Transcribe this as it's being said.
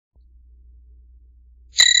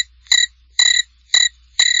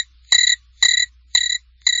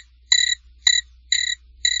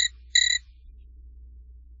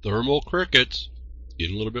Thermal crickets.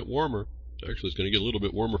 Getting a little bit warmer. Actually, it's going to get a little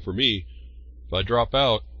bit warmer for me. If I drop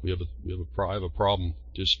out, I have a problem.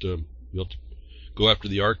 Just you'll have to go after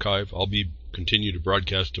the archive. I'll continue to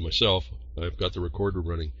broadcast to myself. I've got the recorder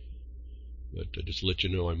running. But just to let you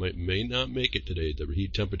know, I may not make it today. The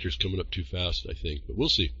heat temperature's coming up too fast, I think. But we'll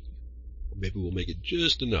see. Maybe we'll make it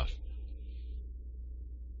just enough.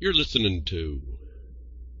 You're listening to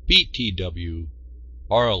BTW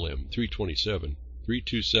RLM 327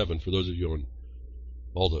 for those of you on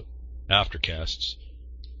all the aftercasts.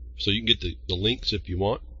 So you can get the links if you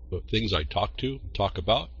want, but things I talk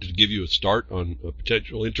about, to give you a start on a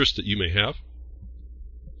potential interest that you may have.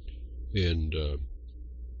 And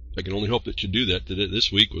I can only hope that you do that. That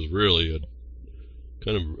this week was really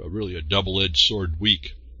a double-edged sword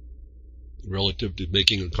week relative to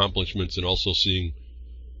making accomplishments and also seeing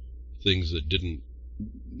things that didn't.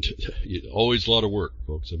 Always a lot of work,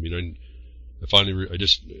 folks. I mean, you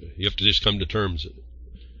have to just come to terms.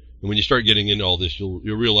 And when you start getting into all this, you'll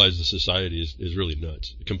realize the society is really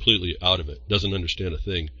nuts, completely out of it, doesn't understand a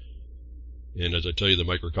thing. And as I tell you, the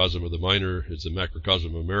microcosm of the miner is the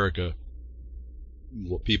macrocosm of America.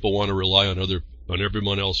 People want to rely on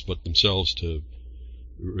everyone else but themselves to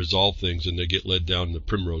resolve things, and they get led down the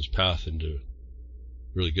primrose path and to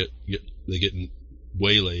really get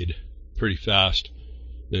waylaid pretty fast.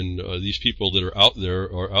 And these people that are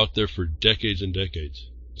out there for decades and decades.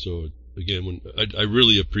 So again, I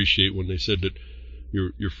really appreciate when they said that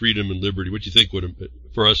your freedom and liberty, what you think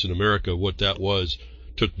for us in America, what that was,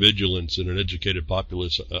 took vigilance and an educated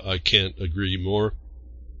populace. I can't agree more.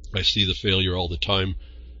 I see the failure all the time.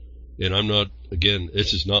 And I'm not, again,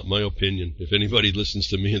 this is not my opinion. If anybody listens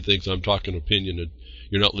to me and thinks I'm talking opinion,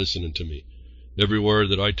 you're not listening to me. Everywhere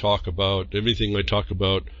that I talk about, everything I talk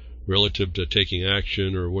about relative to taking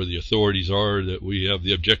action or where the authorities are, that we have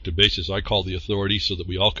the objective basis I call the authority so that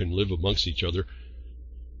we all can live amongst each other.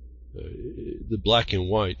 The black and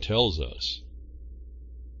white tells us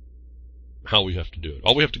how we have to do it.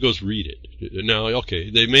 All we have to go is read it. Now, okay,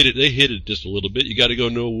 they hit it just a little bit. You got to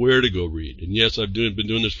know where to go read. And yes, I've been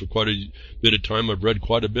doing this for quite a bit of time. I've read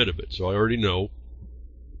quite a bit of it, so I already know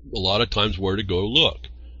a lot of times where to go look.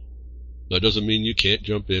 That doesn't mean you can't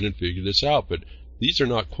jump in and figure this out, but these are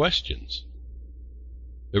not questions.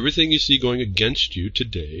 Everything you see going against you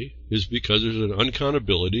today is because there's an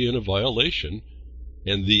uncountability and a violation,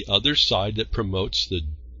 and the other side that promotes the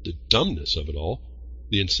dumbness of it all,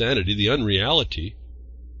 the insanity, the unreality,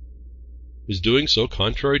 is doing so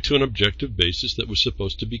contrary to an objective basis that was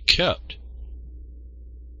supposed to be kept.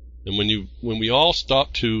 And when we all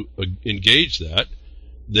stopped to engage that,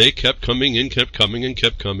 they kept coming, and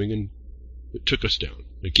it took us down.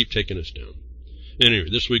 They keep taking us down. Anyway,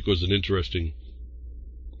 this week was an interesting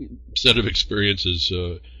set of experiences.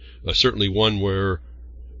 Certainly one where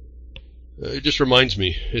it just reminds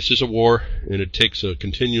me, this is a war, and it takes a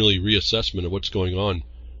continually reassessment of what's going on.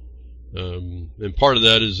 And part of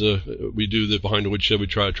that is we do the behind the woodshed. We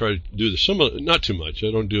try to do this. Not too much.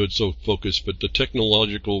 I don't do it so focused, but the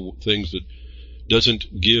technological things that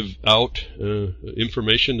doesn't give out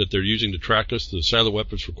information that they're using to track us, the silent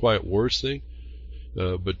weapons for quiet wars thing.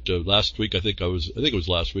 But last week, I think it was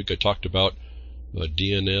last week, I talked about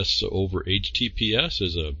DNS over HTTPS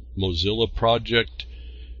as a Mozilla project,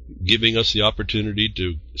 giving us the opportunity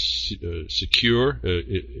to secure,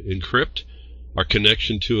 encrypt our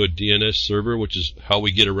connection to a DNS server, which is how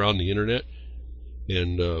we get around the internet.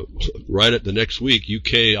 And right at the next week,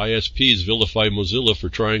 UK ISPs vilify Mozilla for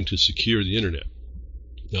trying to secure the internet.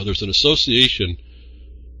 Now, there's an association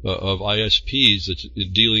of ISPs that's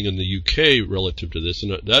dealing in the UK relative to this,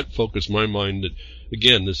 and that focused my mind that,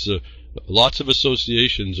 again, lots of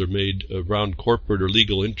associations are made around corporate or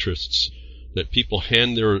legal interests that people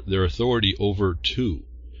hand their authority over to,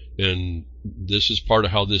 and this is part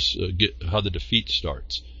of how how the defeat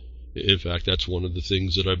starts. In fact, that's one of the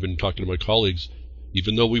things that I've been talking to my colleagues.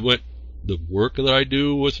 Even though the work that I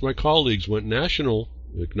do with my colleagues went national,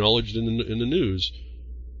 acknowledged in the news,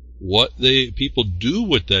 what people do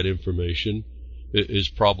with that information is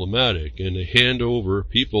problematic, and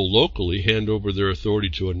people locally hand over their authority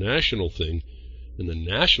to a national thing, and the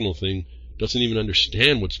national thing doesn't even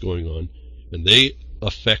understand what's going on. And they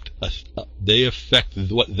affect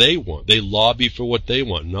what they want. They lobby for what they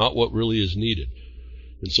want, not what really is needed.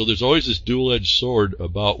 And so there's always this dual-edged sword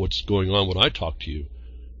about what's going on when I talk to you.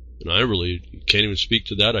 And I really can't even speak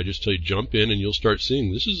to that. I just tell you, jump in and you'll start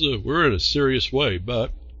seeing we're in a serious way.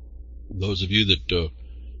 But those of you that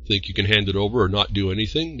think you can hand it over or not do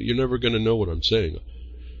anything, you're never going to know what I'm saying.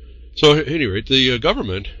 So at any rate, the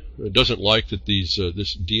government doesn't like that this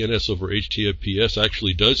DNS over HTTPS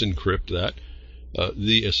actually does encrypt that,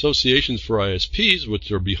 The associations for ISPs,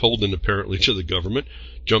 which are beholden apparently to the government,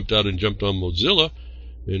 jumped out and jumped on Mozilla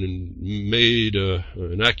and made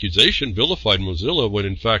an accusation, vilified Mozilla, when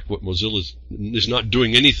in fact what Mozilla is not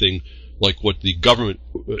doing anything like what the government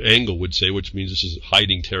angle would say, which means this is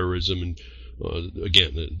hiding terrorism and,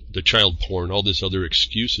 again, the child porn, all this other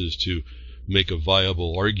excuses to make a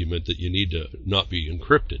viable argument that you need to not be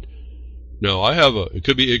encrypted. Now, it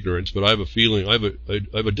could be ignorance, but I have a feeling, I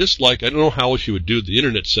have a dislike. I don't know how else you would do it. The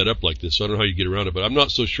internet's set up like this, so I don't know how you get around it, but I'm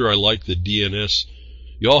not so sure I like the DNS.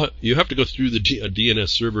 You have to go through a DNS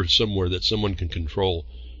server somewhere that someone can control.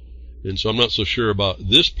 And so I'm not so sure about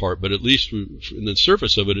this part, but at least in the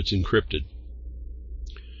surface of it, it's encrypted.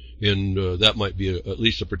 And that might be at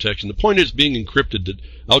least a protection. The point is being encrypted that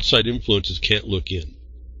outside influences can't look in.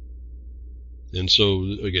 And so,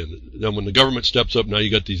 again, now when the government steps up, now you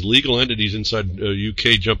got these legal entities inside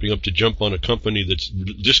UK jumping up to jump on a company that's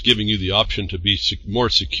just giving you the option to be more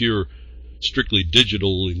secure. Strictly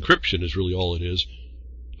digital encryption is really all it is.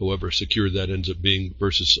 However secure that ends up being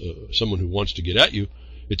versus someone who wants to get at you,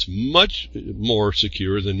 it's much more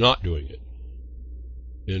secure than not doing it.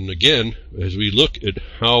 And again, as we look at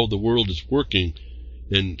how the world is working,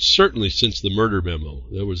 and certainly since the murder memo,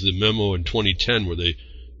 there was the memo in 2010 where they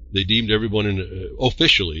deemed everyone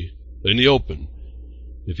officially in the open.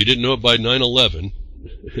 If you didn't know it by 9/11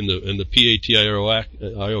 in the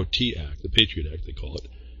IOT Act, the Patriot Act they call it,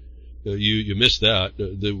 you missed that.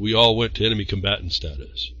 We all went to enemy combatant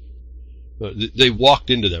status. They walked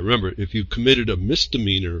into that. Remember, if you committed a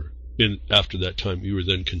misdemeanor after that time, you were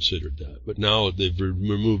then considered that. But now they've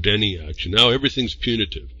removed any action. Now everything's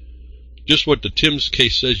punitive. Just what the Tim's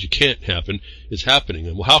case says you can't happen is happening.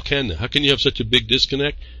 And well, how can that? How can you have such a big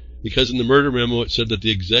disconnect? Because in the murder memo it said that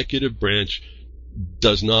the executive branch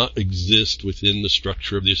does not exist within the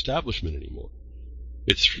structure of the establishment anymore.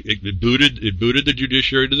 It booted the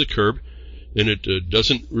judiciary to the curb, and it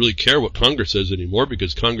doesn't really care what Congress says anymore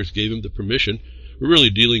because Congress gave him the permission. We're really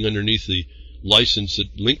dealing underneath the license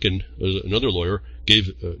that Lincoln, another lawyer,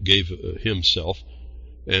 gave himself,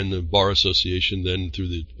 and the Bar Association then through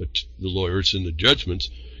the lawyers and the judgments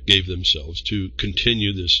gave themselves to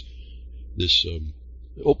continue this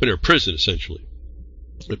open-air prison, essentially.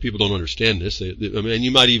 But people don't understand this. And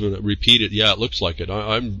you might even repeat it, yeah, it looks like it.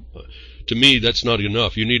 To me, that's not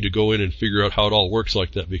enough. You need to go in and figure out how it all works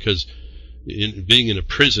like that, because being in a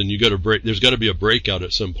prison, there's got to be a breakout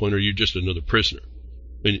at some point, or you're just another prisoner.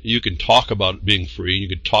 And you can talk about being free, and you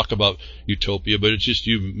can talk about utopia, but it's just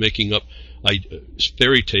you making up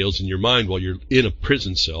fairy tales in your mind while you're in a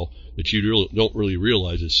prison cell that you don't really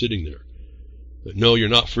realize is sitting there. But no, you're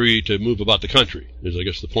not free to move about the country, is I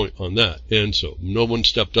guess the point on that. And so no one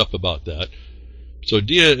stepped up about that. So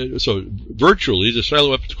virtually, the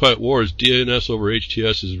Silent Weapons Quiet War is DNS over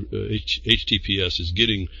HTTPS is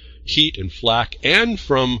getting heat and flack, and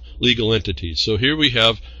from legal entities. So here we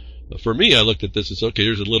have, for me, I looked at this as, okay,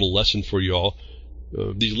 here's a little lesson for you all.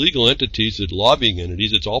 These legal entities, the lobbying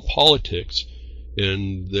entities, it's all politics,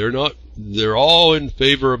 and they're all in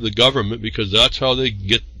favor of the government because that's how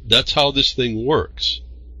this thing works.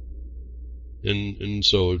 And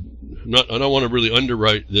so I don't want to really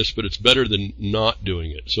underwrite this, but it's better than not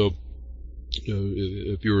doing it. So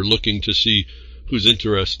if you're looking to see who's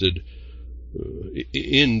interested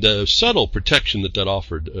in the subtle protection that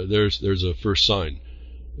offered, there's a first sign.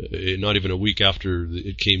 Not even a week after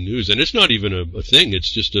it came news, and it's not even a thing.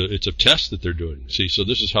 It's just it's a test that they're doing. See, so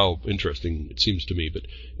this is how interesting it seems to me. But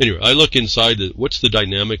anyway, I look inside. What's the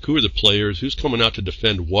dynamic? Who are the players? Who's coming out to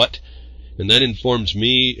defend what? And that informs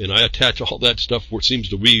me, and I attach all that stuff where it seems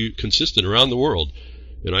to be consistent around the world,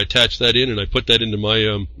 and I attach that in, and I put that into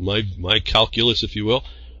my calculus, if you will,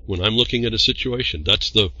 when I'm looking at a situation.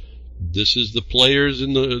 This is the players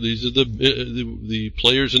these are the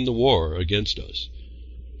players in the war against us.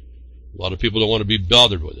 A lot of people don't want to be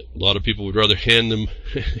bothered with it. A lot of people would rather hand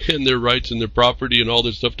their rights and their property and all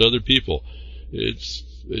this stuff to other people. It's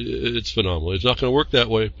phenomenal. It's not going to work that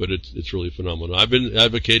way, but it's really phenomenal. I've been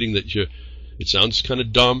advocating that it sounds kind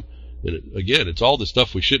of dumb, and again, it's all the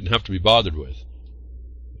stuff we shouldn't have to be bothered with.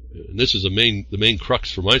 And this is the main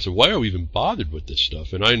crux for myself. Why are we even bothered with this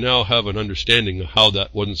stuff? And I now have an understanding of how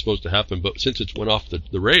that wasn't supposed to happen, but since it went off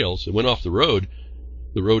the rails, it went off the road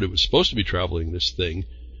it was supposed to be traveling, this thing,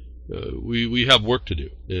 we have work to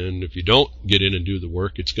do. And if you don't get in and do the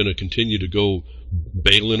work, it's going to continue to go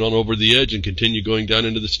bailing on over the edge and continue going down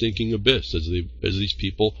into the stinking abyss as these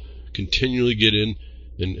people continually get in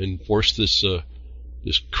and force this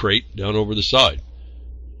crate down over the side.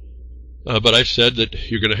 But I've said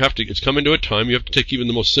that you're going to have to, it's coming to a time you have to take even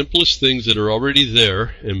the most simplest things that are already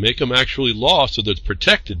there and make them actually law so that it's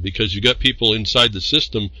protected, because you got people inside the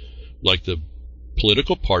system like the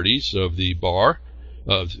political parties of the bar,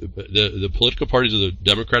 the political parties of the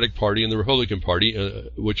Democratic Party and the Republican Party,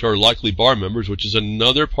 which are likely bar members, which is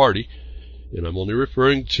another party. And I'm only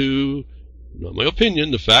referring to, not my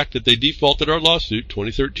opinion, the fact that they defaulted our lawsuit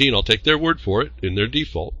 2013. I'll take their word for it in their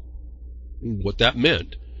default. What that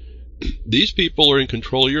meant. These people are in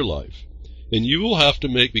control of your life, and you will have to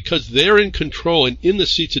make, because they're in control and in the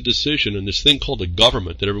seats of decision in this thing called a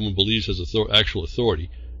government that everyone believes has actual authority,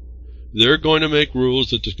 they're going to make rules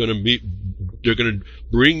that they're going to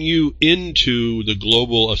bring you into the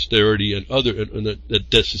global austerity and other and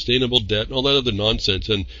the sustainable debt and all that other nonsense,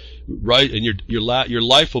 and your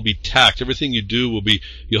life will be taxed. Everything you do will be,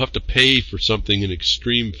 you'll have to pay for something in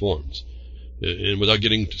extreme forms. And without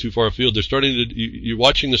getting too far afield, they're starting to. You're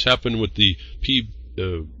watching this happen with the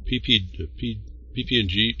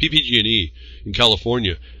PPG&E in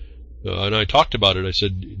California, and I talked about it. I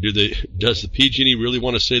said, does the PG&E really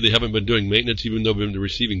want to say they haven't been doing maintenance, even though they've been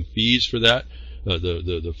receiving fees for that,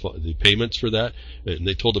 the payments for that? And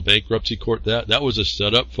they told the bankruptcy court that was a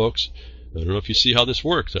setup, folks. I don't know if you see how this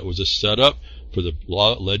works. That was a setup for the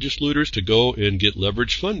legislators to go and get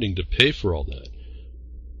leverage funding to pay for all that.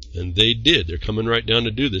 And they did. They're coming right down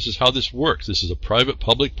to do this. This is how this works. This is a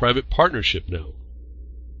public-private partnership now.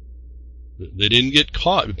 They didn't get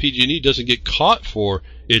caught. PG&E doesn't get caught for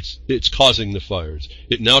it's causing the fires.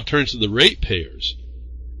 It now turns to the ratepayers.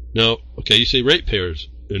 Now, okay, you say ratepayers,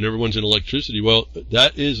 and everyone's in electricity. Well,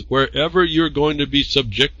 that is wherever you're going to be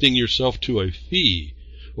subjecting yourself to a fee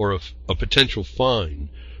or a potential fine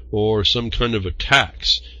or some kind of a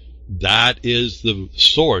tax. That is the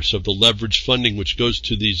source of the leverage funding which goes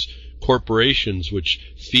to these corporations which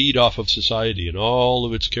feed off of society and all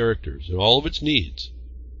of its characters and all of its needs.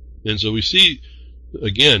 And so we see,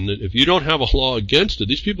 again, that if you don't have a law against it,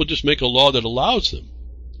 these people just make a law that allows them.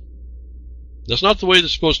 That's not the way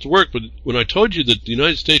it's supposed to work, but when I told you that the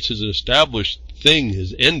United States as an established thing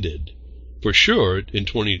has ended, for sure, in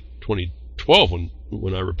 2012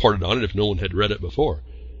 when I reported on it, if no one had read it before,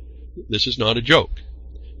 this is not a joke.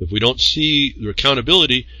 If we don't see the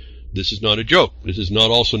accountability, this is not a joke. This is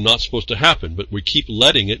also not supposed to happen, but we keep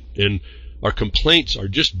letting it, and our complaints are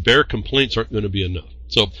just bare complaints aren't going to be enough.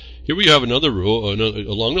 So here we have another rule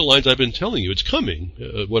along the lines I've been telling you. It's coming,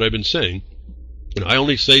 what I've been saying. And I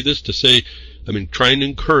only say this to say, trying to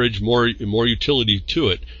encourage more utility to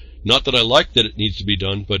it. Not that I like that it needs to be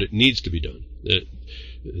done, but it needs to be done.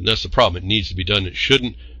 And that's the problem. It needs to be done. It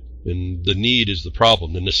shouldn't. And the need is the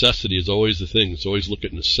problem. The necessity is always the thing. It's always look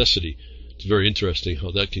at necessity. It's very interesting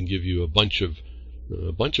how that can give you a bunch of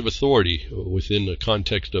authority within the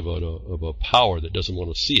context of a power that doesn't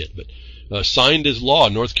want to see it. But signed as law,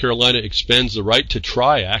 North Carolina expands the Right to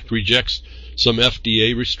Try Act, rejects some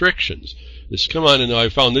FDA restrictions. Come on, and I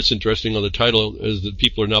found this interesting on the title, as the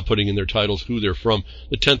people are now putting in their titles who they're from,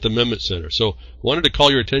 the 10th Amendment Center. So I wanted to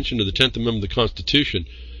call your attention to the 10th Amendment of the Constitution.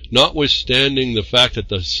 Notwithstanding the fact that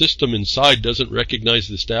the system inside doesn't recognize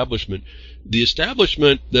the establishment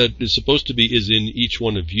that is supposed to be is in each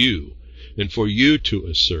one of you, and for you to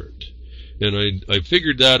assert. And I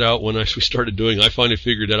figured that out when we started doing. I finally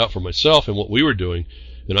figured that out for myself and what we were doing.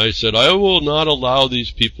 And I said, I will not allow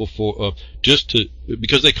these people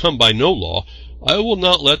because they come by no law. I will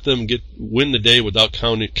not let them win the day without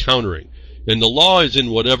countering. And the law is in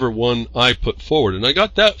whatever one I put forward. And I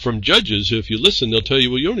got that from judges who, if you listen, they'll tell you,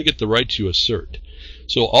 well, you only get the rights you assert.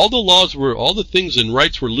 So all the things and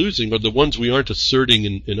rights we're losing are the ones we aren't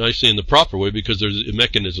asserting, and I say in the proper way, because there's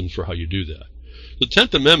mechanisms for how you do that. The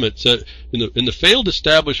 10th Amendment said, in the failed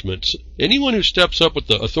establishments, anyone who steps up with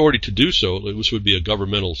the authority to do so, this would be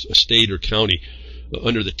a state or county,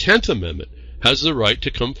 under the 10th Amendment, has the right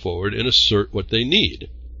to come forward and assert what they need.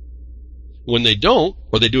 When they don't,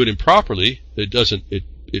 or they do it improperly,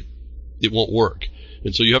 it won't work.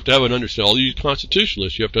 And so you have to have all you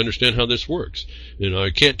constitutionalists, you have to understand how this works. And I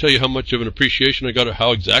can't tell you how much of an appreciation I got of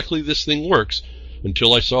how exactly this thing works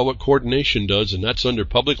until I saw what coordination does, and that's under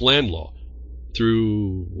public land law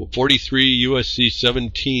through 43 USC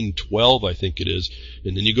 1712, I think it is.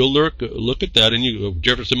 And then you go look at that, and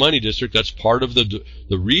Jefferson Mining District, that's part of the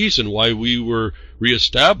reason why we were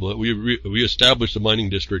reestablished. We reestablished the mining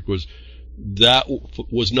district was not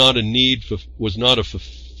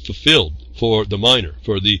fulfilled for the miner,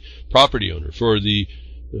 for the property owner, for the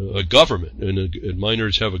government, and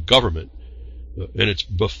miners have a government, and it's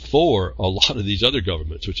before a lot of these other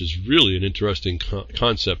governments, which is really an interesting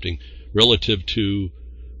concepting relative to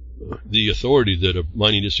the authority that a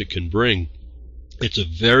mining district can bring It's a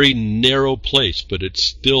very narrow place, but it's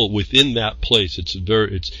still within that place.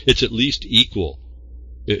 It's at least equal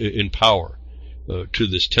in power to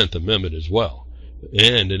this 10th Amendment as well.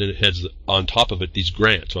 And then it has on top of it these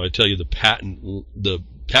grants. So I tell you, the patent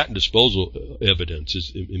disposal evidence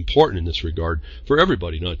is important in this regard for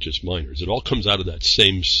everybody, not just minors. It all comes out of that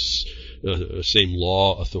same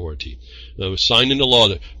law authority. It was signed into law,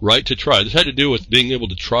 the right to try. This had to do with being able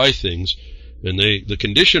to try things. And the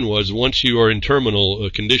condition was, once you are in terminal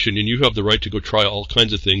condition, and you have the right to go try all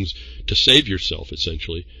kinds of things to save yourself,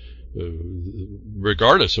 essentially,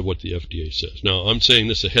 regardless of what the FDA says. Now, I'm saying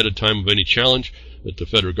this ahead of time of any challenge that the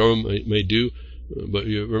federal government may do, but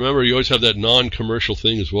remember, you always have that non-commercial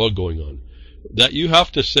thing as well going on. That you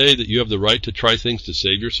have to say that you have the right to try things to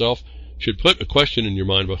save yourself should put a question in your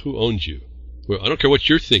mind about who owns you. Well, I don't care what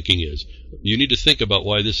your thinking is. You need to think about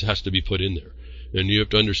why this has to be put in there. And you have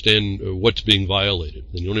to understand what's being violated.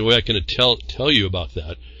 And the only way I can tell you about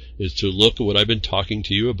that is to look at what I've been talking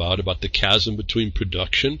to you about the chasm between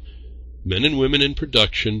production, men and women in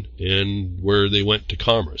production, and where they went to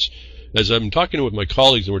commerce. As I'm talking with my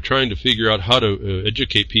colleagues and we're trying to figure out how to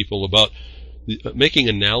educate people about making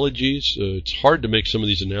analogies, it's hard to make some of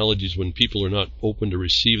these analogies when people are not open to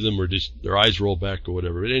receive them or just their eyes roll back or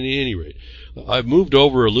whatever. At any rate, I've moved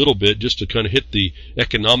over a little bit just to kind of hit the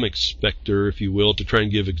economic specter, if you will, to try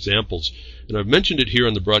and give examples. And I've mentioned it here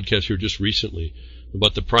on the broadcast here just recently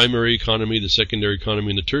about the primary economy, the secondary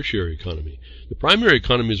economy, and the tertiary economy. The primary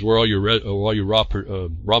economy is where all your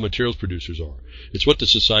raw materials producers are. It's what the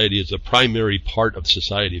society is, the primary part of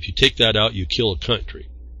society. If you take that out, you kill a country.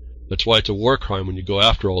 That's why it's a war crime when you go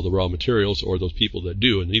after all the raw materials or those people that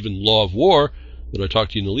do. And even law of war that I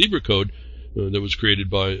talked to you in the Lieber Code that was created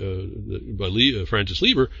by Francis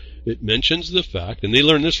Lieber, it mentions the fact, and they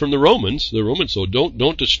learned this from the Romans. So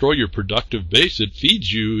don't destroy your productive base. It feeds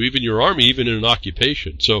you, even your army, even in an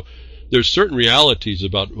occupation. So there's certain realities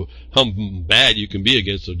about how bad you can be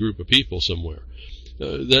against a group of people somewhere.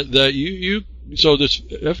 So this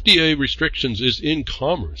FDA restrictions is in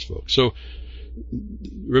commerce, folks. So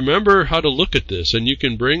remember how to look at this, and you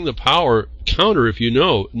can bring the power counter if you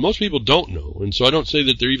know. Most people don't know, and so I don't say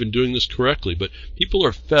that they're even doing this correctly, but people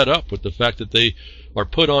are fed up with the fact that they are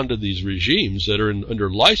put onto these regimes that are under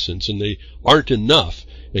license, and they aren't enough,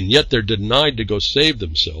 and yet they're denied to go save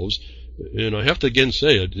themselves. And I have to again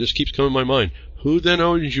say, it just keeps coming to my mind, who then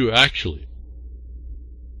owns you actually?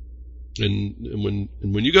 And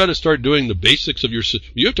when you got to start doing the basics of you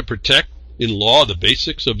have to protect in law the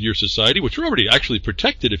basics of your society, which are already actually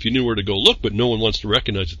protected if you knew where to go look, but no one wants to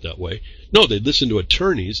recognize it that way. No, they listen to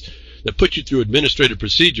attorneys that put you through administrative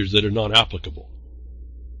procedures that are not applicable.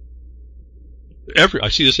 I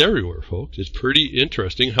see this everywhere, folks. It's pretty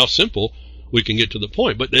interesting how simple we can get to the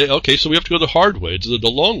point. But, okay, so we have to go the hard way. It's the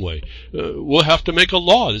long way. We'll have to make a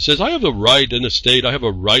law that says I have a right in a state, I have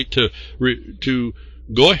a right to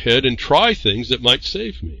go ahead and try things that might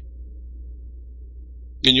save me.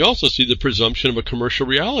 And you also see the presumption of a commercial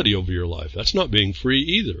reality over your life. That's not being free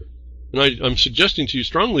either. And I'm suggesting to you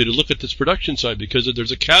strongly to look at this production side, because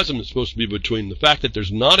there's a chasm that's supposed to be between. The fact that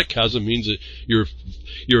there's not a chasm means that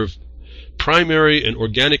your primary and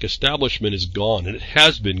organic establishment is gone, and it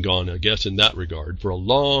has been gone, I guess, in that regard for a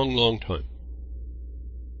long, long time.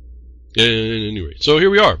 And anyway, so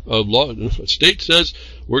here we are. A state says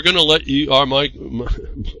we're going to let you,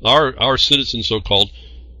 our citizens, so-called,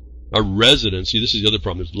 our residents. See, this is the other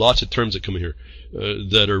problem. There's lots of terms that come in here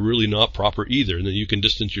that are really not proper either, and then you can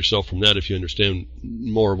distance yourself from that if you understand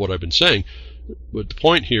more of what I've been saying. But the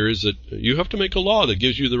point here is that you have to make a law that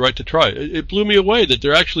gives you the right to try. It blew me away that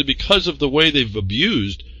they're actually, because of the way they've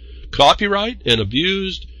abused copyright and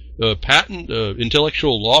abused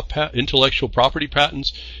intellectual property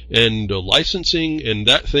patents and licensing and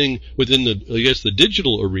that thing within the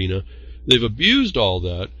digital arena, they've abused all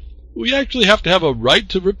that. We actually have to have a right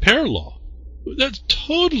to repair law. That's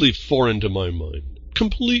totally foreign to my mind.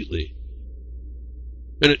 Completely.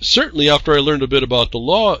 And it's certainly, after I learned a bit about the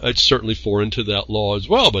law, it's certainly foreign to that law as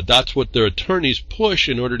well. But that's what their attorneys push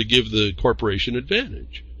in order to give the corporation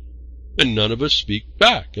advantage. And none of us speak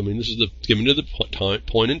back. I mean, this is given to the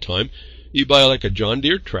point in time. You buy like a John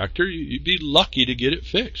Deere tractor, you'd be lucky to get it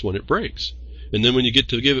fixed when it breaks. And then when you get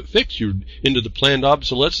to give it fixed, you're into the planned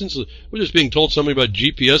obsolescence. We're just being told something about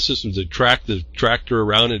GPS systems that track the tractor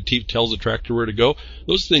around and tells the tractor where to go.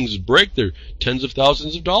 Those things break. They're tens of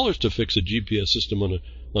thousands of dollars to fix a GPS system on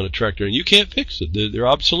a tractor, and you can't fix it. They're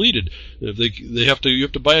obsoleted. You have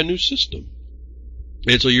to buy a new system.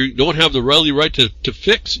 And so you don't have the really right to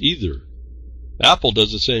fix either. Apple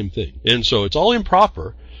does the same thing. And so it's all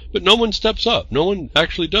improper, but no one steps up. No one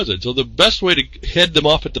actually does it. So the best way to head them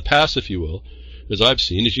off at the pass, if you will, as I've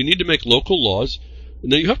seen, is you need to make local laws.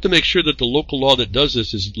 Now, you have to make sure that the local law that does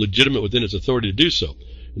this is legitimate within its authority to do so.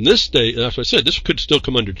 In this state, as I said, this could still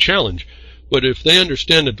come under challenge. But if they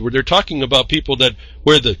understand that they're talking about people that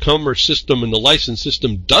where the commerce system and the license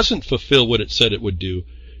system doesn't fulfill what it said it would do,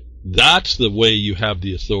 that's the way you have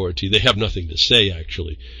the authority. They have nothing to say,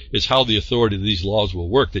 actually. It's how the authority of these laws will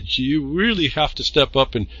work, that you really have to step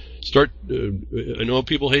up and start. I know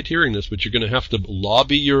people hate hearing this, but you're going to have to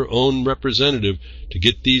lobby your own representative to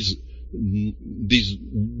get these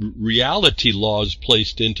reality laws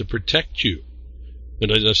placed in to protect you.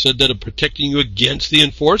 And as I said, that of protecting you against the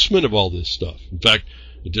enforcement of all this stuff. In fact,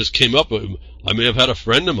 it just came up. I may have had a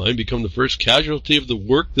friend of mine become the first casualty of the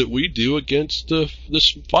work that we do against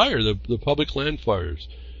this fire, the public land fires.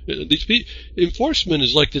 Enforcement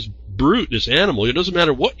is like this brute, this animal. It doesn't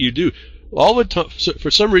matter what you do. All the time,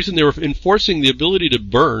 for some reason, they were enforcing the ability to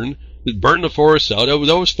burn the forests out. That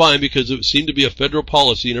was fine because it seemed to be a federal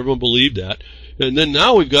policy, and everyone believed that. And then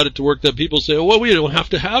now we've got it to work that people say, "Oh, well, we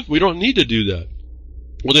don't need to do that."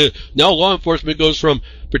 Well, now law enforcement goes from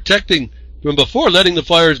protecting. From before, letting the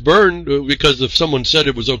fires burn because if someone said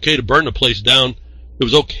it was okay to burn a place down, it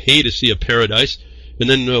was okay to see a paradise. And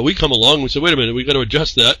then we come along and we say, wait a minute, we've got to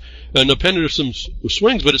adjust that. And the pendulum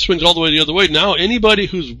swings, but it swings all the way the other way. Now anybody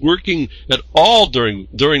who's working at all during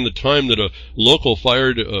the time that a local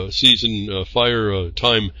fire season fire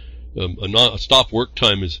time, a stop work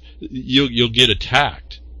time is, you'll get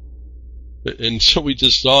attacked. And so we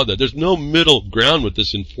just saw that there's no middle ground with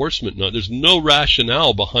this enforcement now. There's no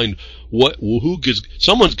rationale behind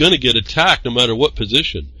someone's going to get attacked no matter what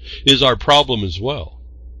position is our problem as well.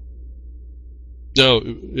 Now,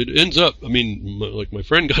 it ends up, like my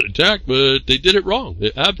friend got attacked, but they did it wrong.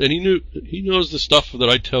 And he knows the stuff that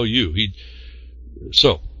I tell you.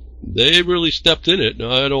 So they really stepped in it. Now,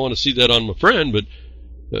 I don't want to see that on my friend, but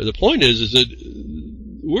the point is that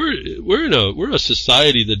we're a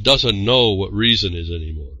society that doesn't know what reason is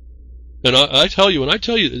anymore. And I tell you,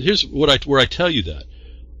 here's where I tell you that.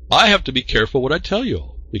 I have to be careful what I tell you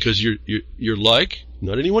all, because you're like,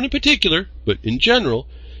 not anyone in particular, but in general,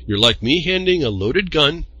 you're like me handing a loaded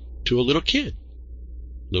gun to a little kid,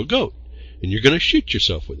 little goat, and you're going to shoot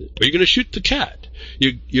yourself with it, or you're going to shoot the cat.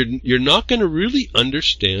 You're not going to really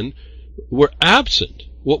understand. We're absent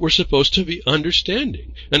what we're supposed to be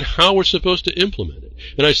understanding and how we're supposed to implement it.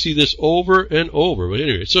 And I see this over and over. But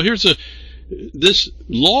anyway, so here's this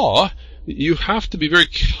law. You have to be very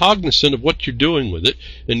cognizant of what you're doing with it,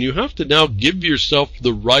 and you have to now give yourself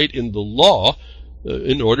the right in the law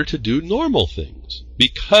in order to do normal things,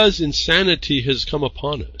 because insanity has come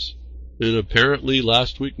upon us. And apparently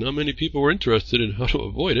last week not many people were interested in how to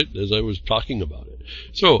avoid it, as I was talking about it.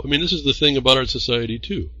 So, this is the thing about our society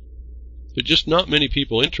too. There's just not many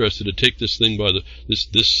people interested to take this thing by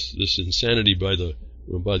this insanity by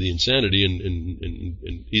the insanity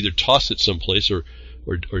and either toss it someplace or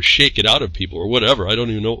shake it out of people or whatever. I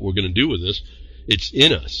don't even know what we're going to do with this. It's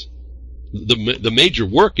in us. The major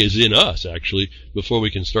work is in us, actually, before we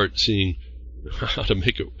can start seeing how to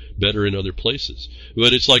make it better in other places.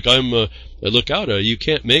 But it's like I look out. You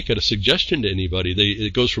can't make it a suggestion to anybody.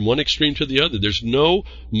 It goes from one extreme to the other. There's no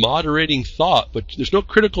moderating thought, but there's no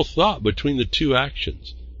critical thought between the two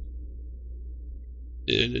actions.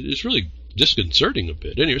 It's really disconcerting a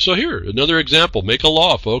bit. Anyway, so here, another example. Make a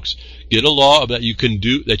law, folks. Get a law that you can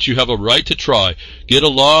do, that you have a right to try. Get a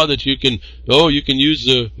law that you can use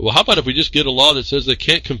well, how about if we just get a law that says they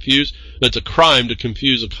can't confuse, that's a crime to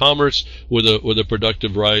confuse a commerce with a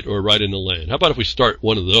productive right or a right in the land. How about if we start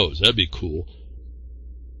one of those? That'd be cool.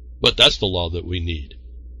 But that's the law that we need.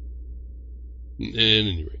 And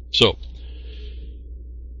anyway, so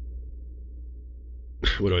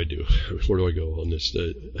what do I do? Where do I go on this?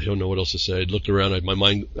 I don't know what else to say. I looked around. My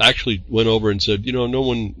mind actually went over and said, no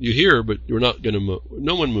one, you hear, but we're not going to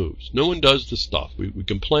no one moves. No one does the stuff. We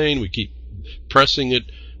complain. We keep pressing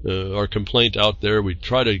it, our complaint out there. We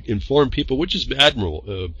try to inform people, which is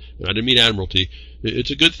admirable. I didn't mean admiralty. It's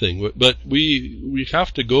a good thing. But we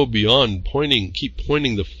have to go beyond keep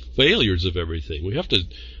pointing the failures of everything. We have to,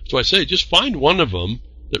 so I say, just find one of them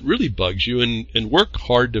that really bugs you and work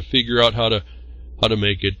hard to figure out how to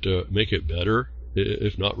make it better,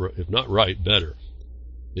 if not right, better.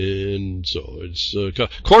 And so it's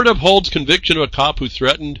court upholds conviction of a cop who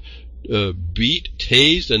threatened, beat,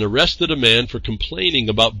 tased, and arrested a man for complaining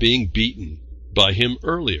about being beaten by him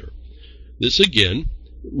earlier. This again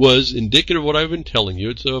was indicative of what I've been telling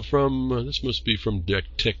you. It's from this must be from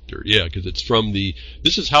Detector, yeah, because it's from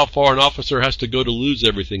this is how far an officer has to go to lose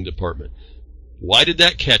everything department. Why did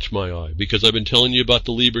that catch my eye? Because I've been telling you about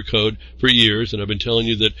the Lieber Code for years, and I've been telling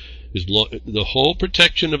you that the whole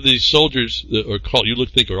protection of these soldiers, or you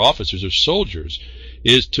think are officers or soldiers,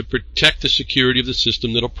 is to protect the security of the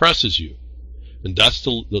system that oppresses you. And that's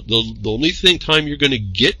the only time you're going to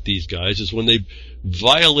get these guys is when they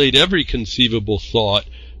violate every conceivable thought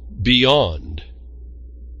beyond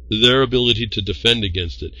their ability to defend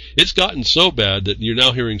against it. It's gotten so bad that you're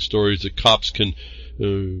now hearing stories that cops can,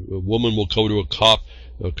 a woman will go to a cop,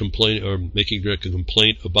 complain or making direct a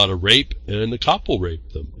complaint about a rape, and the cop will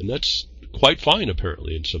rape them, and that's quite fine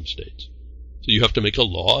apparently in some states. So you have to make a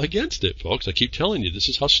law against it, folks. I keep telling you, this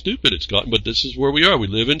is how stupid it's gotten, but this is where we are. We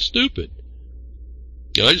live in stupid.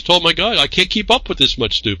 And I just told my guy, I can't keep up with this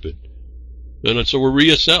much stupid. And so I'm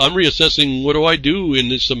reassessing what do I do in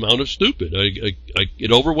this amount of stupid. I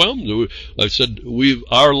get overwhelmed. I said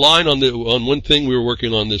our line on one thing we were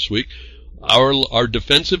working on this week, our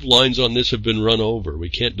defensive lines on this have been run over. We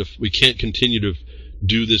can't continue to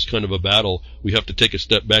do this kind of a battle. We have to take a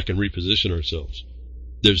step back and reposition ourselves.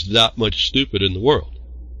 There's that much stupid in the world.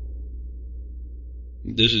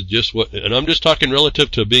 This is just and I'm just talking relative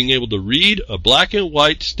to being able to read a black and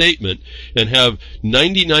white statement and have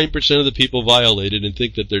 99% of the people violated and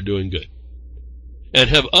think that they're doing good. And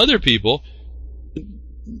have other people,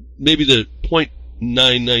 maybe the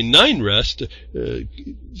 0.999 rest,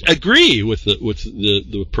 agree with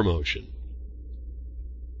the promotion.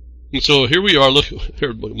 And so here we are,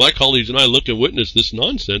 my colleagues and I look and witness this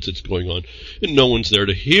nonsense that's going on, and no one's there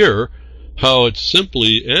to hear how it's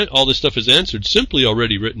simply, all this stuff is answered, simply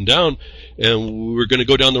already written down, and we're going to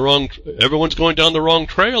go down everyone's going down the wrong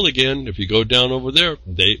trail again. If you go down over there,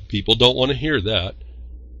 people don't want to hear that.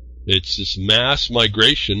 It's this mass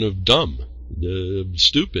migration of dumb,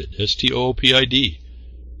 stupid, S-T-O-O-P-I-D.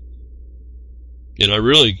 And I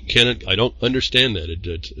really I don't understand that.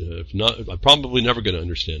 If not, I'm probably never going to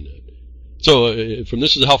understand that. So from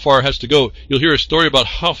this is how far it has to go. You'll hear a story about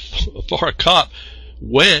how far a cop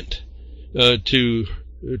went to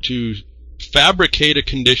fabricate a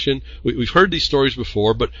condition. We've heard these stories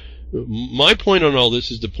before, but my point on all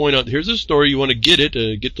this is to point out, here's a story, you want to get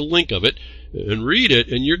it, get the link of it, and read it,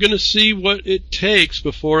 and you're going to see what it takes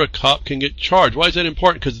before a cop can get charged. Why is that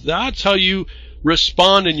important? Because that's how you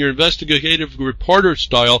respond in your investigative reporter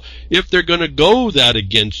style. If they're going to go that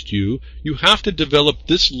against you, you have to develop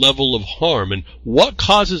this level of harm. And what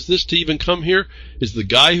causes this to even come here is the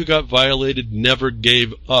guy who got violated never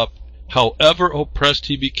gave up. However oppressed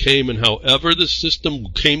he became and however the system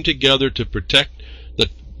came together to protect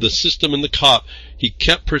the system and the cop, he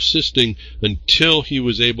kept persisting until he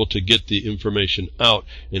was able to get the information out,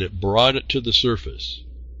 and it brought it to the surface.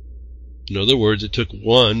 In other words, it took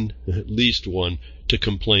one, at least one, to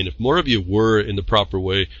complain. If more of you were in the proper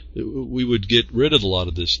way, we would get rid of a lot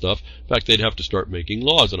of this stuff. In fact, they'd have to start making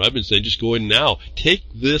laws. And I've been saying, just go in now. Take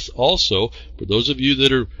this also, for those of you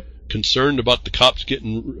that are concerned about the cops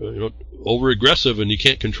getting over-aggressive and you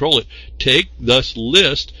can't control it, take this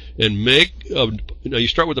list and make, you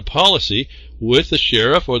start with a policy with the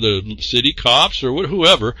sheriff or the city cops or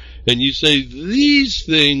whoever, and you say, these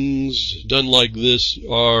things done like this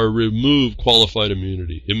are remove qualified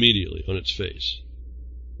immunity immediately on its face.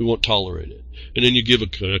 We won't tolerate it. And then you give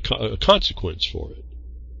a consequence for it.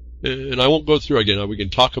 And I won't go through again. We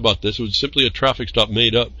can talk about this. It was simply a traffic stop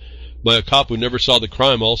made up by a cop who never saw the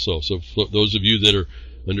crime also. So for those of you that are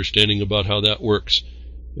understanding about how that works,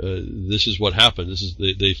 this is what happened. This is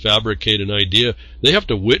they fabricate an idea. They have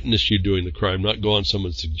to witness you doing the crime, not go on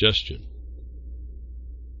someone's suggestion.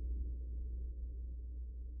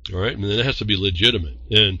 All right, and then it has to be legitimate.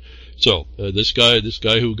 And so this guy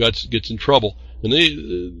who gets in trouble, and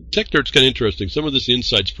TechDirt's kind of interesting. Some of this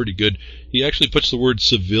insight's pretty good. He actually puts the word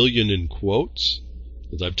civilian in quotes.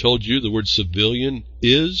 As I've told you, the word civilian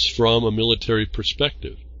is from a military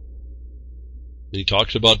perspective. And he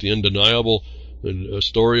talks about the undeniable a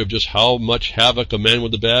story of just how much havoc a man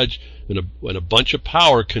with a badge and a bunch of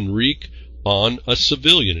power can wreak on a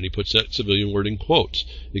civilian. And he puts that civilian word in quotes.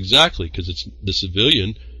 Exactly, because it's the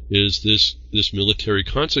civilian is this military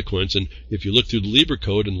consequence. And if you look through the Lieber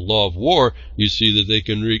Code and the law of war, you see that they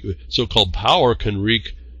can wreak, so-called power can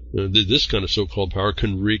wreak, this kind of so-called power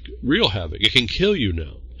can wreak real havoc. It can kill you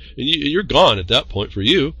now. And you're gone at that point for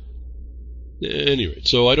you. Anyway,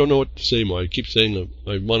 so I don't know what to say more. I keep saying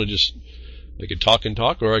I want to I can talk and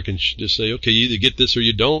talk, or I can just say, okay, you either get this or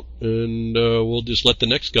you don't, and we'll just let the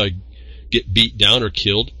next guy get beat down or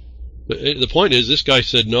killed. But the point is, this guy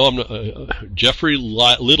said, no, I'm not. Jeffrey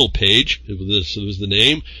Littlepage, this was the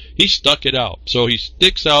name, he stuck it out. So he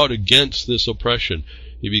sticks out against this oppression.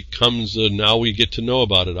 It becomes now we get to know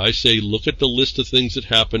about it. I say look at the list of things that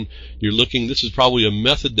happen. You're looking, this is probably a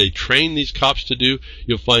method they train these cops to do.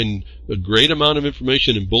 You'll find a great amount of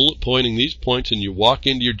information in bullet pointing these points, and you walk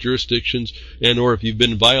into your jurisdictions, and or if you've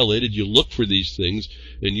been violated, you look for these things,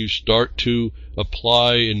 and you start to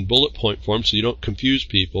apply in bullet point form so you don't confuse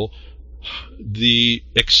people the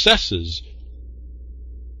excesses.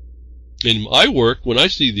 In my work, when I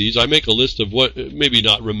see these, I make a list of what, maybe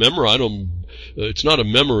not remember, it's not a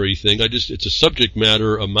memory thing, it's a subject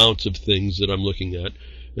matter amounts of things that I'm looking at,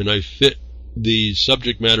 and I fit the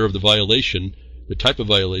subject matter of the violation, the type of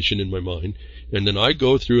violation in my mind, and then I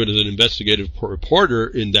go through it as an investigative reporter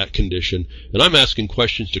in that condition, and I'm asking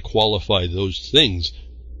questions to qualify those things,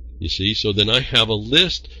 you see. So then I have a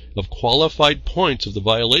list of qualified points of the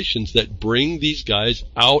violations that bring these guys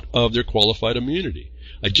out of their qualified immunity.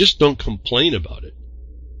 I just don't complain about it.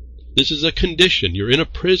 This is a condition. You're in a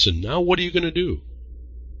prison. Now what are you going to do?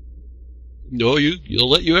 No, you'll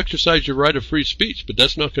let you exercise your right of free speech, but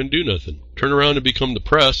that's not going to do nothing. Turn around and become the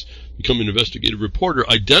press, become an investigative reporter,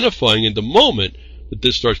 identifying in the moment that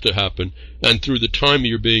this starts to happen, and through the time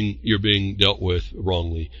you're being dealt with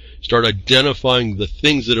wrongly. Start identifying the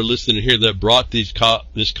things that are listed in here that brought this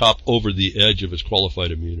cop over the edge of his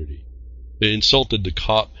qualified immunity. They insulted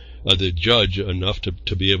the judge enough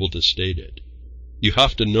to be able to state it. You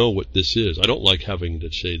have to know what this is. I don't like having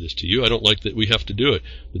to say this to you. I don't like that we have to do it.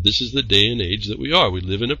 But this is the day and age that we are. We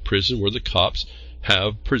live in a prison where the cops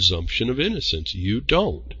have presumption of innocence. You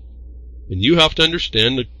don't. And you have to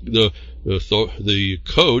understand the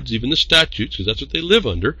codes, even the statutes, because that's what they live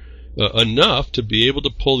under, enough to be able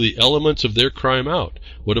to pull the elements of their crime out.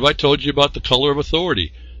 What have I told you about the color of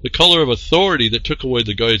authority? The color of authority that took away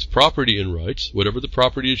the guy's property and rights, whatever the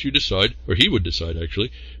property is you decide, or he would decide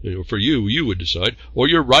actually, for you would decide, or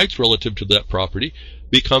your rights relative to that property,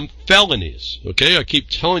 become felonies. Okay, I keep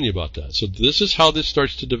telling you about that. So this is how this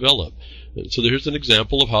starts to develop. And so here's an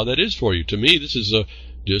example of how that is for you. To me, this is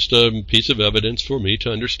just a piece of evidence for me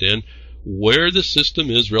to understand where the system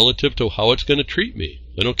is relative to how it's going to treat me.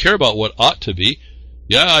 I don't care about what ought to be.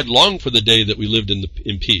 Yeah, I'd long for the day that we lived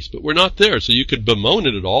in peace, but we're not there. So you could bemoan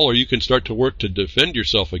it at all, or you can start to work to defend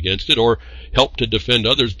yourself against it, or help to defend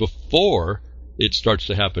others before it starts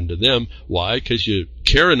to happen to them. Why? Because you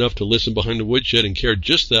care enough to listen behind the woodshed and care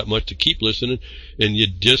just that much to keep listening, and you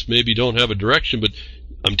just maybe don't have a direction, but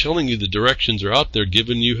I'm telling you the directions are out there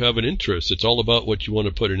given you have an interest. It's all about what you want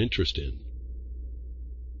to put an interest in.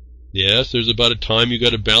 Yes, there's about a time you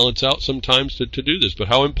got to balance out sometimes to do this, but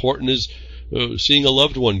how important is seeing a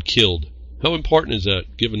loved one killed? How important is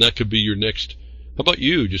that, given that could be your next? How about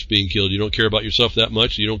you just being killed? You don't care about yourself that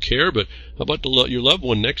much, you don't care, but how about your loved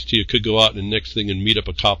one next to you could go out and next thing and meet up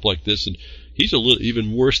a cop like this, and he's a little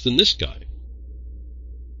even worse than this guy.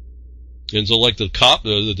 And so like the cop,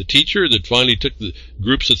 the teacher that finally took the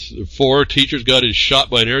groups of 4 teachers got his shot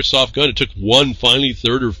by an airsoft gun. It took one finally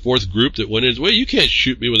third or fourth group that went in his way. You can't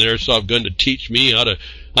shoot me with an airsoft gun to teach me how to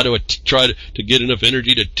try to get enough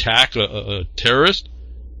energy to attack a terrorist.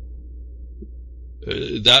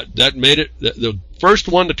 That made it the first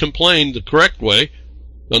one to complain the correct way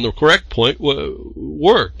on the correct point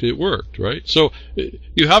worked. It worked, right? So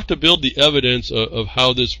you have to build the evidence of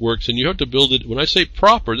how this works, and you have to build it. When I say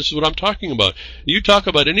proper, this is what I'm talking about. You talk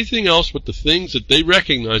about anything else but the things that they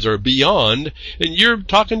recognize are beyond, and you're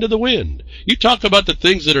talking to the wind. You talk about the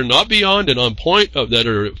things that are not beyond and on point, that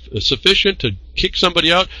are sufficient to kick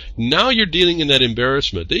somebody out. Now you're dealing in that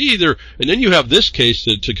embarrassment. And then you have this case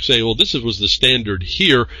to say, well, this was the standard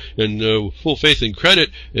here, and full faith and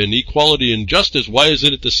credit and equality and justice. Why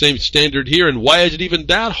isn't it the same standard here, and why is it even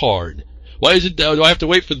that hard? Why is it? Do I have to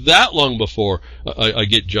wait for that long before I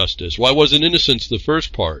get justice? Why wasn't innocence the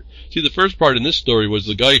first part? See, the first part in this story was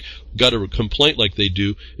the guy got a complaint like they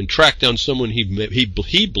do and tracked down someone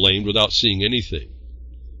he blamed without seeing anything.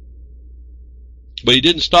 But he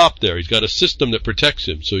didn't stop there. He's got a system that protects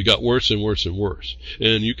him, so he got worse and worse and worse.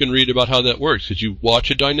 And you can read about how that works, because you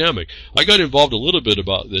watch a dynamic. I got involved a little bit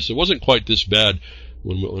about this. It wasn't quite this bad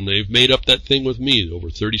when they made up that thing with me over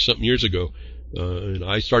 30-something years ago. And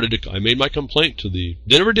I made my complaint to they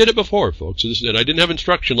never did it before, folks. And I didn't have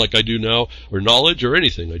instruction like I do now, or knowledge or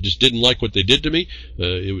anything. I just didn't like what they did to me.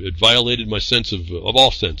 It violated my sense of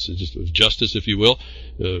all sense, just of justice, if you will.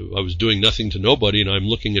 I was doing nothing to nobody, and I'm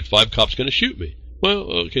looking at 5 cops going to shoot me.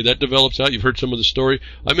 Well, okay, that develops out. You've heard some of the story.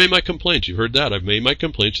 I made my complaints. You've heard that. I've made my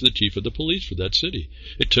complaints to the chief of the police for that city.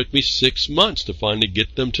 It took me 6 months to finally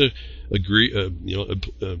get them to agree.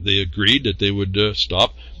 They agreed that they would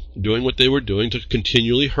stop doing what they were doing to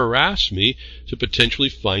continually harass me to potentially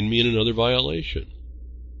find me in another violation.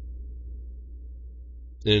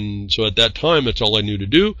 And so at that time, that's all I knew to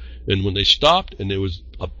do. And when they stopped, and it was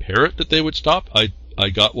apparent that they would stop, I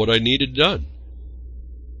got what I needed done.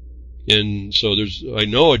 And so I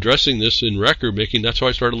know addressing this in record making, that's how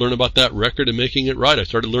I started learning about that record and making it right. I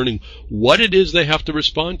started learning what it is they have to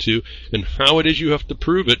respond to and how it is you have to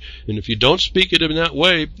prove it. And if you don't speak it in that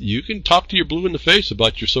way, you can talk to your blue in the face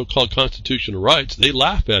about your so-called constitutional rights. They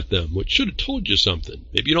laugh at them, which should have told you something.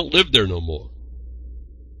 Maybe you don't live there no more.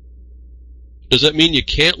 Does that mean you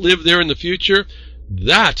can't live there in the future?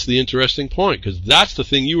 That's the interesting point, because that's the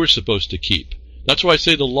thing you were supposed to keep. That's why I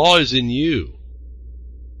say the law is in you.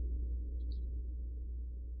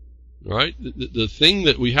 All right? The thing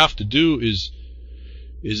that we have to do is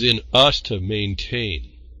in us to maintain.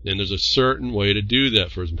 And there's a certain way to do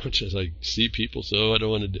that. For as much as I see people say, I don't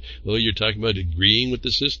want to, you're talking about agreeing with the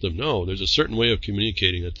system. No, there's a certain way of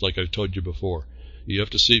communicating. It's like I've told you before. You have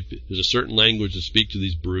to see, there's a certain language to speak to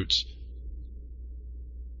these brutes.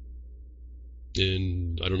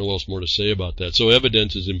 And I don't know what else more to say about that. So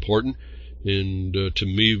evidence is important. And to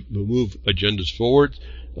move agendas forward,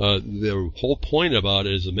 the whole point about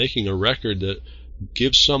it is making a record that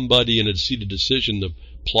gives somebody in a seated decision the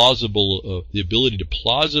ability to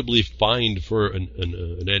plausibly find for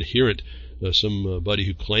an adherent, somebody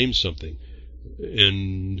who claims something.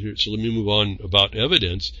 And so let me move on about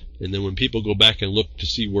evidence. And then when people go back and look to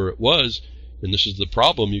see where it was, and this is the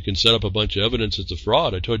problem, you can set up a bunch of evidence it's a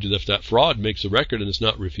fraud. I told you that if that fraud makes a record and it's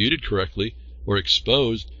not refuted correctly or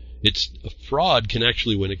exposed, it's a fraud can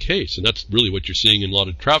actually win a case. And that's really what you're seeing in a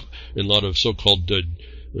lot of so-called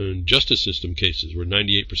justice system cases where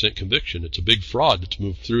 98% conviction. It's a big fraud that's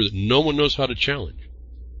moved through that no one knows how to challenge.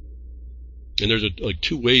 And there's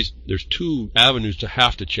there's two avenues to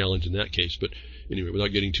have to challenge in that case. But anyway,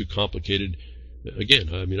 without getting too complicated,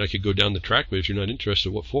 again, I mean, I could go down the track, but if you're not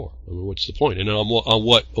interested, what for? I mean, what's the point? And then on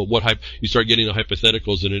what you start getting the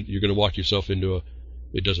hypotheticals, and you're going to walk yourself into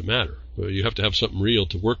it doesn't matter. You have to have something real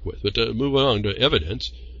to work with. But move on to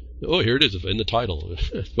evidence. Oh, here it is in the title.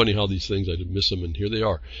 It's funny how these things, I miss them, and here they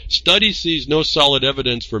are. Study sees no solid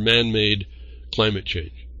evidence for man-made climate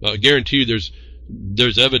change. I guarantee you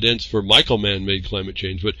there's evidence for man-made climate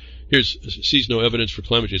change, but sees no evidence for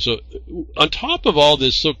climate change. So on top of all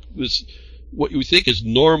this, what you think is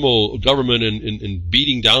normal government and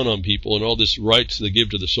beating down on people and all this rights they give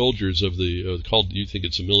to the soldiers of you think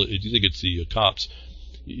it's the cops,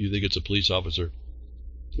 you think it's a police officer.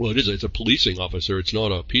 Well, it's a policing officer. It's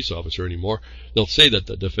not a peace officer anymore. They'll say that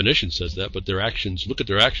the definition says that, but their actions, look at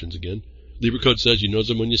their actions again. Libra Code says you knows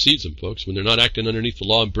them when you sees them, folks. When they're not acting underneath the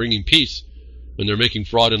law and bringing peace, when they're making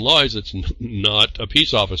fraud and lies, it's not a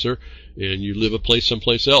peace officer, and you live a place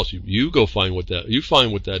someplace else. You go find what that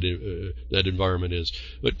environment is.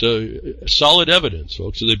 But solid evidence,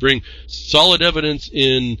 folks. So they bring solid evidence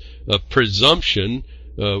in presumption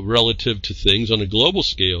relative to things on a global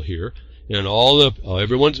scale here, and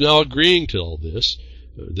everyone's now agreeing to all this.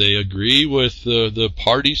 They agree with the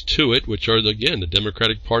parties to it, which are the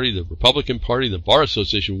Democratic Party, the Republican Party, the Bar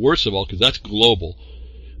Association, worst of all, because that's global.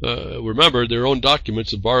 Remember, their own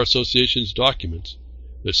documents, the Bar Association's documents,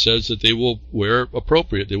 that says that they will, where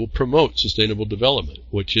appropriate, they will promote sustainable development,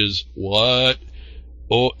 which is what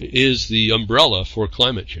is the umbrella for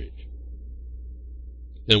climate change.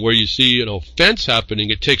 And where you see an offense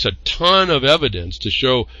happening, it takes a ton of evidence to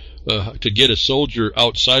show, to get a soldier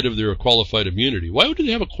outside of their qualified immunity. Why would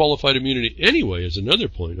they have a qualified immunity anyway, is another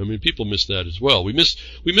point. I mean, people miss that as well. We miss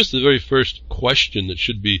the very first question that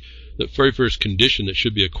should be, the very first condition that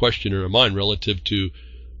should be a question in our mind relative to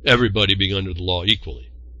everybody being under the law equally.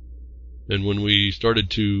 And when we started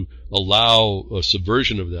to allow a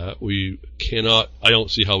subversion of that, I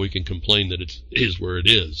don't see how we can complain that it is where it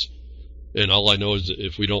is. And all I know is that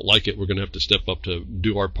if we don't like it, we're going to have to step up to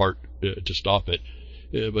do our part to stop it.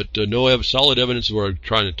 But no solid evidence is what I'm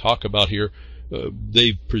trying to talk about here.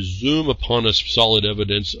 They presume upon us solid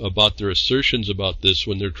evidence about their assertions about this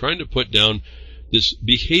when they're trying to put down this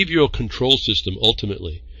behavioral control system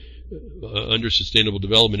ultimately under sustainable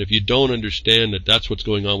development. If you don't understand that that's what's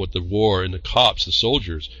going on with the war and the cops, the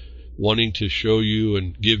soldiers, wanting to show you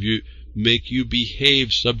and make you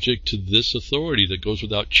behave subject to this authority that goes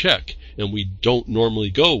without check, and we don't normally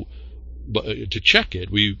go to check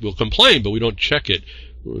it. We will complain, but we don't check it.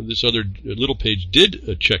 This other little page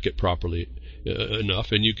did check it properly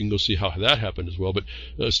enough, and you can go see how that happened as well.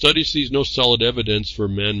 But study sees no solid evidence for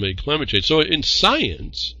man-made climate change. So in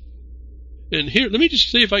science, and here, let me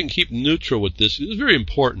just see if I can keep neutral with this. It's very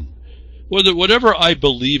important. Whatever I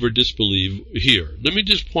believe or disbelieve here, let me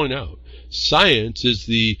just point out, science is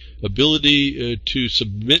the ability to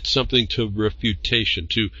submit something to refutation,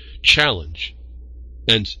 to challenge,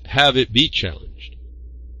 and have it be challenged.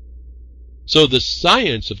 So the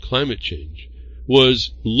science of climate change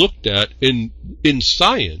was looked at in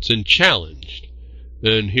science and challenged.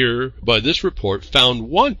 And here, by this report, found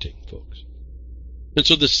wanting, folks. And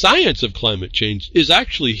so the science of climate change is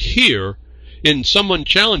actually here in someone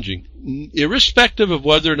challenging, irrespective of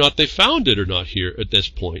whether or not they found it or not here at this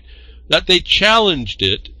point, that they challenged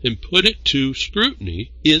it and put it to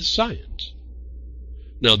scrutiny is science.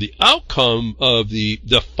 Now, the outcome of the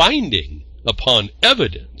finding upon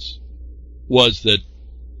evidence was that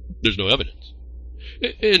there's no evidence.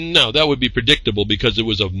 And now, that would be predictable because it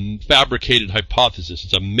was a fabricated hypothesis.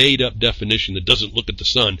 It's a made-up definition that doesn't look at the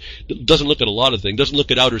sun, doesn't look at a lot of things, doesn't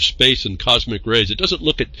look at outer space and cosmic rays. It doesn't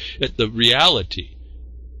look at the reality.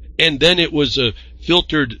 And then it was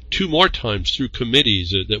filtered 2 more times through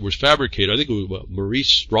committees that was fabricated. I think it was Maurice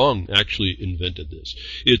Strong actually invented this.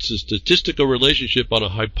 It's a statistical relationship on a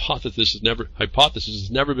hypothesis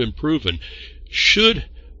has never been proven.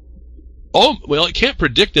 Well, it can't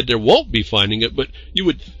predict that there won't be finding it, but you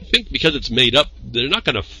would think because it's made up, they're not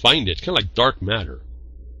going to find it. It's kind of like dark matter.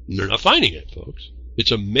 And they're not finding it, folks.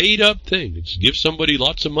 It's a made-up thing. It gives somebody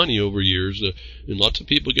lots of money over years, and lots of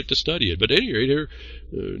people get to study it. But at any rate, here,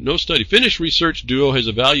 no study. Finnish research duo has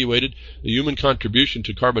evaluated the human contribution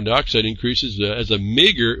to carbon dioxide increases as a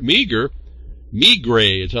meager,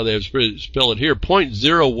 is how they have spell it here,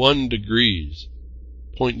 0.01 degrees.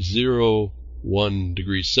 0.01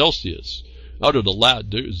 degrees Celsius. Out of the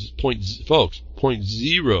folks,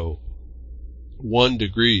 0.01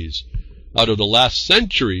 degrees. Out of the last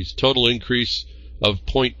century's total increase of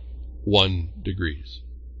 0.1 degrees.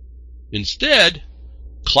 Instead,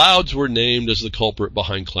 clouds were named as the culprit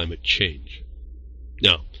behind climate change.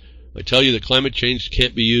 Now, I tell you that climate change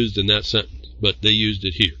can't be used in that sentence, but they used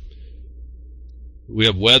it here. We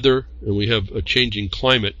have weather and we have a changing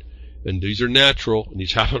climate, and these are natural, and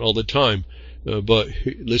these happen all the time. But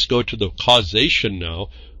let's go to the causation now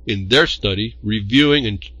in their study, reviewing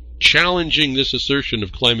and challenging this assertion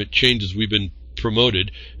of climate change as we've been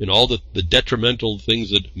promoted, and all the detrimental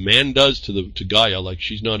things that man does to Gaia, like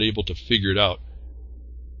she's not able to figure it out.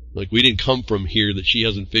 Like we didn't come from here that she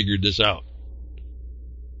hasn't figured this out.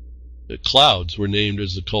 The clouds were named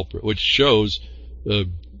as the culprit, which shows,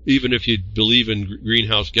 even if you believe in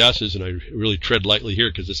greenhouse gases, and I really tread lightly here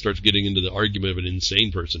because it starts getting into the argument of an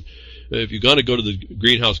insane person. If you're going to go to the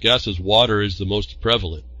greenhouse gases, water is the most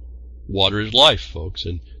prevalent. Water is life, folks.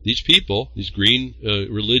 And these people, these green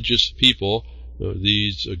religious people,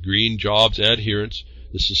 these green jobs adherents,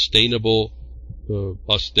 the sustainable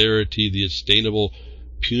austerity, the sustainable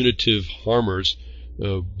punitive harmers,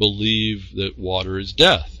 believe that water is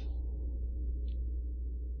death.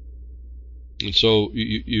 And so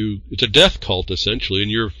it's a death cult essentially,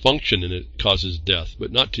 and your function in it causes death,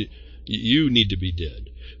 but not to you need to be dead.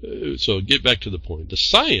 So get back to the point. The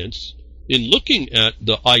science, in looking at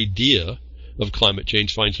the idea of climate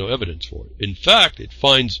change, finds no evidence for it. In fact, it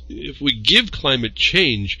finds if we give climate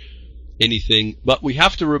change anything, but we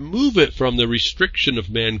have to remove it from the restriction of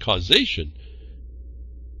man causation,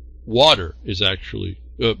 water is actually,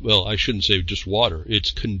 well, I shouldn't say just water.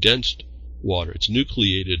 It's condensed water. It's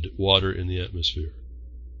nucleated water in the atmosphere,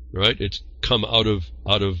 right? It's come out of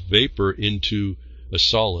vapor into a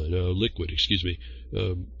solid, liquid, excuse me,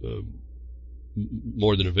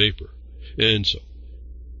 more than a vapor. And so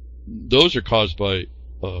those are caused by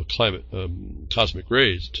cosmic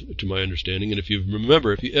rays, to my understanding. And if you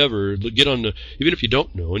remember, if you ever get on the, even if you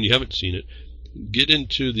don't know and you haven't seen it, get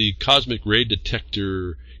into the cosmic ray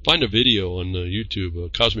detector. Find a video on YouTube, a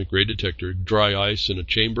cosmic ray detector, dry ice in a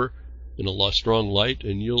chamber in a strong light,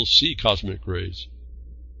 and you'll see cosmic rays.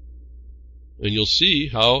 And you'll see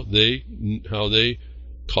how they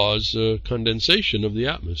cause condensation of the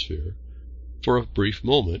atmosphere for a brief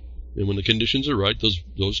moment. And when the conditions are right, those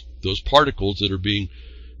particles that are being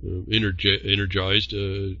energized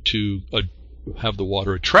to have the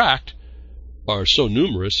water attract are so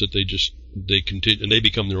numerous that they continue, and they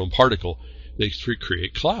become their own particle. They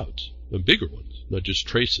create clouds, and bigger ones, not just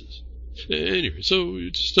traces. Anyway, so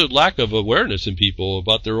it's just a lack of awareness in people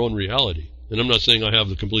about their own reality. And I'm not saying I have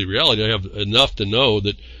the complete reality. I have enough to know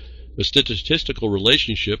that a statistical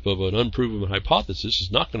relationship of an unproven hypothesis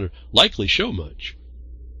is not going to likely show much.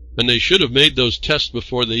 And they should have made those tests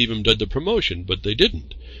before they even did the promotion, but they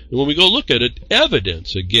didn't. And when we go look at it,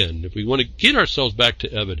 evidence, again, if we want to get ourselves back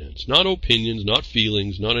to evidence, not opinions, not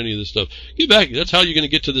feelings, not any of this stuff, get back. That's how you're going to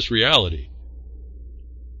get to this reality.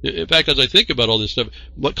 In fact, as I think about all this stuff,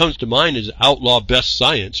 what comes to mind is outlaw best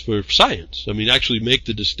science for science. I mean, actually make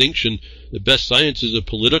the distinction that best science is a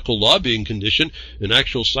political lobbying condition, and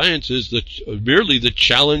actual science is merely the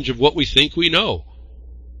challenge of what we think we know.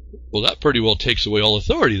 Well, that pretty well takes away all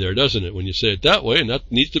authority there, doesn't it, when you say it that way? And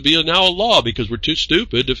that needs to be now a law because we're too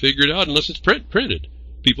stupid to figure it out unless it's printed.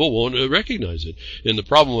 People won't recognize it. And the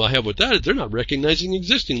problem I have with that is they're not recognizing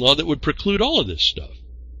existing law that would preclude all of this stuff.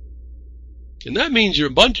 And that means a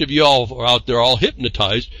bunch of you all are out there all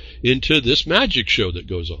hypnotized into this magic show that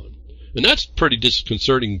goes on. And that's pretty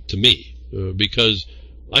disconcerting to me because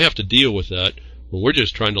I have to deal with that when we're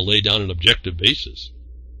just trying to lay down an objective basis.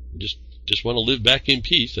 Just want to live back in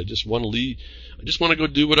peace. I just want to leave. I just want to go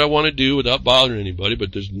do what I want to do without bothering anybody.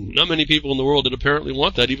 But there's not many people in the world that apparently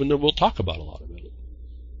want that, even though we'll talk about a lot of it.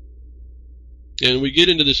 And we get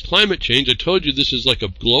into this climate change. I told you this is like a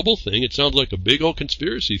global thing. It sounds like a big old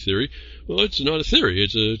conspiracy theory. Well, it's not a theory.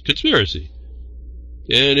 It's a conspiracy.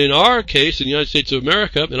 And in our case, in the United States of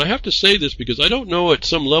America, and I have to say this because I don't know at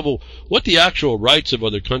some level what the actual rights of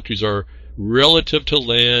other countries are relative to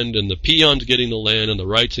land and the peons getting the land and the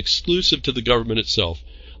rights exclusive to the government itself.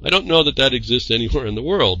 I don't know that that exists anywhere in the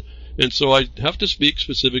world. And so I have to speak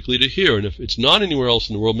specifically to here. And if it's not anywhere else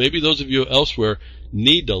in the world, maybe those of you elsewhere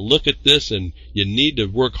need to look at this and you need to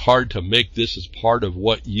work hard to make this as part of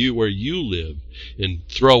where you live and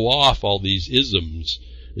throw off all these isms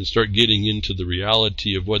and start getting into the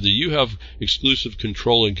reality of whether you have exclusive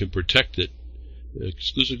control and can protect it,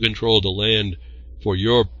 exclusive control of the land for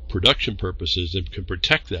your production purposes and can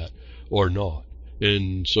protect that or not.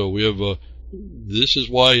 And so we have this is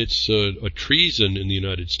why it's a treason in the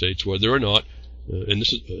United States, whether or not, and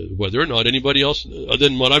this is whether or not anybody else other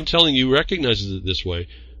than what I'm telling you recognizes it this way.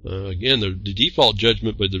 Again, the default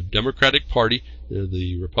judgment by the Democratic Party,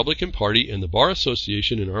 the Republican Party, and the Bar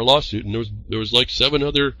Association in our lawsuit, and there was like seven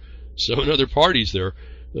other parties there.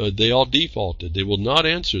 They all defaulted. They will not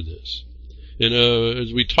answer this. And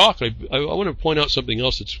as we talk, I want to point out something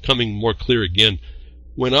else that's coming more clear again.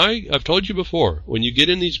 When I've told you before, when you get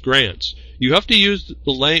in these grants, you have to use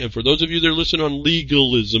the language. And for those of you that are listening on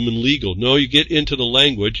legalism and legal, no, you get into the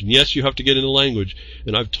language. And yes, you have to get into language.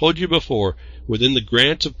 And I've told you before, within the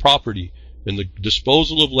grants of property and the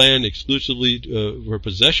disposal of land exclusively for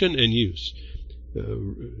possession and use,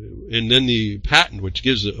 and then the patent, which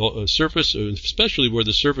gives a surface, especially where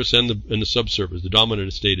the surface and the subsurface, the dominant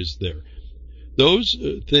estate is there. Those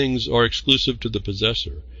things are exclusive to the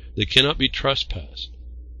possessor. They cannot be trespassed.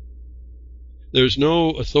 There's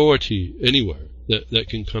no authority anywhere that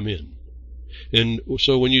can come in. And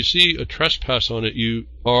so when you see a trespass on it, you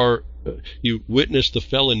witness the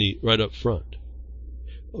felony right up front.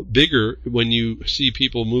 Bigger, when you see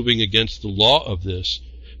people moving against the law of this,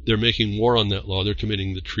 they're making war on that law. They're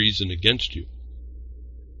committing the treason against you.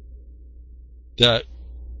 That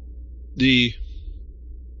the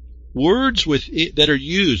words that are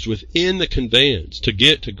used within the conveyance to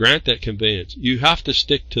grant that conveyance, you have to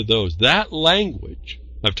stick to those. That language,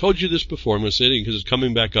 I've told you this before, I'm going to say it because it's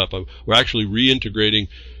coming back up. We're actually reintegrating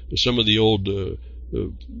some of the old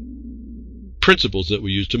principles that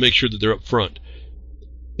we use to make sure that they're up front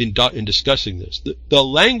in discussing this. The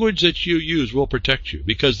language that you use will protect you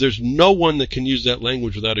because there's no one that can use that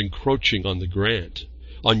language without encroaching on the grant,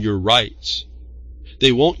 on your rights.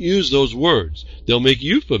 They won't use those words. They'll make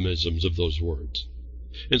euphemisms of those words.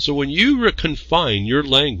 And so when you confine your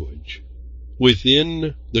language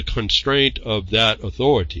within the constraint of that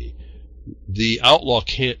authority, the outlaw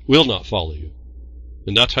will not follow you.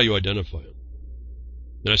 And that's how you identify them.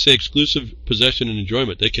 And I say exclusive possession and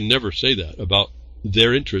enjoyment. They can never say that about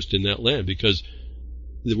their interest in that land because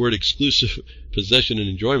the word exclusive possession and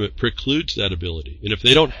enjoyment precludes that ability. And if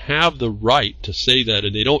they don't have the right to say that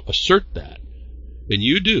and they don't assert that, and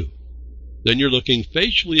you do, then you're looking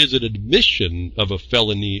facially as an admission of a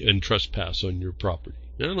felony and trespass on your property.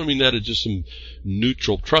 Now, I don't mean that as just some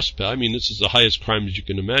neutral trespass. I mean this is the highest crime that you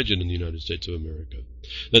can imagine in the United States of America.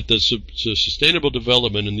 That the sustainable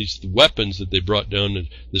development and these weapons that they brought down, and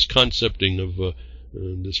this concepting of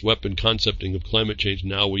this weapon concepting of climate change.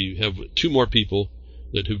 Now we have two more people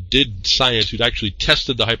who did science, who'd actually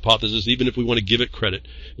tested the hypothesis, even if we want to give it credit.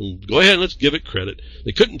 And go ahead and let's give it credit.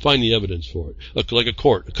 They couldn't find the evidence for it. Like a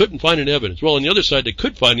court. They couldn't find any evidence. Well, on the other side, they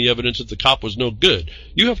could find the evidence that the cop was no good.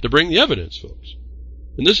 You have to bring the evidence, folks.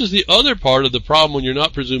 And this is the other part of the problem when you're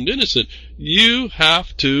not presumed innocent. You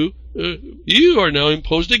have to, you are now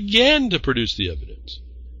imposed again to produce the evidence.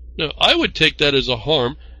 Now, I would take that as a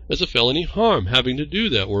harm, as a felony harm, having to do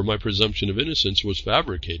that, where my presumption of innocence was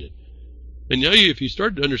fabricated. And now if you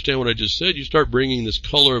start to understand what I just said, you start bringing this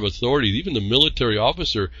color of authority. Even the military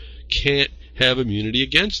officer can't have immunity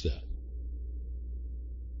against that.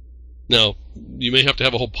 Now, you may have to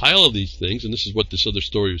have a whole pile of these things, and this is what this other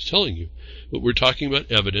story was telling you. But we're talking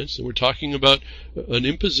about evidence, and we're talking about an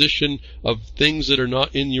imposition of things that are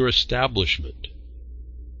not in your establishment.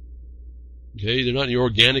 Okay, they're not in the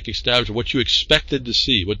organic establishment. What you expected to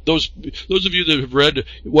see, what those of you that have read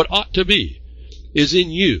what ought to be, is in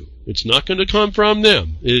you. It's not going to come from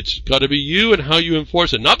them. It's got to be you and how you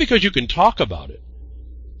enforce it. Not because you can talk about it,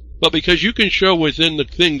 but because you can show within the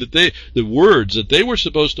thing that the words that they were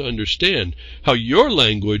supposed to understand, how your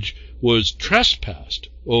language was trespassed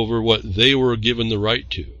over what they were given the right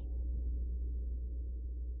to.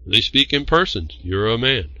 They speak in persons. You're a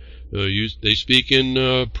man. They speak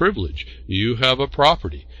in privilege. You have a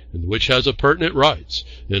property, which has appurtenant rights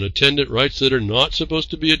and attendant rights that are not supposed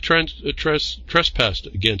to be trespassed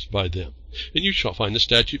against by them. And you shall find the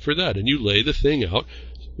statute for that. And you lay the thing out.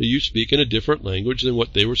 You speak in a different language than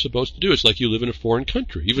what they were supposed to do. It's like you live in a foreign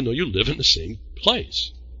country, even though you live in the same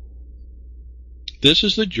place. This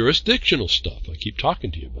is the jurisdictional stuff I keep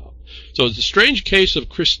talking to you about. So it's the strange case of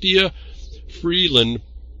Chrystia Freeland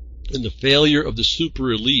and the failure of the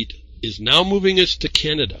super elite is now moving us to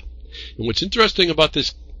Canada. And what's interesting about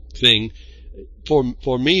this thing,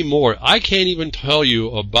 for me more, I can't even tell you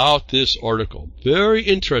about this article. Very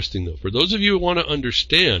interesting, though. For those of you who want to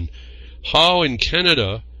understand how in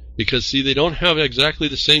Canada, because, see, they don't have exactly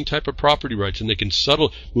the same type of property rights, and they can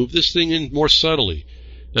move this thing in more subtly.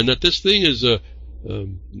 And that this thing is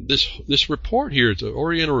this report here, it's an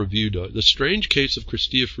Oriental Review, the strange case of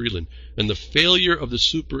Chrystia Freeland and the failure of the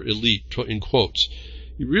super elite, in quotes.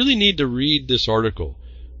 You really need to read this article.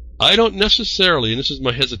 I don't necessarily, and this is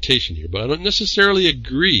my hesitation here, but I don't necessarily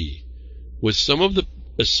agree with some of the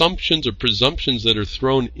assumptions or presumptions that are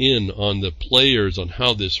thrown in on the players on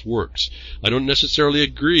how this works. I don't necessarily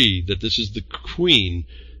agree that this is the queen,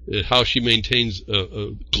 how she maintains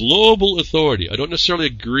a global authority. I don't necessarily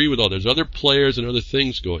agree with all. There's other players and other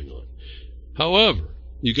things going on. However,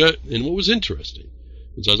 and what was interesting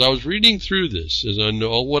is as I was reading through this, as I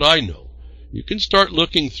know what I know, you can start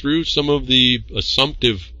looking through some of the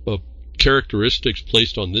assumptive characteristics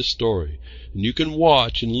placed on this story, and you can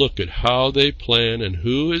watch and look at how they plan and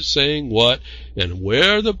who is saying what and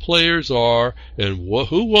where the players are and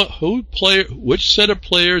which set of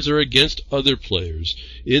players are against other players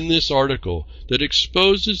in this article that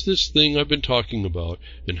exposes this thing I've been talking about,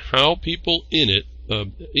 and how people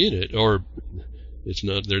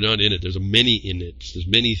they're not in it. There's many in it. There's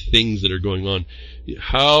many things that are going on.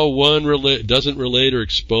 How one doesn't relate or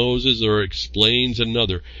exposes or explains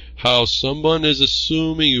another. How someone is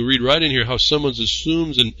assuming, you read right in here, how someone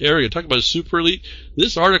assumes an area. Talk about a super elite.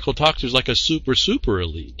 This article there's like a super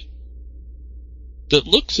elite that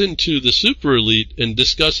looks into the super elite and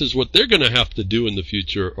discusses what they're going to have to do in the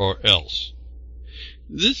future or else.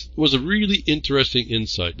 This was a really interesting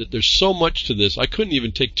insight, that there's so much to this. I couldn't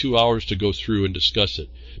even take 2 hours to go through and discuss it.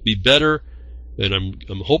 Be better, and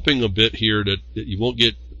I'm hoping a bit here that you won't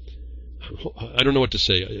get, I don't know what to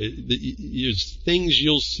say. There's things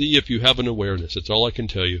you'll see if you have an awareness. That's all I can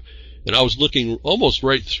tell you. And I was looking almost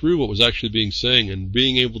right through what was actually being said and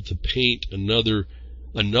being able to paint another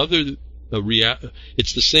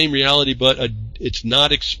it's the same reality, but it's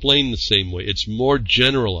not explained the same way. It's more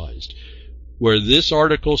generalized. Where this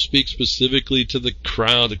article speaks specifically to the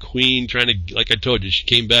crown, the queen, trying to, like I told you, she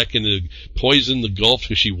came back and poisoned the Gulf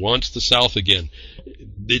because she wants the South again.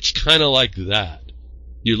 It's kind of like that.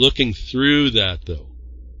 You're looking through that, though,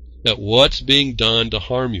 at what's being done to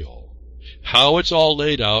harm you all, how it's all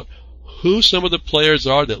laid out, who some of the players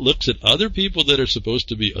are that looks at other people that are supposed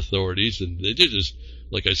to be authorities, and they're just,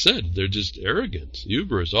 like I said, they're just arrogance,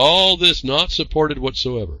 hubris, all this not supported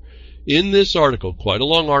whatsoever. In this article, quite a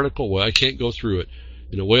long article, where I can't go through it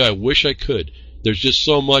in a way I wish I could. There's just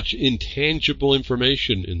so much intangible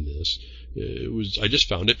information in this. I just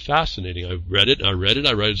found it fascinating. I read it.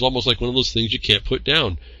 It's almost like one of those things you can't put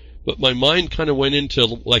down. But my mind kind of went into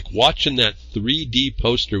like watching that 3D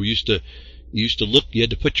poster. You used to look. You had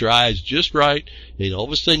to put your eyes just right, and all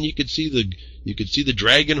of a sudden you could see the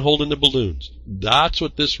dragon holding the balloons. That's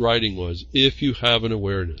what this writing was. If you have an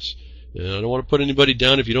awareness. And I don't want to put anybody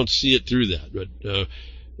down if you don't see it through that, but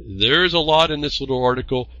there's a lot in this little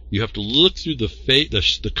article. You have to look through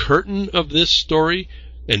the curtain of this story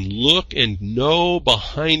and look and know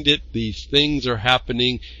behind it these things are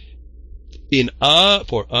happening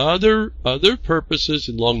for other purposes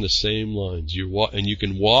along the same lines. And you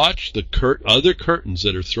can watch the other curtains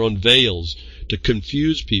that are thrown, veils to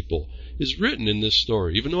confuse people, is written in this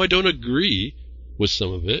story. Even though I don't agree with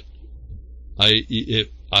some of it,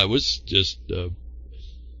 I was just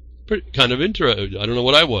kind of interested. I don't know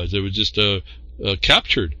what I was. It was just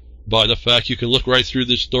captured by the fact you can look right through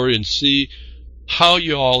this story and see how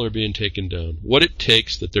you all are being taken down, what it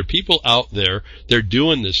takes, that there are people out there, they're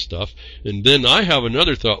doing this stuff. And then I have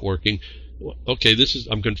another thought working. okay,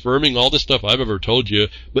 I'm confirming all the stuff I've ever told you,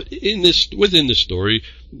 but within this story,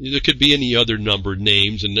 there could be any other number,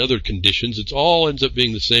 names, and other conditions. It all ends up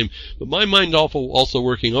being the same. But my mind also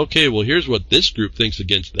working, okay, well, here's what this group thinks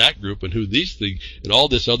against that group, and who these things, and all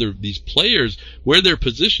these players, where they're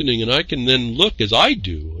positioning, and I can then look as I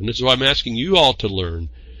do. And this is why I'm asking you all to learn.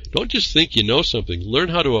 Don't just think you know something. Learn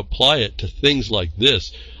how to apply it to things like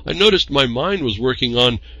this. I noticed my mind was working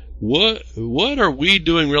on, what are we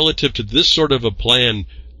doing relative to this sort of a plan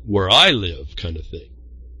where I live, kind of thing.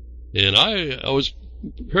 And I was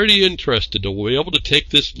pretty interested to be able to take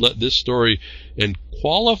this story and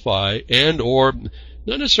qualify or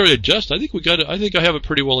not necessarily adjust. I think I have it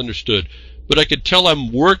pretty well understood, but I could tell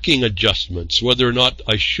I'm working adjustments, whether or not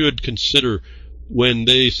I should consider when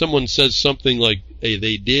someone says something like, hey,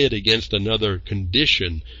 they did against another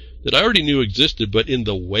condition that I already knew existed, but in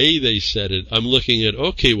the way they said it, I'm looking at,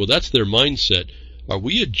 okay, well, that's their mindset. Are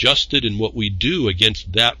we adjusted in what we do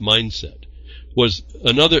against that mindset?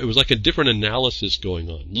 It was like a different analysis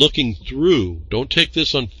going on, looking through. Don't take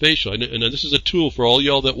this on facial. And this is a tool for all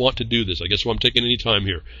y'all that want to do this. I guess I'm taking any time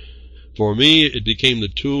here. For me, it became the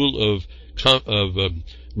tool of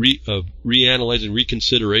reanalyzing,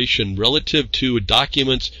 reconsideration relative to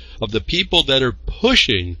documents of the people that are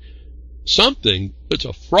pushing something that's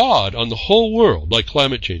a fraud on the whole world, like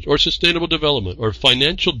climate change or sustainable development or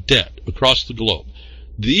financial debt across the globe.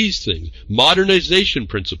 These things, modernization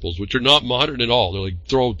principles, which are not modern at all, they're like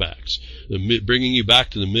throwbacks, bringing you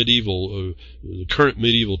back to the current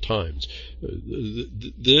medieval times.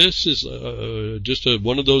 This is just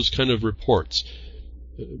one of those kind of reports.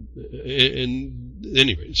 And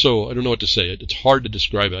anyway, so I don't know what to say. It's hard to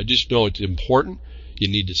describe it. I just know it's important. You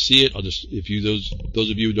need to see it. Those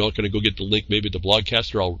of you who are not going to go get the link, maybe at the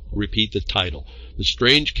Blogcaster, I'll repeat the title: The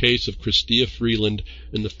Strange Case of Chrystia Freeland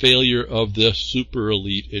and the Failure of the Super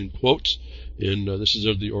Elite, in quotes. And this is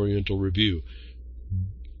of the Oriental Review.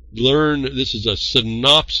 This is a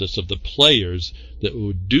synopsis of the players that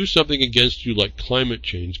would do something against you like climate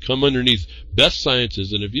change, come underneath best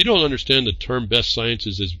sciences. And if you don't understand the term best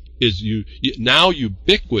sciences is now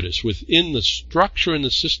ubiquitous within the structure and the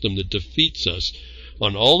system that defeats us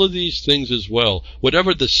on all of these things as well.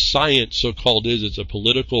 Whatever the science so-called is, it's a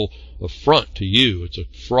political affront to you. It's a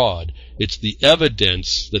fraud. It's the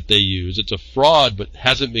evidence that they use. It's a fraud, but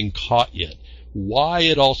hasn't been caught yet. Why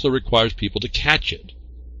it also requires people to catch it.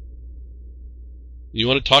 You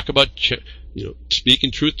want to talk about speaking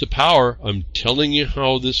truth to power? I'm telling you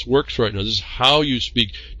how this works right now. This is how you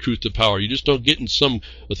speak truth to power. You just don't get in some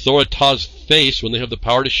authoritas' face when they have the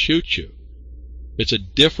power to shoot you. It's a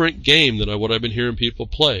different game than what I've been hearing people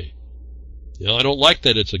play. I don't like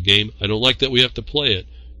that it's a game. I don't like that we have to play it.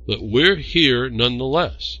 But we're here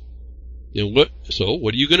nonetheless. So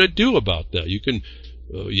what are you going to do about that? You can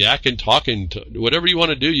yak and talk and whatever you want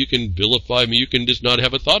to do. You can vilify me. You can just not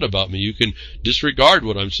have a thought about me. You can disregard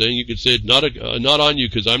what I'm saying. You can say not on you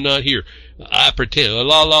because I'm not here. I pretend.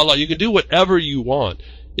 La la la. You can do whatever you want.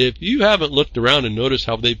 If you haven't looked around and noticed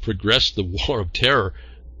how they've progressed the war of terror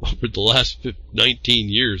over the last 19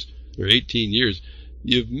 years or 18 years,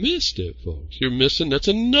 you've missed it, folks. You're missing. That's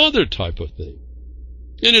another type of thing.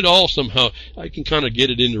 And it all somehow, I can kind of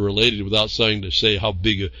get it interrelated without starting to say how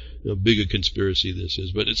big a conspiracy this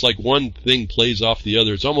is. But it's like one thing plays off the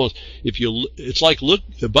other. It's almost, it's like look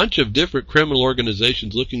a bunch of different criminal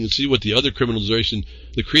organizations looking to see what the other criminalization,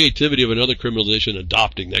 the creativity of another criminalization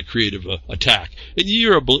adopting that creative attack. And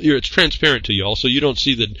it's transparent to you all, so you don't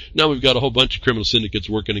see that now we've got a whole bunch of criminal syndicates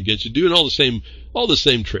working against you, doing all the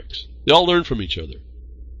same tricks. They all learn from each other.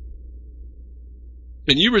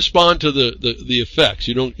 And you respond to the effects.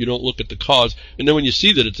 You don't look at the cause. And then when you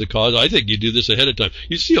see that it's a cause, I think you do this ahead of time.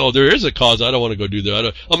 You see, there is a cause. I don't want to go do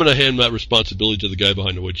that. I'm going to hand that responsibility to the guy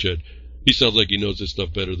behind the woodshed. He sounds like he knows this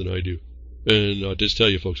stuff better than I do. And I'll just tell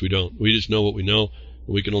you, folks, we don't. We just know what we know,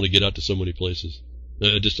 and we can only get out to so many places.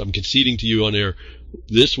 I'm conceding to you on air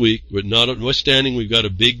this week, but notwithstanding, we've got a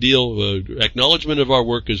big deal. Acknowledgement of our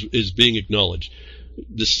work is being acknowledged.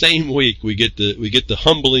 The same week, we get the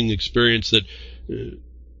humbling experience that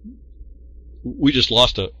we just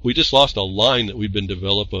lost a line that we've been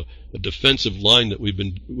developing, a defensive line that we've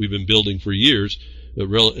been building for years,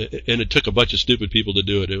 and it took a bunch of stupid people to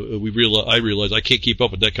do it. I realized I can't keep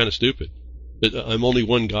up with that kind of stupid. I'm only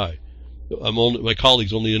one guy. My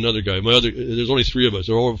colleague's only another guy. There's only 3 of us,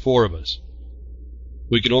 or over 4 of us.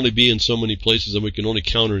 We can only be in so many places, and we can only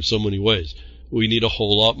counter in so many ways. We need a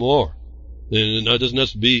whole lot more, and it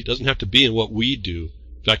doesn't have to be in what we do.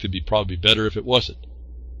 In fact, it'd be probably better if it wasn't.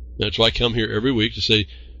 That's why I come here every week to say,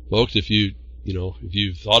 folks, if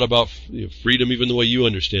you've thought about freedom even the way you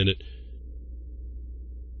understand it,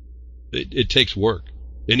 it takes work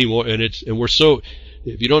anymore, and we're so.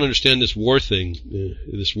 If you don't understand this war thing,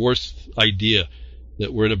 this war idea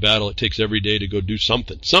that we're in a battle, it takes every day to go do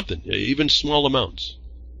something, even small amounts.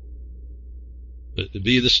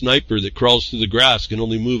 Be the sniper that crawls through the grass, can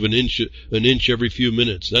only move an inch every few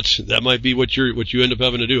minutes. That might be what you end up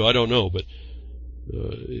having to do. I don't know, but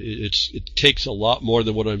it takes a lot more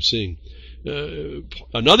than what I'm seeing.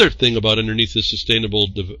 Another thing about underneath this sustainable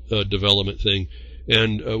development thing,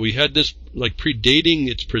 and we had this like predating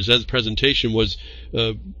its presentation, was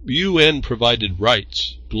UN provided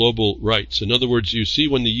rights, global rights. In other words, you see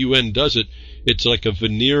when the UN does it, it's like a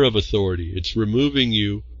veneer of authority. It's removing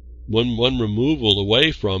you one removal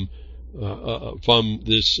away from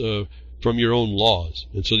this from your own laws,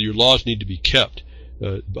 and so your laws need to be kept.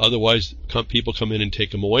 Otherwise, people come in and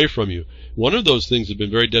take them away from you. One of those things that have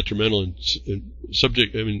been very detrimental in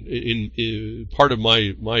subject. I mean, in part of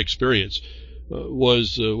my experience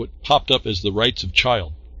was what popped up as the rights of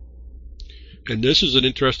child. And this is an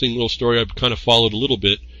interesting little story I've kind of followed a little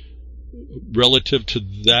bit relative to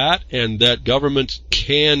that, and that governments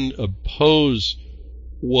can oppose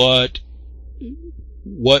what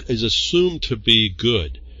is assumed to be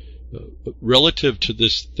good. Relative to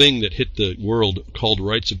this thing that hit the world called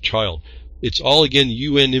rights of child. It's all, again,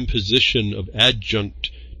 UN imposition of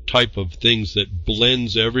adjunct type of things that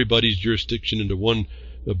blends everybody's jurisdiction into one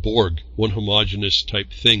Borg, one homogeneous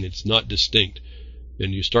type thing. It's not distinct.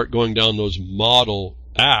 And you start going down those model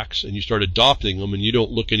acts and you start adopting them, and you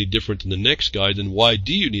don't look any different than the next guy, then why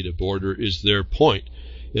do you need a border is their point.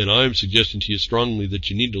 And I'm suggesting to you strongly that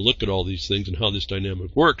you need to look at all these things and how this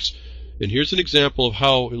dynamic works. And here's an example of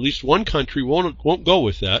how at least one country won't go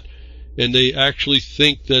with that, and they actually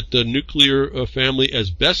think that the nuclear family,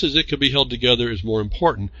 as best as it can be held together, is more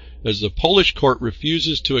important, as the Polish court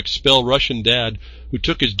refuses to expel Russian dad who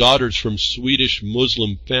took his daughters from Swedish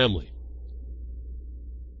Muslim family.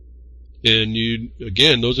 And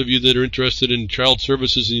again, those of you that are interested in child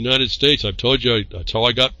services in the United States, I've told you that's how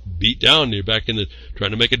I got beat down there back in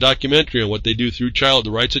trying to make a documentary on what they do through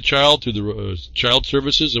the rights of child, through the child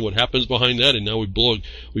services, and what happens behind that. And now we blow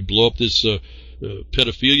up this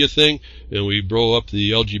pedophilia thing, and we blow up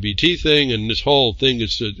the LGBT thing, and this whole thing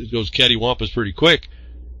it goes cattywampus pretty quick.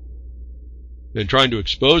 And trying to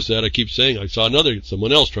expose that, I keep saying, I saw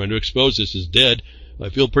someone else trying to expose this is dead. I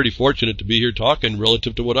feel pretty fortunate to be here talking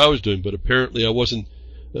relative to what I was doing, but apparently I wasn't,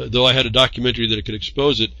 though I had a documentary that could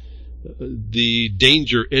expose it, the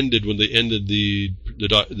danger ended when they ended the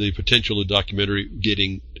potential of the documentary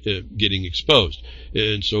getting exposed.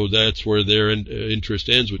 And so that's where their interest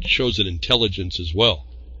ends, which shows an intelligence as well.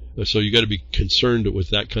 So you got to be concerned with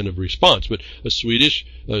that kind of response. But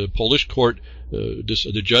a Polish court,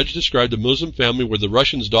 the judge described a Muslim family where the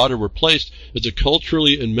Russian's daughter were placed as a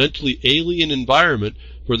culturally and mentally alien environment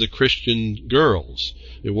for the Christian girls.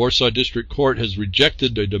 The Warsaw District Court has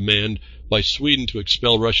rejected a demand by Sweden to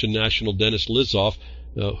expel Russian national Denis Lizov,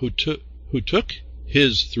 who took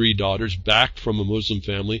his 3 daughters back from a Muslim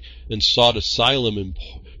family and sought asylum in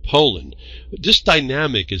Poland. This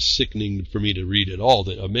dynamic is sickening for me to read at all,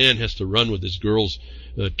 that a man has to run with his girls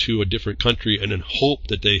to a different country and then hope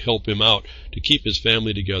that they help him out to keep his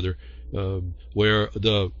family together, where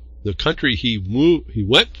the country he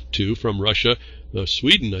went to from Russia,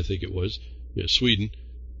 Sweden, I think it was, Sweden,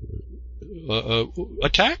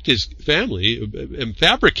 attacked his family and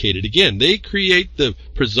fabricated. Again, they create the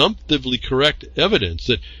presumptively correct evidence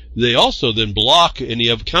that they also then block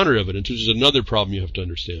any counter evidence, which is another problem you have to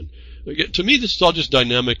understand. To me, this is all just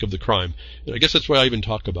dynamic of the crime, and I guess that's why I even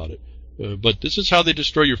talk about it. But this is how they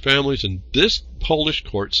destroy your families, and this Polish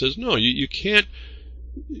court says, no, you can't.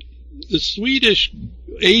 The Swedish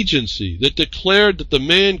agency that declared that the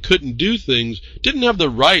man couldn't do things didn't have the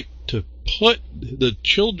right to put the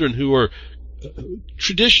children who are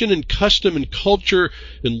tradition and custom and culture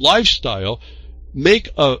and lifestyle make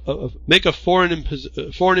a foreign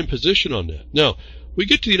imposition on that. Now, we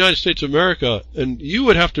get to the United States of America, and you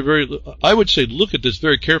would have to I would say look at this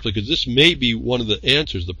very carefully, because this may be one of the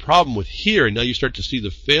answers. The problem with here, and now you start to see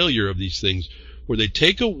the failure of these things, where they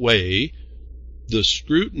take away the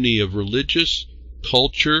scrutiny of religious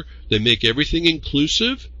culture, they make everything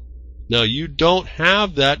inclusive. Now you don't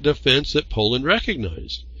have that defense that Poland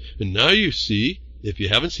recognized. And now you see, if you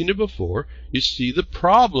haven't seen it before, you see the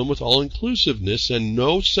problem with all-inclusiveness and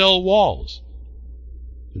no cell walls.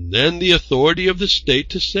 And then the authority of the state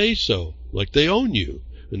to say so, like they own you,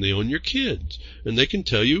 and they own your kids, and they can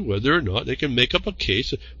tell you whether or not they can make up a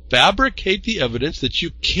case, fabricate the evidence that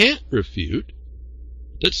you can't refute,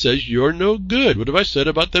 that says you're no good. What have I said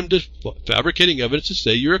about them just fabricating evidence to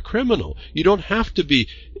say you're a criminal? You don't have to be.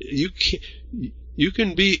 You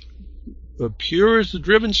can be pure as the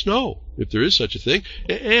driven snow, if there is such a thing,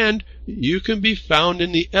 and you can be found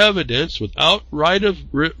in the evidence without right of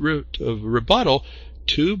rebuttal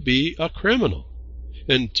to be a criminal.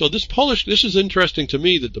 And so this is interesting to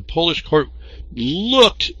me, that the Polish court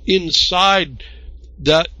looked inside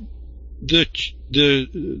that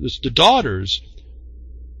the daughters.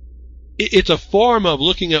 It's a form of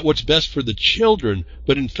looking at what's best for the children,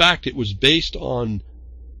 but in fact it was based on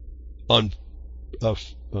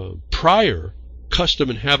prior custom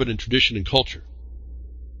and habit and tradition and culture,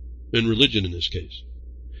 and religion in this case.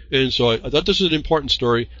 And so I thought this was an important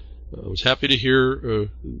story. I was happy to hear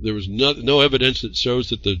there was no evidence that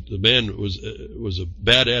shows that the man was a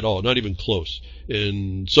bad at all, not even close.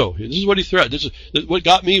 And so this is what he threatened. What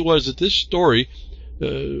got me was that this story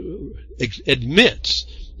admits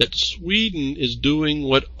that Sweden is doing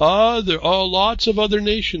what lots of other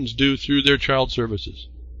nations do through their child services.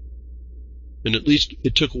 And at least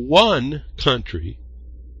it took one country.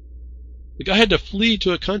 The guy had to flee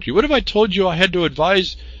to a country. What if I told you I had to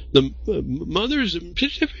advise the mothers,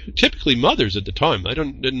 typically mothers at the time? I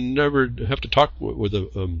never have to talk with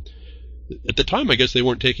at the time I guess they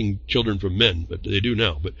weren't taking children from men, but they do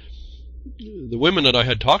now. But the women that I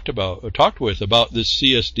had talked with about this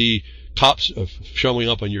CSD cops showing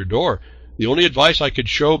up on your door, the only advice I could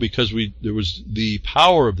show, because there was the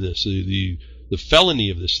power of this, the felony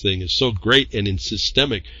of this thing is so great and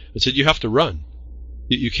systemic, I said, you have to run.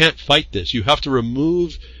 You can't fight this. You have to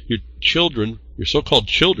remove your children, your so-called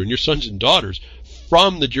children, your sons and daughters,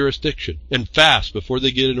 from the jurisdiction, and fast, before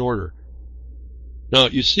they get in order. Now,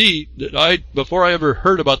 you see, that before I ever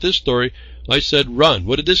heard about this story, I said, run.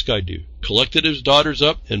 What did this guy do? Collected his daughters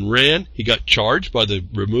up and ran. He got charged by the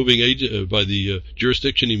removing agent, by the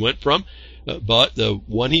jurisdiction he went from. But the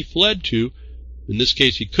one he fled to, in this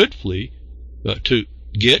case he could flee, to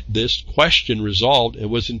get this question resolved,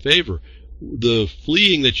 and was in favor. The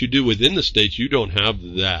fleeing that you do within the states, you don't have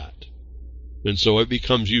that. And so it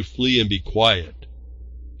becomes you flee and be quiet.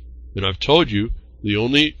 And I've told you, the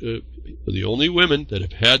only women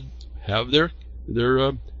that have their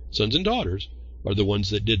sons and daughters are the ones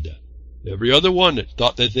that did that. Every other one that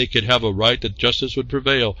thought that they could have a right that justice would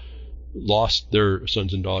prevail lost their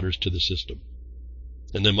sons and daughters to the system.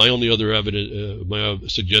 And then my only other my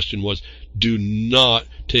suggestion was,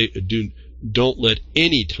 don't let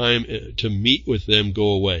any time to meet with them go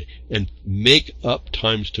away, and make up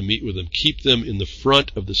times to meet with them. Keep them in the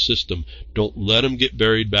front of the system. Don't let them get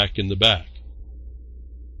buried back in the back.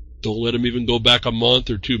 Don't let them even go back a month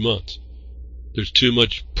or 2 months. There's too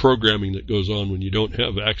much programming that goes on when you don't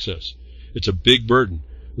have access. It's a big burden.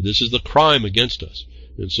 This is the crime against us.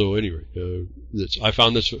 And so anyway, I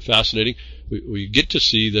found this fascinating. We get to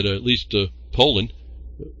see that at least Poland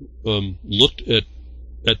looked at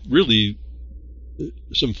really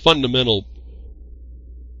some fundamental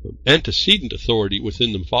antecedent authority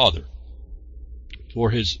within the father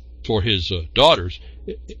for his daughters,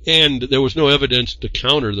 and there was no evidence to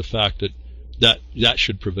counter the fact that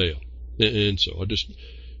should prevail. And so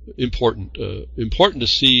important to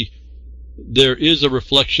see there is a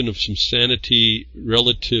reflection of some sanity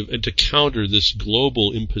relative, and to counter this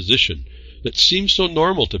global imposition that seems so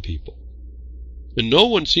normal to people. And no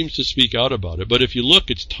one seems to speak out about it. But if you look,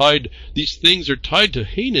 these things are tied to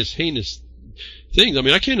heinous things. I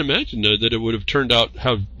mean, I can't imagine that it would have turned out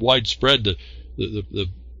how widespread the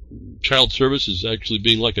child services actually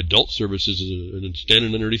being like adult services and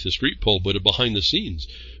standing underneath a street pole, but behind the scenes.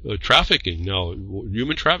 Trafficking now,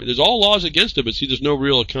 human trafficking. There's all laws against it, but see, there's no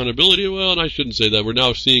real accountability. Well, and I shouldn't say that. We're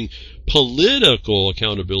now seeing political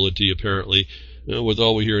accountability, apparently, with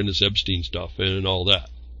all we hear in this Epstein stuff and all that.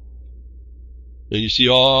 And you see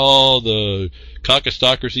all the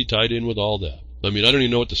cockastocracy tied in with all that. I mean, I don't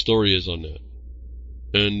even know what the story is on that.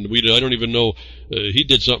 And I don't even know, he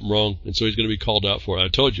did something wrong, and so he's going to be called out for it. I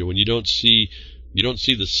told you, when you don't see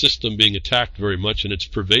the system being attacked very much, and it's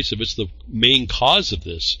pervasive, it's the main cause of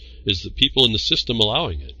this, is the people in the system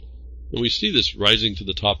allowing it. And we see this rising to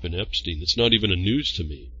the top in Epstein. It's not even a news to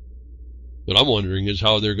me. What I'm wondering is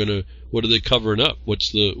how what are they covering up?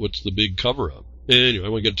 What's the big cover-up? Anyway, I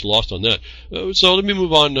won't get too lost on that. So let me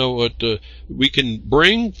move on now. What we can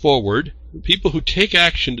bring forward, people who take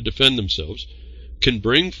action to defend themselves can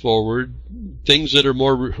bring forward things that are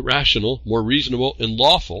more rational, more reasonable, and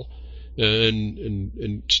lawful,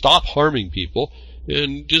 and stop harming people.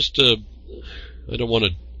 And just I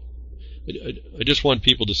just want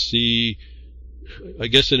people to see, I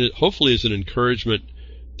guess, hopefully as an encouragement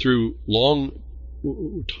through long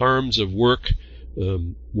terms of work,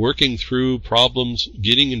 working through problems,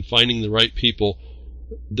 getting and finding the right people,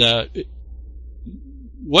 that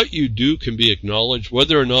what you do can be acknowledged,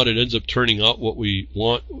 whether or not it ends up turning out what we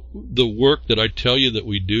want. The work that I tell you that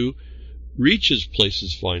we do reaches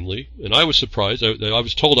places finally, and I was surprised. I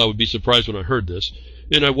was told I would be surprised when I heard this,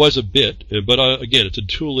 and I was a bit. But again, it's a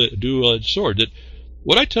dual-edged sword. That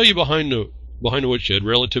what I tell you behind the woodshed,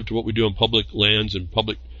 relative to what we do on public lands and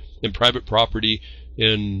public and private property,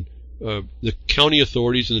 and the county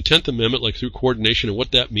authorities and the 10th Amendment, like through coordination and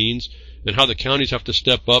what that means, and how the counties have to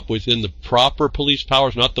step up within the proper police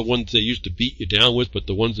powers, not the ones they used to beat you down with, but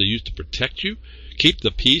the ones they used to protect you, keep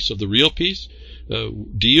the peace of the real peace,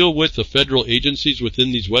 deal with the federal agencies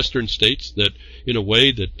within these western states that, in a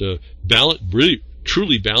way that really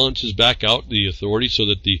truly balances back out the authority, so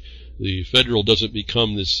that the federal doesn't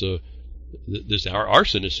become this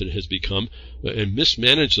arsonist it has become, and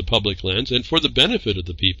mismanage the public lands, and for the benefit of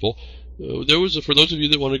the people. There was for those of you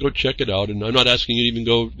that want to go check it out, and I'm not asking you to even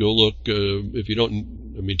go look if you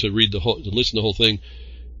don't. I mean, to listen to the whole thing.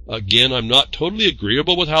 Again, I'm not totally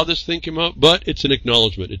agreeable with how this thing came out, but it's an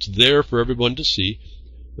acknowledgement. It's there for everyone to see.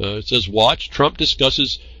 It says, "Watch, Trump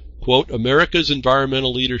discusses, quote, America's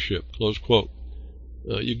environmental leadership," close quote.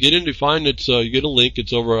 You get in to find it. You get a link.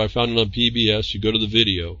 It's over. I found it on PBS. You go to the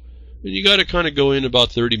video, and you got to kind of go in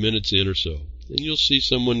about 30 minutes in or so, and you'll see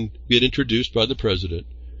someone get introduced by the president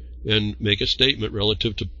and make a statement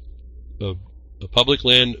relative to a public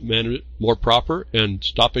land management more proper, and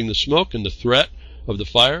stopping the smoke and the threat of the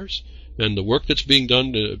fires, and the work that's being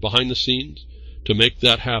done behind the scenes to make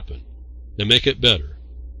that happen and make it better.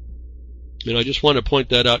 And I just want to point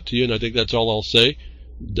that out to you, and I think that's all I'll say.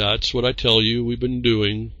 That's what I tell you we've been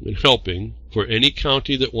doing and helping for any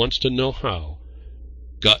county that wants to know how.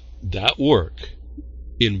 Got that work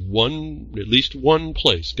in at least one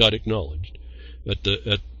place got acknowledged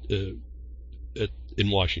in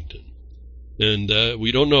Washington, and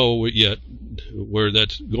we don't know yet where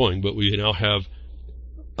that's going, but we now have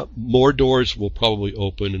more doors will probably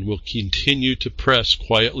open, and we'll continue to press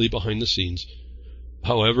quietly behind the scenes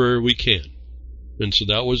however we can. And so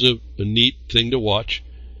that was a neat thing to watch.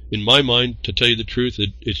 In my mind, to tell you the truth,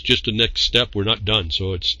 it's just a next step. We're not done.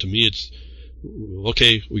 So to me it's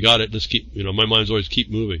okay, we got it, let's keep, my mind's always keep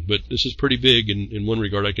moving. But this is pretty big, and in one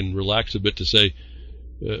regard I can relax a bit to say,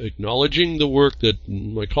 acknowledging the work that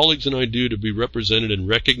my colleagues and I do to be represented and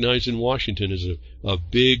recognized in Washington is a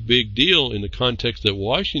big, big deal in the context that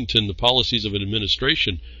Washington, the policies of an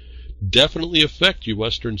administration, definitely affect you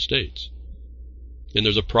western states. And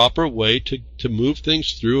there's a proper way to move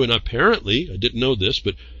things through, and apparently, I didn't know this,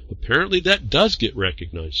 but apparently that does get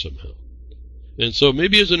recognized somehow. And so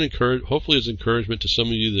maybe hopefully as encouragement to some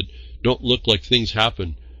of you that don't look like things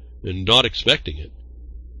happen and not expecting it,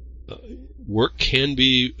 work can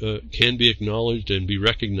be acknowledged and be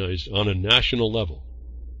recognized on a national level.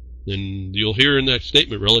 And you'll hear in that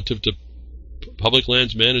statement relative to public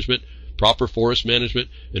lands management, proper forest management,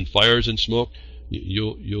 and fires and smoke,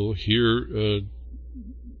 you'll hear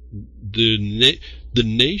the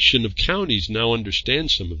nation of counties now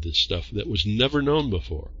understands some of this stuff that was never known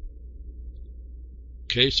before.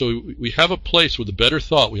 Okay, so we have a place with a better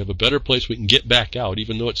thought. We have a better place we can get back out,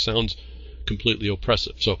 even though it sounds completely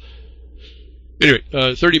oppressive. So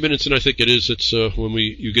anyway, 30 minutes in, I think it is. It's when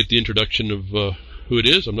you get the introduction of who it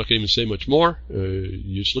is. I'm not going to even say much more.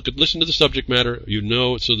 You just listen to the subject matter.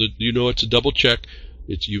 So that it's a double check.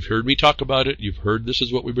 You've heard me talk about it. You've heard this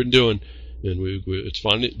is what we've been doing, and it's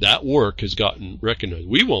finally that work has gotten recognized.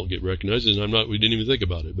 We won't get recognized, and we didn't even think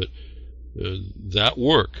about it, but that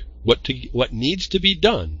work, what needs to be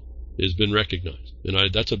done, has been recognized,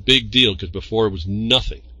 and that's a big deal, because before it was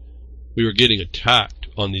nothing. We were getting attacked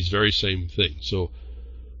on these very same things. So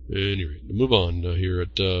anyway, to move on here.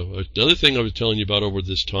 The other thing I was telling you about over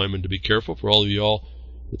this time, and to be careful for all of y'all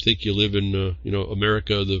that think you live in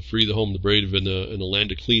America, the free, the home, the brave, and the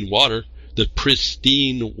land of clean water, the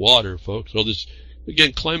pristine water, folks. All this,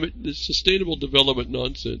 again, this sustainable development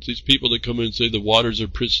nonsense. These people that come in and say the waters are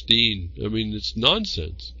pristine. I mean, it's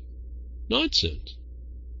nonsense. Nonsense.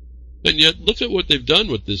 And yet, look at what they've done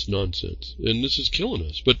with this nonsense. And this is killing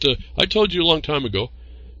us. But I told you a long time ago,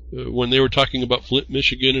 when they were talking about Flint,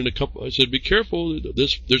 Michigan, and I said, be careful.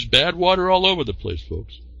 There's bad water all over the place,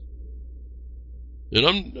 folks. And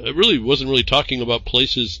I really wasn't really talking about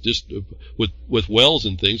places just with wells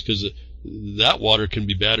and things, because that water can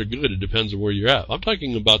be bad or good. It depends on where you're at. I'm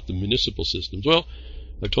talking about the municipal systems. Well,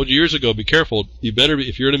 I told you years ago, be careful.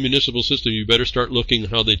 If you're in a municipal system, you better start looking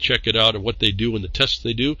how they check it out and what they do and the tests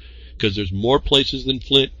they do, because there's more places than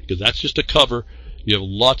Flint, because that's just a cover. You have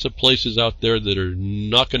lots of places out there that are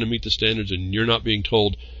not going to meet the standards, and you're not being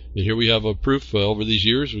told. And here we have a proof over these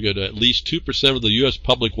years. We got at least 2% of the U.S.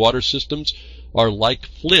 public water systems are like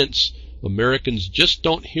Flint's Americans just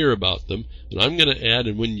don't hear about them. And I'm going to add,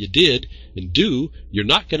 and when you did and do, you're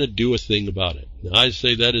not going to do a thing about it. Now, I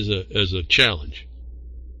say that as a challenge.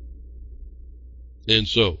 And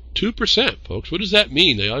so, 2%, folks, what does that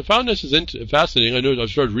mean? I found this is fascinating. I know I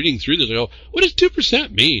started reading through this. I go, what does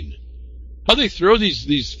 2% mean? How they throw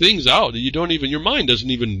these things out that you don't even, your mind doesn't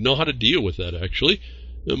even know how to deal with that, actually.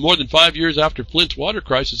 More than 5 years after Flint's water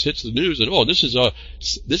crisis hits the news, and oh, this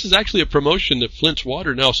is actually a promotion that Flint's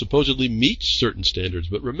water now supposedly meets certain standards.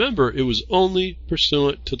 But remember, it was only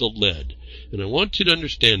pursuant to the lead. And I want you to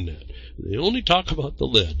understand that. They only talk about the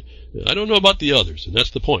lead. I don't know about the others, and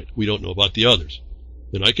that's the point. We don't know about the others.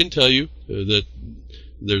 And I can tell you that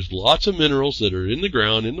there's lots of minerals that are in the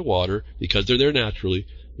ground, in the water, because they're there naturally,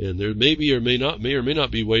 and there may or may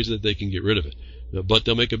not be ways that they can get rid of it. But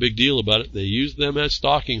they'll make a big deal about it. They use them as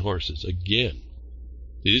stalking horses. Again,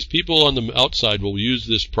 these people on the outside will use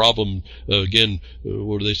this problem, again,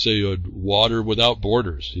 what do they say, water without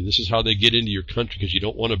borders. See, this is how they get into your country, because you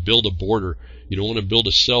don't want to build a border. You don't want to build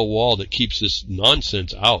a cell wall that keeps this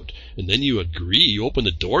nonsense out. And then you agree, you open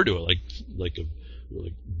the door to it like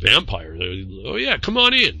vampires. Oh yeah, come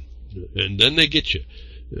on in. And then they get you.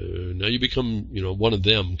 Now you become, one of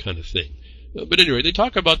them kind of thing. But anyway, they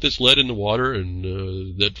talk about this lead in the water,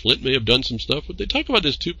 and that Flint may have done some stuff, but they talk about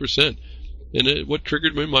this 2%. And what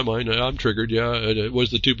triggered me in my mind, I'm triggered, yeah, it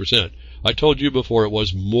was the 2%. I told you before, it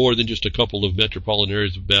was more than just a couple of metropolitan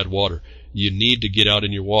areas of bad water. You need to get out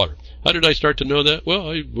in your water. How did I start to know that?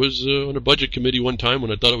 Well, I was on a budget committee one time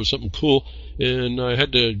when I thought it was something cool, and I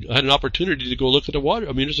had an opportunity to go look at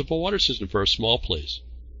a municipal water system for a small place.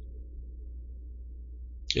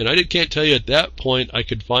 And I can't tell you at that point I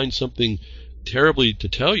could find something terrible to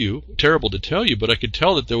tell you, but I could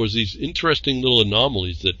tell that there was these interesting little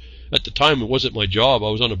anomalies that at the time it wasn't my job.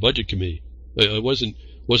 I was on a budget committee. I wasn't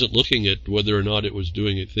looking at whether or not it was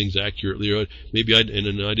doing things accurately, or maybe I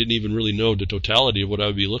didn't even really know the totality of what I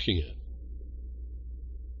would be looking at.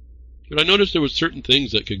 But I noticed there was certain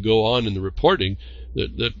things that could go on in the reporting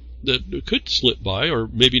that could slip by, or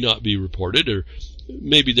maybe not be reported, or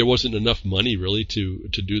maybe there wasn't enough money really to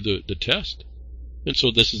do the test. And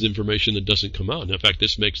so this is information that doesn't come out. And in fact,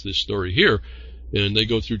 this makes this story here, and they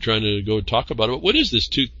go through trying to go talk about it. What is this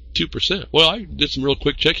 2%? Well, I did some real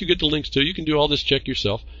quick check. You get the links to. You can do all this check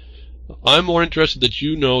yourself. I'm more interested that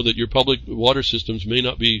you know that your public water systems may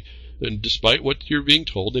not be, and despite what you're being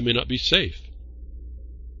told, they may not be safe.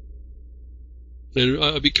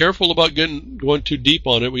 And be careful about going too deep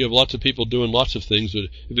on it. We have lots of people doing lots of things, but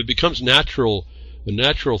if it becomes a natural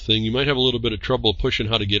thing, you might have a little bit of trouble pushing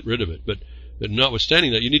how to get rid of it. But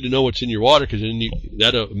notwithstanding that, you need to know what's in your water, because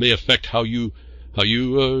that may affect how you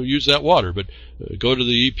use that water. But go to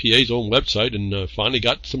the EPA's own website, and finally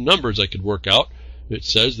got some numbers I could work out. They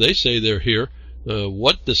say they're here,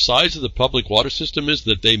 what the size of the public water system is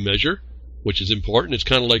that they measure, which is important. It's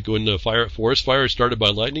kind of like when the forest fire is started by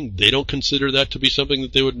lightning. They don't consider that to be something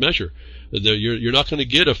that they would measure. You're not going to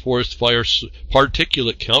get a forest fire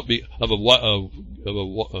particulate count of a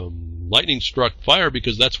lightning-struck fire,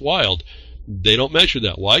 because that's wild. They don't measure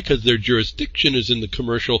that. Why? Because their jurisdiction is in the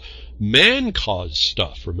commercial man-caused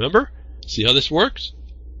stuff. Remember? See how this works?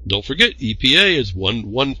 Don't forget, EPA is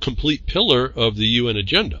one complete pillar of the UN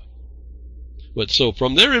agenda. But so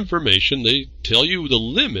from their information, they tell you the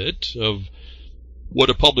limit of what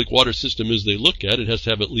a public water system is they look at. It has to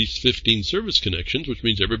have at least 15 service connections, which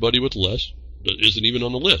means everybody with less isn't even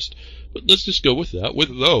on the list. But let's just go with that.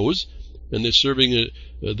 With those, and they're serving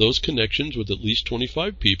those connections with at least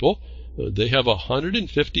 25 people, they have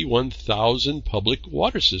 151,000 public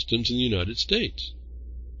water systems in the United States.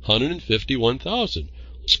 151,000.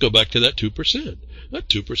 Let's go back to that 2%. That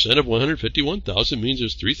 2% of 151,000 means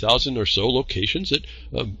there's 3,000 or so locations that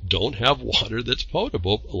don't have water that's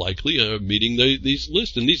potable, likely meeting these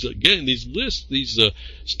lists. And these lists, these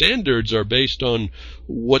standards are based on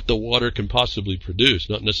what the water can possibly produce,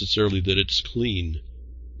 not necessarily that it's clean.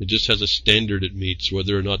 It just has a standard it meets,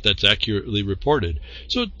 whether or not that's accurately reported.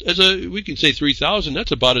 So we can say 3,000,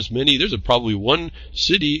 that's about as many. There's probably one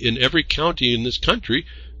city in every county in this country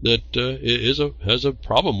that has a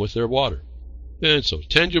problem with their water. And so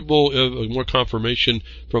tangible, more confirmation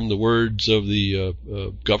from the words of the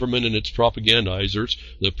government and its propagandizers,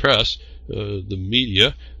 the press, the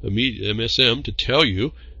media, MSM, to tell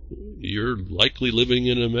you you're likely living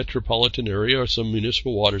in a metropolitan area or some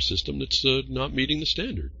municipal water system that's not meeting the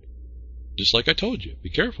standard. Just like I told you, be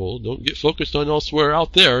careful. Don't get focused on elsewhere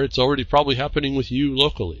out there. It's already probably happening with you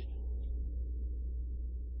locally.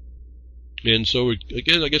 And so,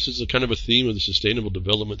 again, I guess it's a kind of a theme of the sustainable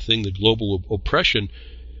development thing, the global oppression.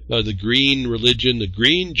 the green religion, the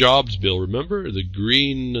green jobs bill. Remember? The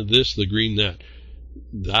green this, the green that.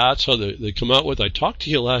 That's how they come out with. I talked to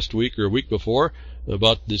you last week or a week before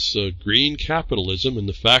about this green capitalism and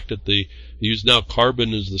the fact that they use now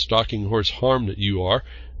carbon as the stalking horse harm that you are,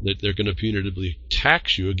 that they're going to punitively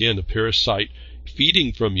tax you. Again, a parasite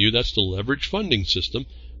feeding from you. That's the leverage funding system.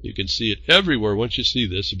 You can see it everywhere once you see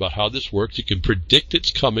this, about how this works. You can predict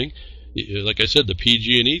it's coming. Like I said, the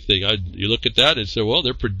PG&E thing, you look at that and say, well,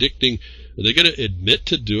 they're predicting, are they going to admit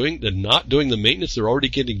to not doing the maintenance they're already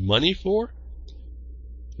getting money for?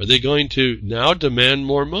 Are they going to now demand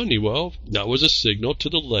more money? Well, that was a signal to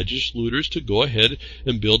the legislators to go ahead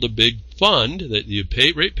and build a big fund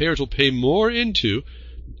that ratepayers will pay more into.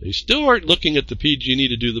 They still aren't looking at the PG&E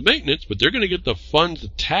to do the maintenance, but they're going to get the funds to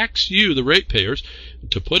tax you, the ratepayers,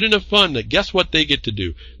 to put in a fund that, guess what they get to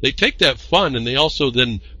do? They take that fund and they also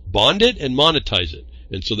then bond it and monetize it.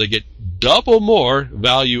 And so they get double more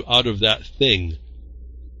value out of that thing.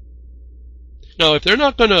 Now, if they're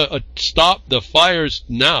not going to stop the fires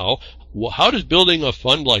now, well, how does building a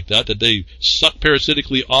fund like that they suck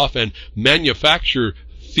parasitically off and manufacture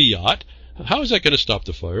fiat, how is that going to stop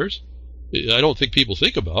the fires? I don't think people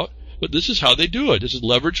think about, but this is how they do it. This is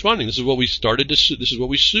leverage funding. This is what we started to sue. This is what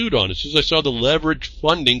we sued on. As soon as I saw the leverage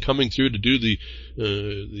funding coming through to do the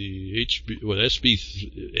SB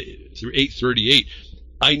 838,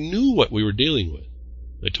 I knew what we were dealing with.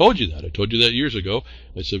 I told you that. I told you that years ago.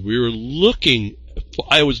 I said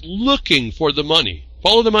I was looking for the money.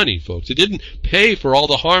 Follow the money, folks. They didn't pay for all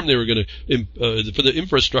the harm they were going to, for the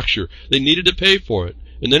infrastructure. They needed to pay for it.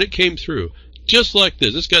 And then it came through. Just like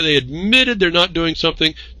this. This guy, they admitted they're not doing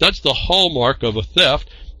something. That's the hallmark of a theft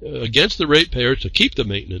against the ratepayers to keep the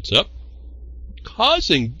maintenance up.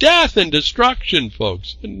 Causing death and destruction,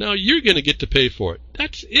 folks. And now you're going to get to pay for it.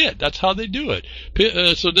 That's it. That's how they do it.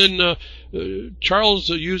 So then Charles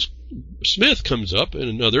Hughes Smith comes up and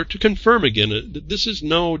another to confirm again. This is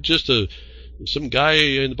no just some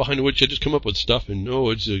guy behind the woodshed just come up with stuff and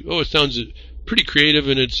it sounds pretty creative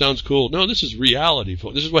and it sounds cool. No, this is reality,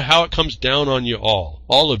 folks. This is how it comes down on you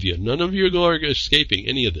all of you. None of you are escaping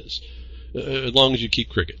any of this. As long as you keep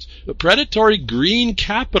crickets. Predatory green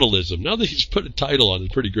capitalism. Now that he's put a title on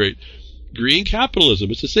it, pretty great. Green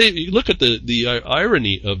capitalism. It's the same. You look at the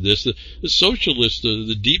irony of this. The socialists,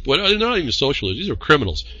 the deep, well, they're not even socialists. These are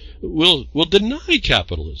criminals. Will deny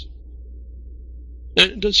capitalism.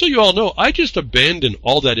 And so you all know, I just abandoned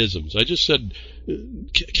all that isms. I just said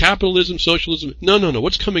capitalism, socialism. No.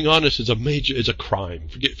 What's coming on us is a crime.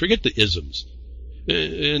 Forget the isms.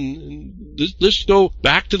 And let's go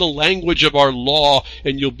back to the language of our law,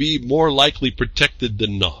 and you'll be more likely protected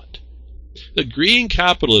than not. The green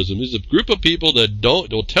capitalism is a group of people that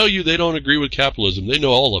they'll tell you they don't agree with capitalism. They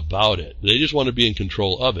know all about it. They just want to be in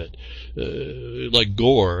control of it. Like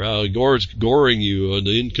Gore. Gore's goring you, and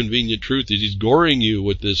the inconvenient truth is he's goring you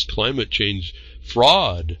with this climate change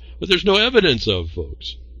fraud. But there's no evidence of,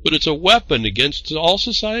 folks. But it's a weapon against all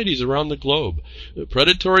societies around the globe.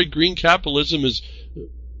 Predatory green capitalism is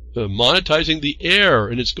monetizing the air,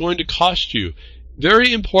 and it's going to cost you.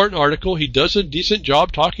 Very important article. He does a decent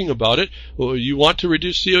job talking about it. Well, you want to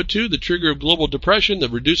reduce CO2, the trigger of global depression that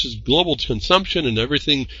reduces global consumption and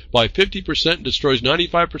everything by 50%, destroys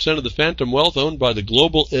 95% of the phantom wealth owned by the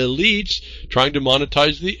global elites trying to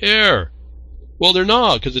monetize the air. Well, they're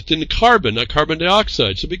not, because it's in carbon, not carbon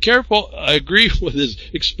dioxide. So be careful. I agree with his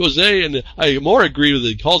expose, and I more agree with it.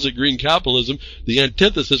 He calls it green capitalism, the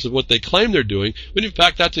antithesis of what they claim they're doing. But in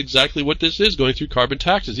fact, that's exactly what this is, going through carbon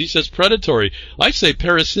taxes. He says predatory. I say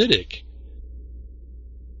parasitic.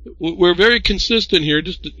 We're very consistent here.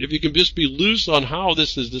 Just if you can just be loose on how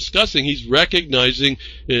this is discussing, he's recognizing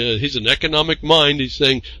he's an economic mind. He's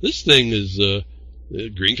saying this thing is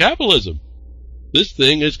green capitalism. This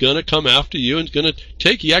thing is going to come after you and it's going to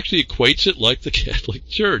take. He actually equates it like the Catholic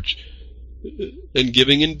Church and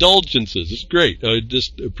giving indulgences. It's great. I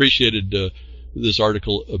just appreciated this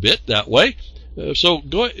article a bit that way. So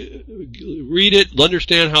go read it,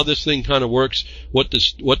 understand how this thing kind of works, what the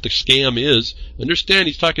scam is. Understand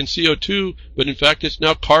he's talking CO2, but in fact it's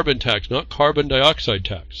now carbon tax, not carbon dioxide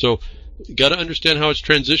tax. So you got to understand how it's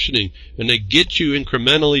transitioning, and they get you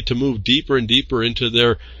incrementally to move deeper and deeper into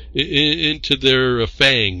their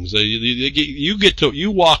fangs.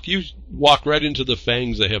 You walk right into the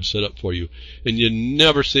fangs they have set up for you, and you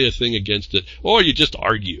never say a thing against it, or you just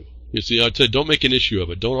argue. You see, I'd say don't make an issue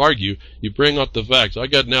of it. Don't argue. You bring out the facts. I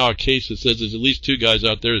got now a case that says there's at least 2 guys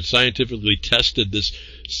out there that scientifically tested this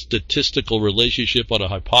statistical relationship on a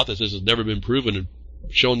hypothesis that's never been proven and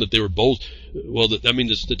shown that they were both. Well,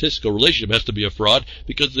 the statistical relationship has to be a fraud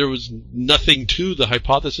because there was nothing to the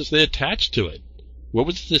hypothesis they attached to it. Where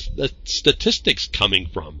was the statistics coming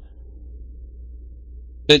from?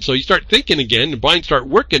 And so you start thinking again, the brain start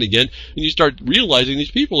working again, and you start realizing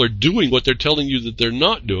these people are doing what they're telling you that they're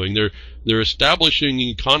not doing. They're establishing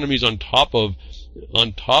economies on top of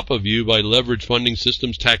you by leverage funding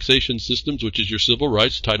systems, taxation systems, which is your civil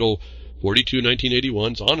rights, Title 42,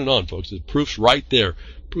 1981. It's on and on, folks. The proof's right there.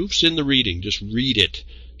 Proof's in the reading. Just read it.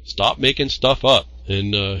 Stop making stuff up,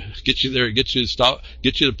 and get you there. Get you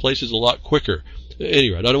to places a lot quicker.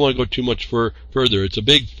 Anyway, I don't want to go too much further. It's a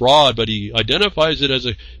big fraud, but he identifies it as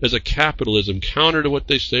a capitalism counter to what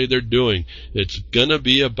they say they're doing. It's gonna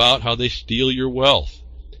be about how they steal your wealth.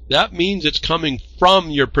 That means it's coming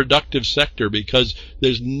from your productive sector, because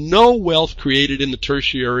there's no wealth created in the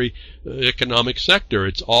tertiary economic sector.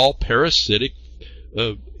 It's all parasitic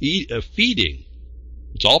feeding.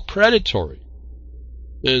 It's all predatory.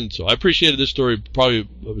 And so I appreciated this story probably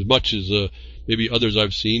as much as maybe others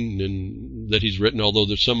I've seen and that he's written, although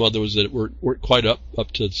there's some others that weren't quite up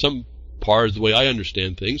to some par the way I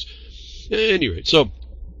understand things. At any rate, so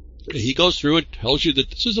he goes through it, tells you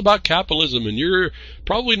that this is about capitalism, and you're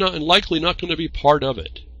probably not and likely not going to be part of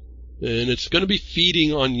it. And it's going to be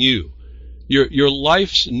feeding on you. Your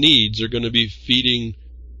life's needs are going to be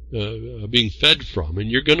being fed from,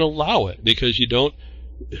 and you're going to allow it because you don't.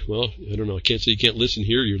 Well, I don't know. I can't say you can't listen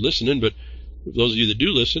here. You're listening, but those of you that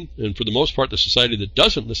do listen, and for the most part the society that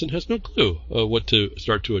doesn't listen, has no clue what to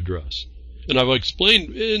start to address. And I've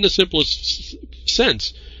explained in the simplest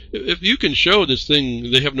sense, if you can show this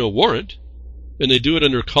thing, they have no warrant, and they do it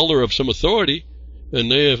under color of some authority,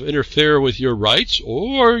 and they interfere with your rights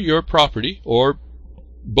or your property, or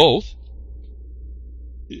both,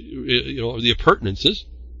 the appurtenances,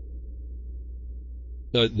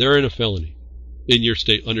 they're in a felony. In your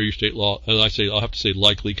state, under your state law, and I'll have to say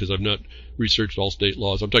likely because I've not researched all state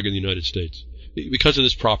laws. I'm talking the United States because of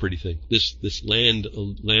this property thing, this land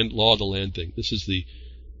law of the land thing. This is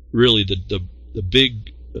really the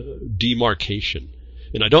big demarcation.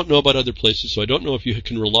 And I don't know about other places, so I don't know if you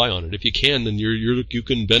can rely on it. If you can, then you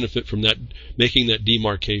can benefit from that, making that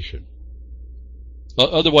demarcation.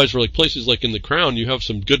 Otherwise, for like places like in the Crown, you have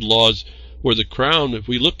some good laws. Where the Crown, if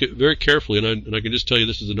we look at very carefully, and I can just tell you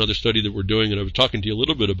this is another study that we're doing, and I was talking to you a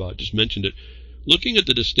little bit about, just mentioned it, looking at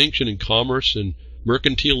the distinction in commerce and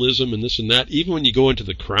mercantilism and this and that, even when you go into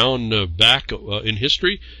the Crown back in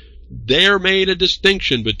history, they're made a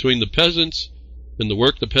distinction between the peasants and the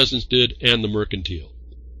work the peasants did and the mercantile.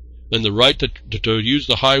 And the right to use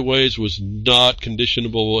the highways was not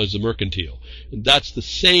conditionable as the mercantile. And that's the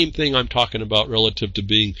same thing I'm talking about relative to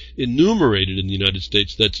being enumerated in the United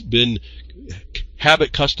States. That's been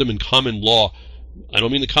habit, custom, and common law. I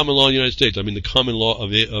don't mean the common law of the United States. I mean the common law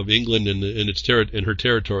of England and her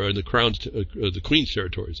territory, and the Queen's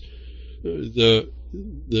territories.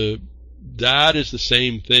 That is the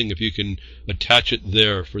same thing if you can attach it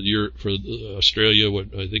there for Australia,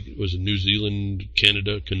 what I think it was in New Zealand,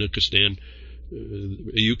 Canada, Kazakhstan,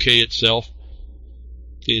 UK itself.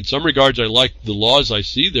 In some regards, I like the laws I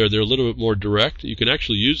see there. They're a little bit more direct. You can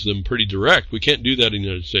actually use them pretty direct. We can't do that in the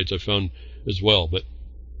United States, I found as well. But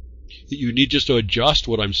you need just to adjust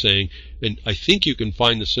what I'm saying, and I think you can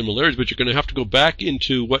find the similarities, but you're going to have to go back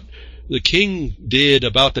into what the king did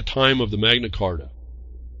about the time of the Magna Carta.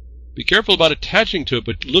 Be careful about attaching to it,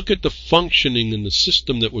 but look at the functioning and the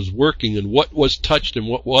system that was working and what was touched and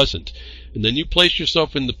what wasn't. And then you place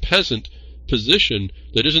yourself in the peasant position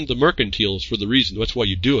that isn't the mercantiles for the reason. That's why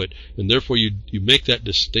you do it. And therefore you make that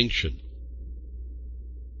distinction.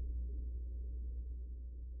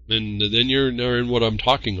 And then you're in what I'm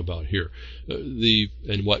talking about here.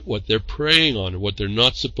 And what they're preying on and what they're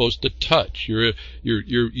not supposed to touch. You,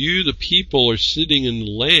 the people, are sitting in the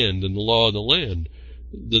land and the law of the land.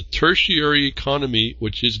 The tertiary economy,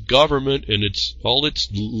 which is government and all its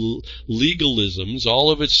legalisms,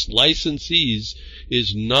 all of its licensees,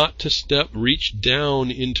 is not to reach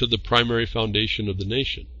down into the primary foundation of the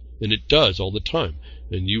nation. And it does all the time.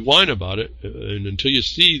 And you whine about it, and until you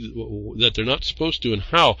see that they're not supposed to and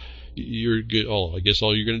how, I guess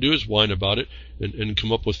all you're going to do is whine about it and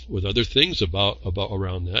come up with other things about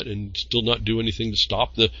around that, and still not do anything to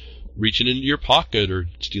stop the reaching into your pocket or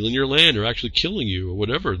stealing your land or actually killing you or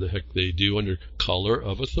whatever the heck they do under color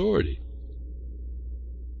of authority.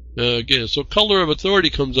 Again, so color of authority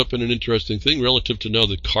comes up in an interesting thing relative to now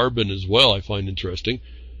the carbon as well. I find interesting.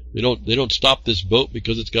 They don't stop this boat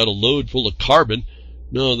because it's got a load full of carbon.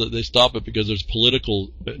 No, they stop it because there's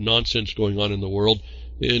political nonsense going on in the world.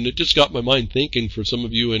 And it just got my mind thinking for some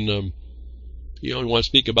of you in want to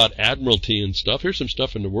speak about admiralty and stuff. Here's some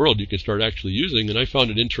stuff in the world you can start actually using, and I found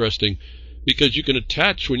it interesting because you can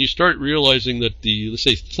attach, when you start realizing that let's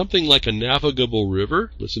say something like a navigable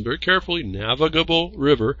river, listen very carefully, navigable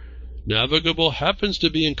river, navigable happens to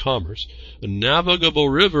be in commerce. A navigable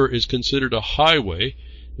river is considered a highway,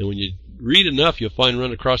 and when you read enough, you'll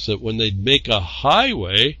run across that when they make a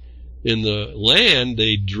highway in the land,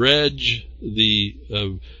 they dredge the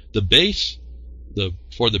base,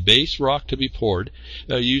 for the base rock to be poured.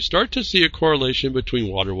 You start to see a correlation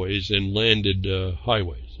between waterways and landed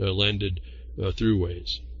highways, landed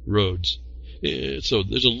throughways, roads. So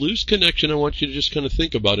there's a loose connection I want you to just kind of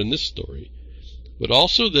think about in this story. But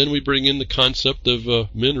also then we bring in the concept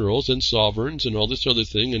of minerals and sovereigns and all this other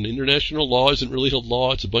thing. And international law isn't really a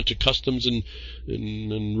law. It's a bunch of customs and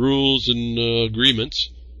rules and agreements.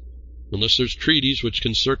 Unless there's treaties which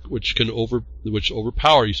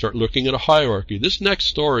overpower. You start looking at a hierarchy. This next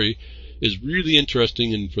story is really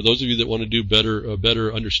interesting, and for those of you that want to do a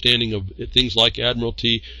better understanding of things like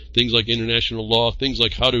admiralty, things like international law, things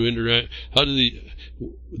like how do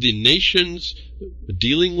the nations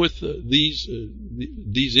dealing with these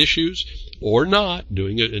issues or not,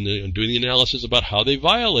 doing it and doing the analysis about how they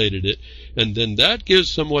violated it, and then that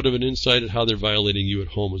gives somewhat of an insight at how they're violating you at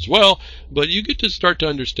home as well. But you get to start to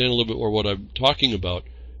understand a little bit more what I'm talking about.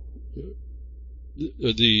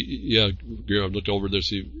 I'm looking over there.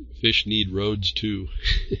 See, fish need roads too.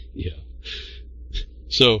 Yeah.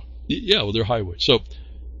 So well, they're highways. So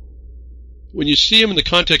when you see them in the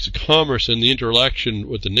context of commerce and the interaction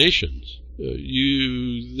with the nations,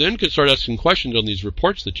 you then can start asking questions on these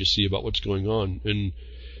reports that you see about what's going on. And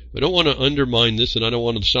I don't want to undermine this, and I don't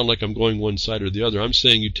want to sound like I'm going one side or the other. I'm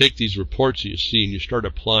saying you take these reports that you see and you start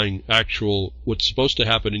applying what's supposed to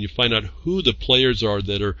happen, and you find out who the players are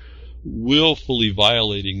that are willfully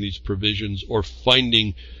violating these provisions, or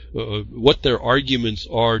finding what their arguments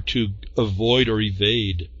are to avoid or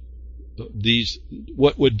evade these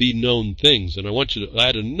what would be known things. And I want you to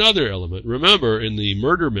add another element. Remember, in the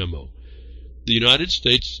murder memo, the United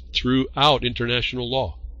States threw out international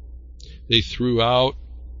law. They threw out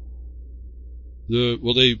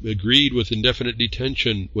they agreed with indefinite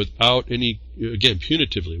detention without any, again,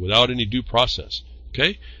 punitively, without any due process.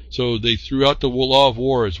 Okay? So they threw out the law of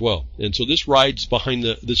war as well. And so this rides behind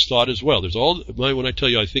this thought as well. There's when I tell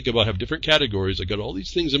you I think about, have different categories, I got all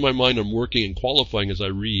these things in my mind I'm working and qualifying as I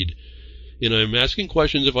read. And I'm asking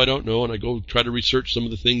questions if I don't know, and I go try to research some of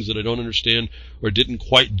the things that I don't understand or didn't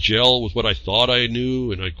quite gel with what I thought I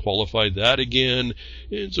knew, and I qualified that again.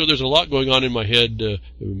 And so there's a lot going on in my head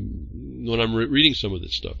when I'm reading some of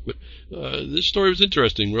this stuff. But this story was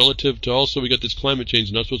interesting relative to, also we got this climate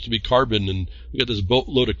change, not supposed to be carbon, and we got this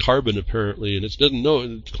boatload of carbon apparently, and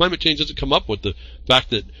climate change doesn't come up with the fact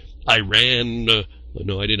that Iran, no,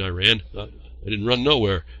 I didn't Iran, I didn't run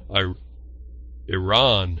nowhere.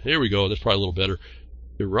 Iran, here we go, that's probably a little better.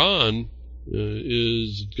 Iran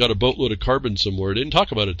is got a boatload of carbon somewhere. They didn't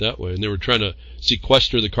talk about it that way, and they were trying to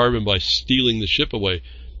sequester the carbon by stealing the ship away.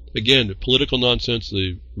 Again, political nonsense,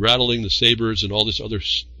 the rattling the sabers and all this other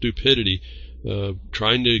stupidity,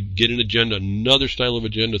 trying to get an agenda, another style of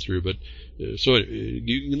agenda through. But so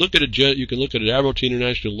you can look at Admiralty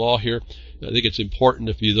International Law here. I think it's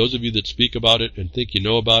important, those of you that speak about it and think you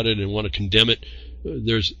know about it and want to condemn it,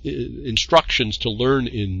 there's instructions to learn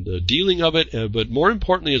in the dealing of it, but more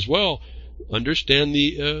importantly as well, understand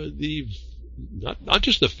not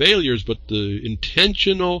just the failures, but the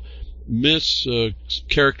intentional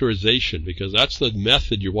mischaracterization, because that's the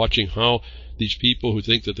method you're watching, how these people who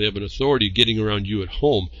think that they have an authority getting around you at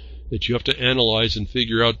home, that you have to analyze and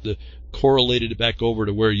figure out correlate it back over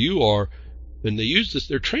to where you are. And they use this,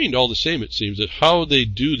 they're trained all the same, it seems, at how they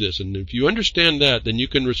do this. And if you understand that, then you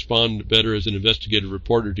can respond better as an investigative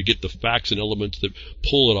reporter to get the facts and elements that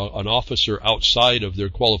pull an officer outside of their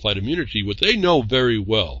qualified immunity, what they know very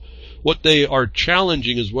well. What they are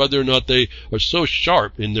challenging is whether or not they are so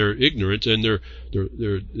sharp in their ignorance and in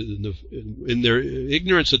their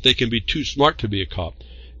ignorance that they can be too smart to be a cop.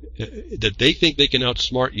 That they think they can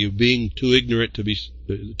outsmart you, being too ignorant to be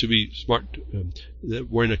smart.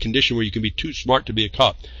 We're in a condition where you can be too smart to be a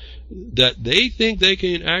cop. That they think they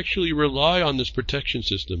can actually rely on this protection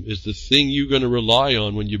system is the thing you're going to rely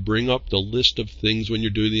on when you bring up the list of things when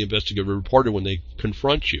you're doing the investigative reporter, when they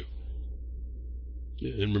confront you.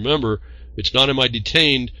 And remember, it's not am I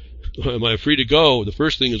detained, am I free to go? The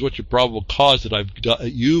first thing is what's your probable cause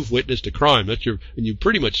that you've witnessed a crime. And you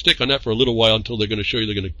pretty much stick on that for a little while until they're going to show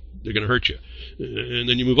you they're going to hurt you, and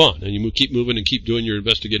then you move on and you keep moving and keep doing your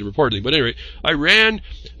investigative reporting. But anyway,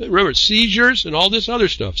 remember seizures and all this other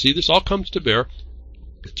stuff. See, this all comes to bear.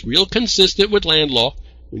 It's real consistent with land law.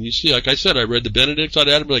 When you see, like I said, I read the Benedicts on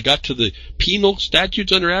Admiralty. I got to the penal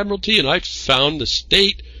statutes under Admiralty, and I found the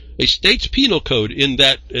state a state's penal code in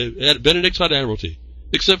that Benedict's Admiralty,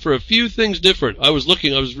 except for a few things different.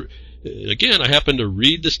 Again, I happened to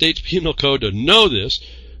read the state's penal code to know this,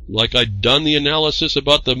 like I'd done the analysis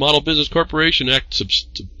about the Model Business Corporation Act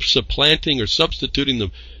supplanting or substituting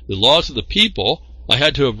the laws of the people. I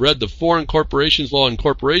had to have read the Foreign Corporations Law and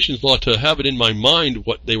Corporations Law to have it in my mind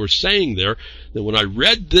what they were saying there. Then when I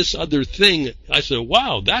read this other thing, I said,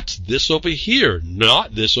 wow, that's this over here,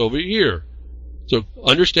 not this over here. So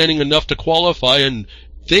understanding enough to qualify and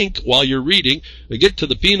think while you're reading, I get to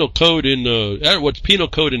the penal code in what's penal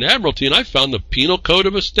code in Admiralty, and I found the penal code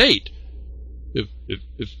of a state.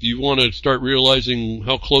 If you want to start realizing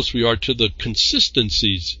how close we are to the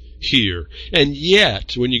consistencies here. And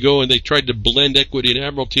yet, when you go and they tried to blend equity and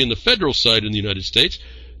admiralty in the federal side in the United States,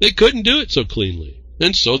 they couldn't do it so cleanly.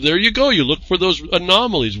 And so there you go. You look for those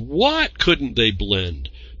anomalies. What couldn't they blend?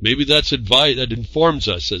 Maybe that's advice that informs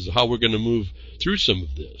us as to how we're going to move through some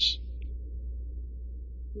of this.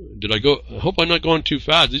 Did I go? I hope I'm not going too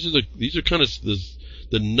fast. These are kind of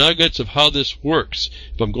the nuggets of how this works.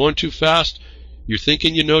 If I'm going too fast, you're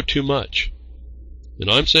thinking you know too much. And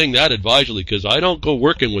I'm saying that advisedly because I don't go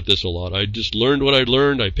working with this a lot. I just learned what I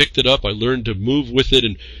learned. I picked it up. I learned to move with it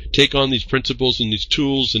and take on these principles and these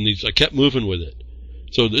tools and I kept moving with it.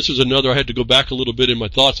 So this is another, I had to go back a little bit in my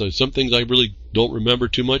thoughts. Some things I really don't remember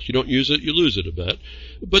too much. You don't use it, you lose it a bit.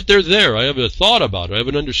 But they're there. I have a thought about it. I have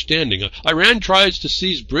an understanding. Iran tries to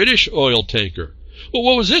seize British oil tanker. Well,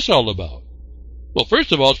 what was this all about? Well,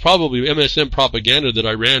 first of all, it's probably MSM propaganda that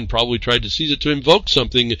Iran probably tried to seize it to invoke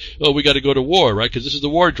something. Oh, we got to go to war, right? Because this is the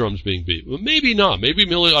war drums being beat. Well, maybe not. Maybe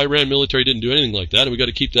Iran military didn't do anything like that, and we got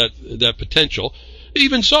to keep that potential.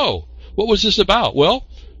 Even so, what was this about? Well,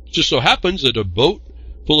 it just so happens that a boat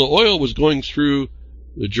full of oil was going through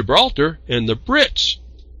Gibraltar, and the Brits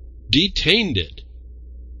detained it.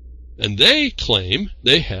 And they claim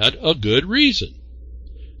they had a good reason.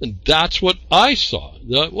 And that's what I saw.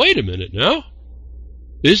 Wait a minute now.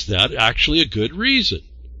 Is that actually a good reason?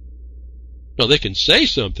 Now, they can say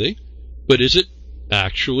something, but is it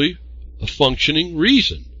actually a functioning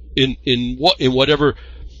reason in whatever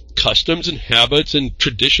customs and habits and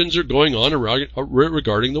traditions are going on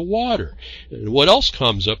regarding the water? And what else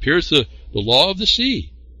comes up here is the law of the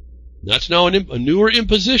sea. That's now a newer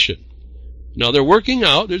imposition. Now they're working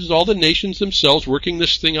out, there's all the nations themselves working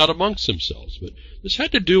this thing out amongst themselves. But this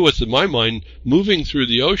had to do with, in my mind, moving through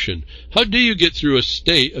the ocean. How do you get through a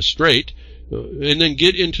strait, and then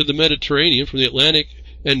get into the Mediterranean from the Atlantic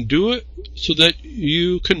and do it so that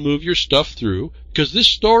you can move your stuff through? Because this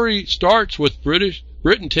story starts with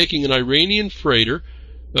Britain taking an Iranian freighter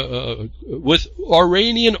with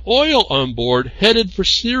Iranian oil on board headed for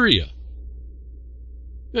Syria.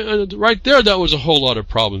 And right there, that was a whole lot of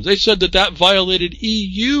problems. They said that violated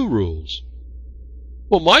EU rules.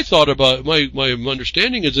 Well, my thought about my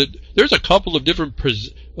understanding is that there's a couple of different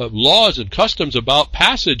laws and customs about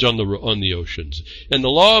passage on the oceans, and the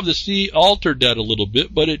law of the sea altered that a little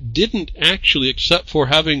bit, but it didn't actually, except for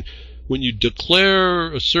having, when you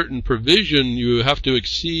declare a certain provision, you have to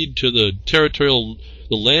accede to the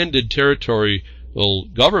landed territorial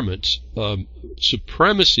government's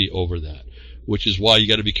supremacy over that. Which is why you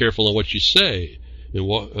got to be careful on what you say.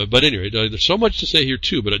 But anyway, there's so much to say here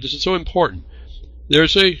too. But this is so important.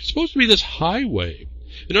 There's supposed to be this highway,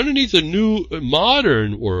 and underneath the new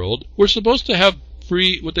modern world, we're supposed to have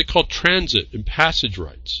free, what they call transit and passage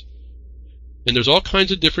rights. And there's all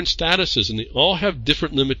kinds of different statuses, and they all have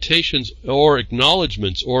different limitations or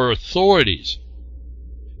acknowledgments or authorities.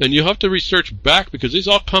 And you have to research back because these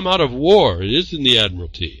all come out of war. It is in the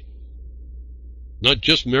Admiralty, not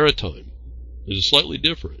just maritime. It's slightly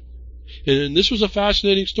different. And this was a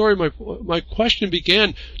fascinating story. My question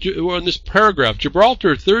began on this paragraph.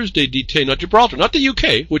 Gibraltar Thursday detained, not Gibraltar, not the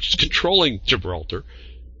UK, which is controlling Gibraltar,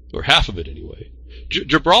 or half of it anyway.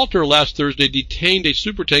 Gibraltar last Thursday detained a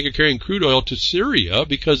supertanker carrying crude oil to Syria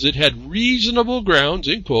because it had reasonable grounds,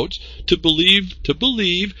 in quotes, to believe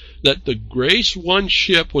that the Grace 1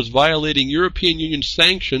 ship was violating European Union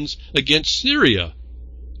sanctions against Syria.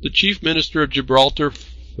 The chief minister of Gibraltar,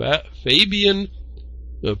 Fabian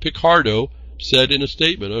Picardo, said in a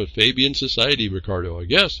statement, Fabian Society Ricardo, I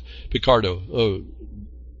guess. Picard.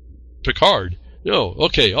 No,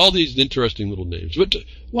 okay, all these interesting little names. But,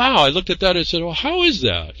 wow, I looked at that and said, well, how is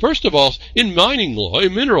that? First of all, in mining law,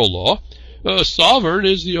 in mineral law, a sovereign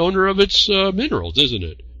is the owner of its minerals, isn't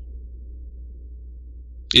it?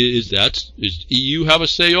 Is EU have a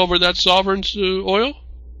say over that sovereign's oil?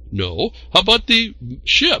 No. How about the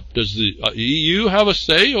ship? Does the EU have a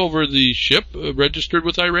say over the ship registered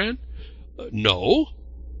with Iran? No.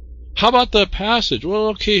 How about the passage? Well,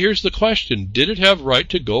 okay, here's the question. Did it have right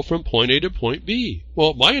to go from point A to point B?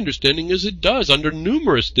 Well, my understanding is it does, under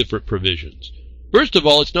numerous different provisions. First of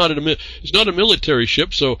all, it's not a military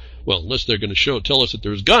ship, so, well, unless they're going to tell us that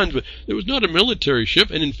there's guns, but it was not a military ship,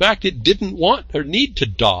 and in fact, it didn't want or need to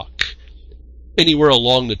dock anywhere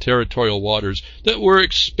along the territorial waters that were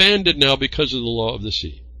expanded now because of the law of the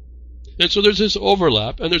sea. And so there's this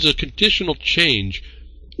overlap, and there's a conditional change,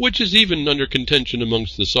 which is even under contention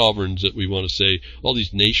amongst the sovereigns that we want to say, all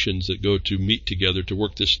these nations that go to meet together to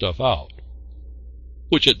work this stuff out.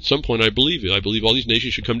 Which at some point I believe it. I believe all these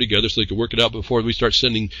nations should come together so they can work it out before we start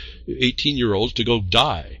sending 18-year-olds to go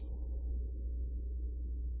die.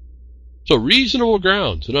 So reasonable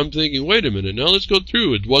grounds. And I'm thinking, wait a minute, now let's go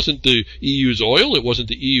through. It wasn't the EU's oil. It wasn't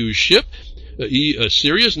the EU's ship.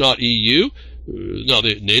 Syria's not EU. Now,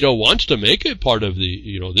 NATO wants to make it part of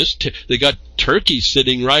the, they got Turkey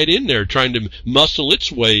sitting right in there trying to muscle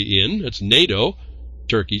its way in. That's NATO,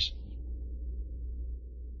 Turkey's.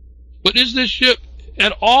 But is this ship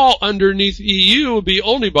at all underneath EU? It would be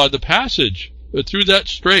only by the passage through that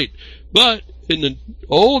strait. But in the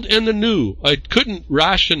old and the new, I couldn't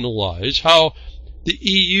rationalize how the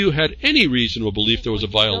EU had any reasonable belief there was a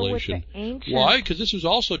violation. Why? Because this was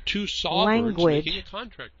also two sovereigns making a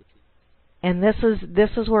contract between. And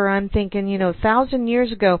this is where I'm thinking, 1,000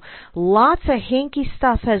 years ago, lots of hinky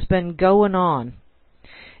stuff has been going on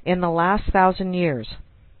in the last 1,000 years.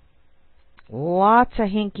 Lots of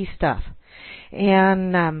hinky stuff.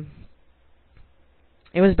 And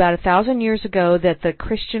it was about 1,000 years ago that the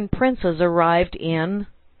Christian princes arrived in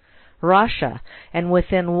Russia. And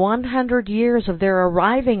within 100 years of their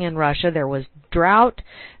arriving in Russia, there was drought,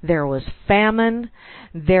 there was famine,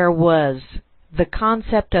 there was the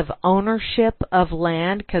concept of ownership of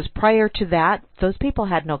land, because prior to that, those people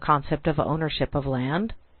had no concept of ownership of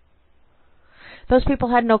land. Those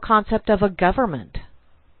people had no concept of a government.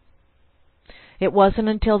 It wasn't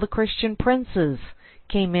until the Christian princes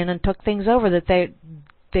came in and took things over that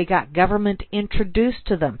they got government introduced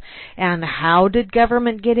to them. And how did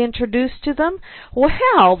government get introduced to them?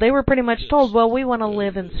 Well, they were pretty much told, well, we want to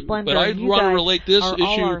live in splendor. But I want to relate this issue.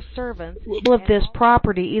 All our servants. All of this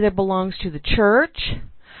property either belongs to the church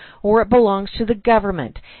or it belongs to the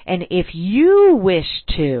government. And if you wish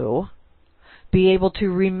to be able to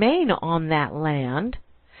remain on that land,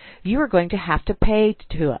 you are going to have to pay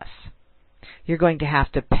to us. You're going to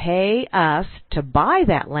have to pay us to buy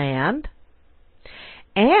that land,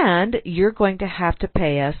 and you're going to have to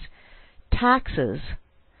pay us taxes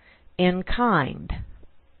in kind,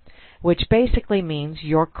 which basically means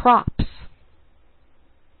your crops.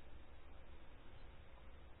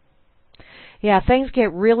 Yeah, things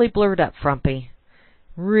get really blurred up, Frumpy.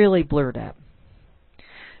 Really blurred up.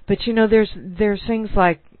 But there's things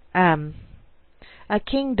like a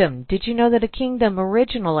kingdom. Did you know that a kingdom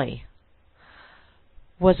originally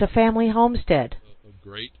was a family homestead?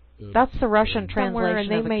 Great. That's the Russian translation,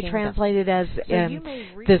 and they may translate it as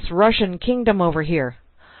this Russian kingdom over here.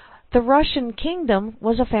 The Russian kingdom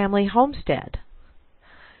was a family homestead.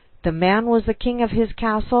 The man was the king of his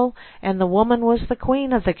castle, and the woman was the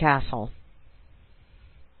queen of the castle.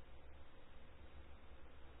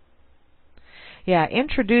 Yeah,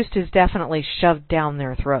 introduced is definitely shoved down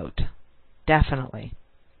their throat. Definitely.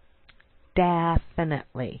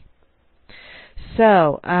 Definitely.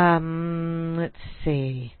 So, let's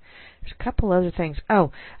see. There's a couple other things.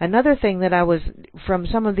 Oh, another thing that I was, from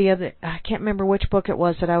some of the other, I can't remember which book it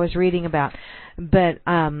was that I was reading about, but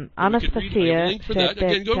Anastasia said that,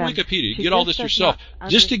 again, go to Wikipedia, get all this yourself,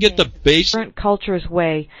 just to get the basic. Different culture's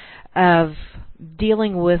way of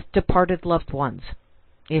dealing with departed loved ones,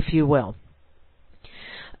 if you will.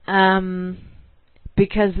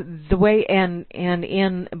 Because the way, and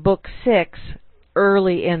in book 6,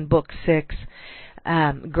 early in book 6,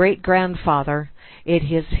 great-grandfather, it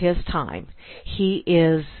is his time. He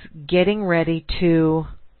is getting ready to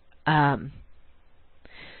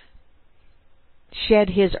shed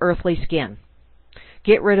his earthly skin,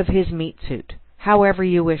 get rid of his meat suit, however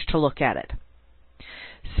you wish to look at it.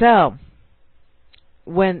 So,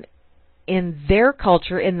 when in their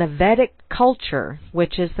culture, in the Vedic culture,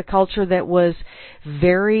 which is the culture that was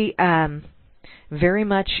very, very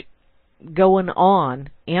much going on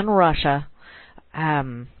in Russia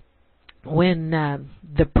when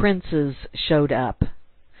the princes showed up.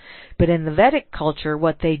 But in the Vedic culture,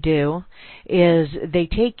 what they do is they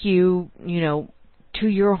take you, to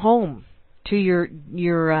your home, to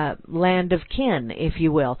your land of kin, if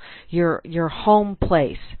you will, your home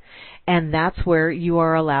place. And that's where you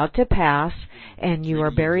are allowed to pass, and you are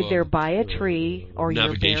buried there by a tree, or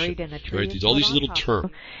you're buried in a tree. Right, all these little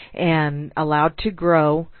terms. And allowed to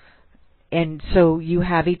grow And so you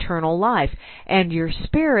have eternal life, and your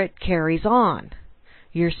spirit carries on.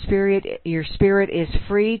 Your spirit is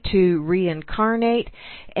free to reincarnate,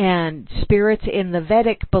 and spirits in the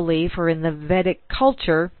Vedic belief or in the Vedic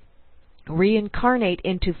culture reincarnate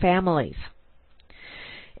into families.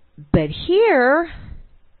 But here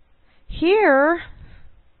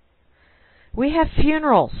we have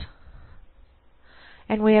funerals,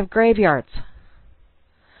 and we have graveyards,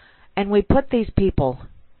 and we put these people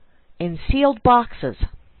in sealed boxes,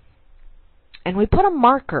 and we put a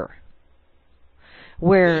marker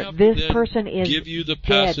where this person is give you the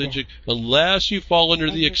passage dead. Unless you fall under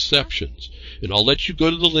the exceptions. And I'll let you go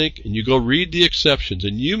to the link and you go read the exceptions,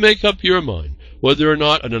 and you make up your mind whether or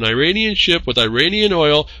not an Iranian ship with Iranian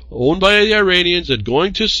oil owned by the Iranians and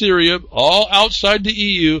going to Syria, all outside the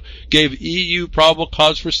EU, gave EU probable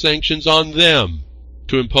cause for sanctions on them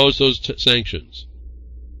to impose those sanctions.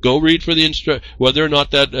 Go read for the whether or not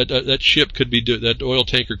that ship could be that oil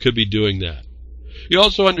tanker could be doing that. You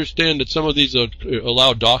also understand that some of these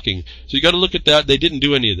allow docking, so you got to look at that. They didn't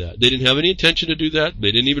do any of that. They didn't have any intention to do that.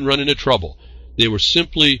 They didn't even run into trouble. They were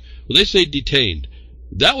simply, well, they say detained.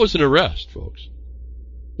 That was an arrest, folks.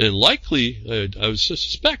 And likely, I would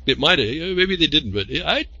suspect it might have, maybe they didn't, but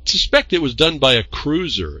I suspect it was done by a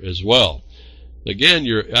cruiser as well. Again,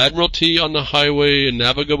 your admiralty on the highway and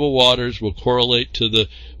navigable waters will correlate to the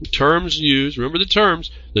terms used. Remember the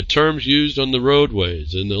terms used on the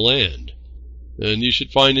roadways and the land. And you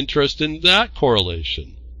should find interest in that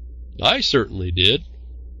correlation. I certainly did.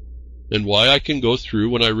 And why I can go through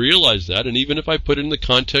when I realize that, and even if I put it in the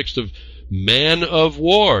context of man of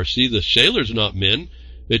war. See, the sailor's not men.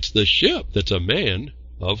 It's the ship that's a man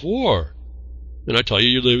of war. And I tell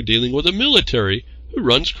you, you're dealing with a military who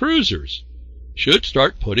runs cruisers. Should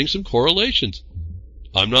start putting some correlations.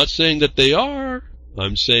 I'm not saying that they are.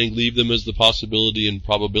 I'm saying leave them as the possibility and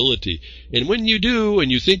probability. And when you do, and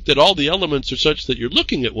you think that all the elements are such that you're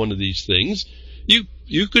looking at one of these things,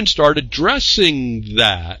 you can start addressing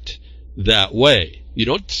that way. You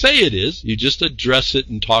don't say it is. You just address it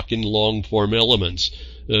and talk in long-form elements.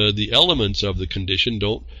 The elements of the condition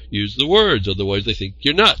don't use the words. Otherwise, they think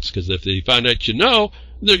you're nuts. Because if they find out you know,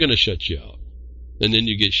 they're going to shut you out. And then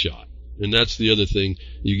you get shot. And that's the other thing,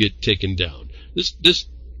 you get taken down. This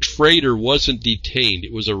trader wasn't detained,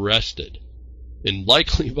 it was arrested. And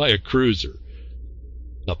likely by a cruiser.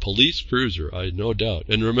 A police cruiser, I no doubt.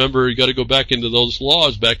 And remember, you got to go back into those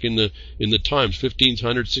laws back in the times, 1500s,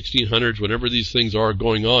 1600s, whenever these things are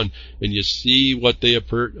going on, and you see what they're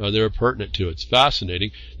pertinent to. It's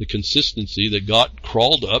fascinating, the consistency that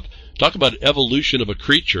crawled up. Talk about evolution of a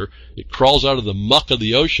creature. It crawls out of the muck of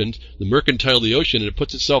the ocean, the mercantile of the ocean, and it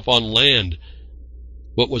puts itself on land.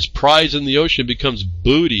 What was prize in the ocean becomes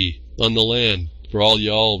booty on the land for all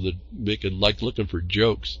y'all that make it like looking for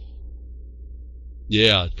jokes.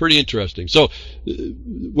 Yeah, pretty interesting. So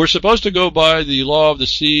we're supposed to go by the law of the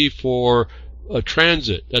sea for a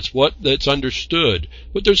transit. That's understood.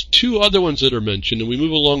 But there's two other ones that are mentioned, and we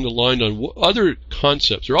move along the line on other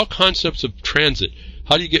concepts. They're all concepts of transit.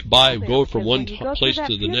 How do you get by, go from one place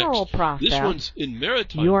to the next? This one's in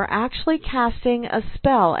maritime. You are actually casting a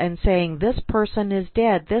spell and saying, this person is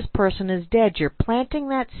dead, this person is dead. You're planting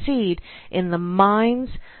that seed in the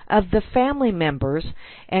minds of the family members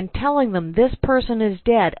and telling them this person is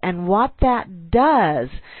dead. And what that does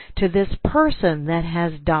to this person that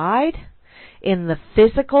has died in the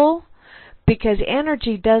physical, because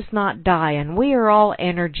energy does not die, and we are all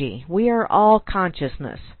energy. We are all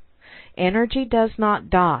consciousness. Energy does not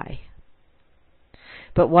die.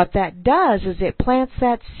 But what that does is it plants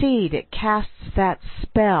that seed, it casts that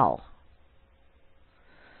spell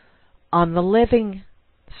on the living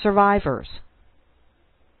survivors.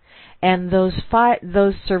 And those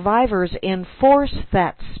survivors enforce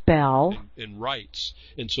that spell and rights.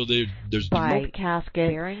 And so there's by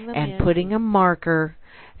casket and putting a marker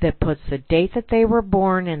that puts the date that they were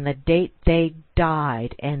born and the date they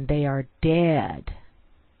died, and they are dead.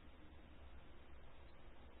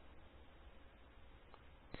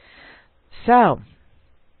 So,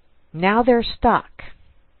 now they're stuck.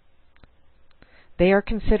 They are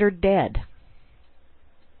considered dead.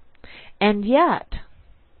 And yet,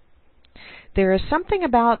 there is something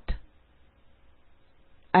about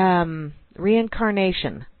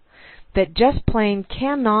reincarnation that just plain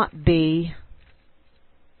cannot be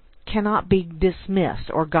dismissed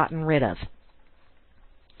or gotten rid of.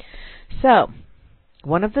 So,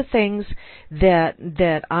 one of the things that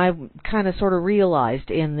I kind of sort of realized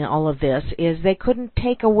in all of this is they couldn't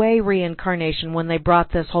take away reincarnation when they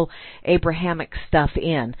brought this whole Abrahamic stuff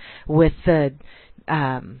in with the,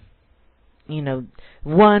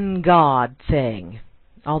 one God thing.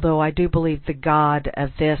 Although I do believe the God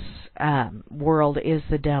of this world is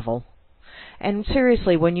the devil. And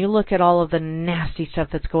seriously, when you look at all of the nasty stuff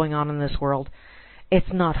that's going on in this world,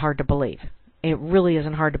 it's not hard to believe. It really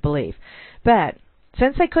isn't hard to believe. But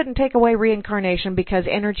since they couldn't take away reincarnation because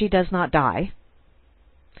energy does not die,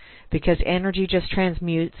 because energy just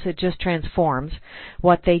transmutes, it just transforms,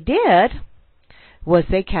 what they did was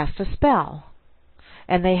they cast a spell.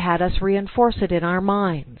 And they had us reinforce it in our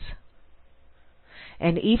minds.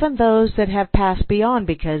 And even those that have passed beyond,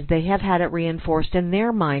 because they have had it reinforced in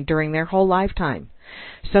their mind during their whole lifetime.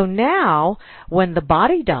 So now, when the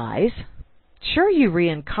body dies, sure, you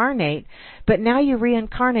reincarnate, but now you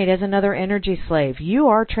reincarnate as another energy slave. You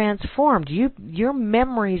are transformed. Your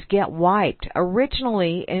memories get wiped.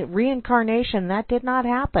 Originally, in reincarnation, that did not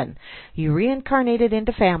happen. You reincarnated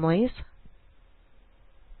into families.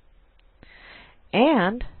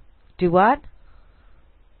 And do what?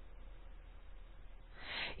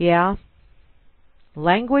 Yeah.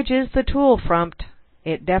 Language is the tool, Frumpt.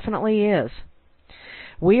 It definitely is.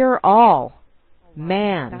 We are all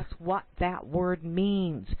man. That's what that word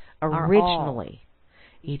means originally.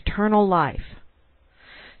 Eternal life.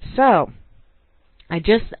 So,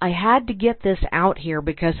 I had to get this out here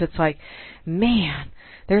because it's like, man,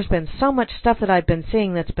 there's been so much stuff that I've been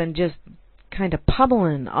seeing that's been just kind of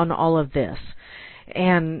pummeling on all of this.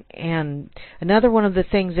 And another one of the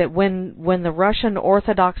things that when the Russian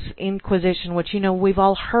Orthodox Inquisition, which, we've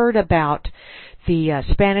all heard about the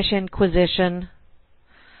Spanish Inquisition,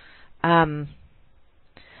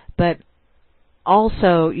 but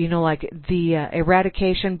also, like the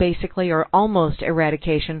eradication, basically, or almost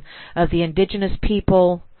eradication of the indigenous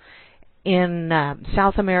people in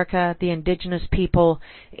South America, the indigenous people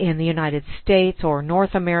in the United States, or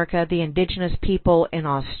North America, the indigenous people in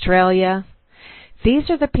Australia.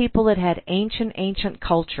 These are the people that had ancient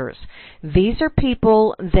cultures. These are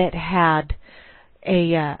people that had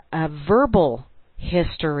a verbal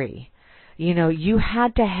history. You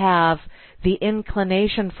had to have the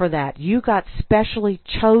inclination for that. You got specially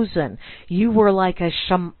chosen. You were like a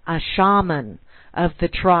shaman of the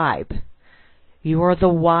tribe. You were the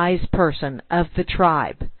wise person of the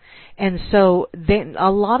tribe. And so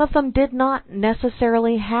a lot of them did not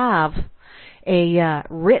necessarily have a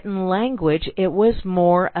written language. It was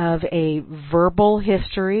more of a verbal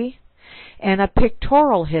history and a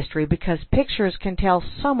pictorial history, because pictures can tell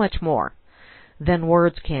so much more than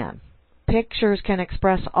words can. Pictures can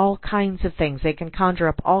express all kinds of things. They can conjure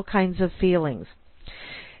up all kinds of feelings.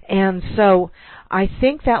 And so I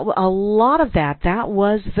think that a lot of that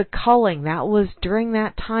was the culling. That was during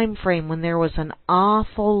that time frame when there was an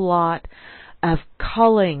awful lot of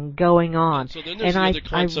culling going on. So then there's another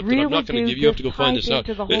concept that I'm not going to give you. You have to go find this out.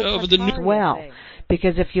 Well,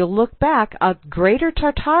 because if you look back, Greater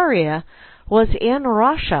Tartaria was in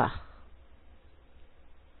Russia.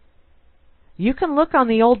 You can look on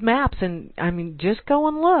the old maps, and just go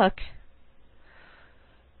and look.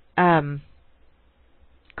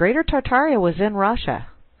 Greater Tartaria was in Russia.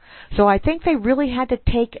 So I think they really had to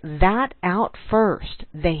take that out first.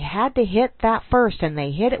 They had to hit that first, and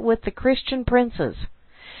they hit it with the Christian princes.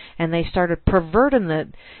 And they started perverting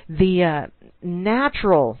the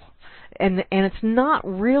natural, and it's not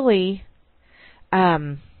really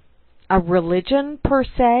a religion per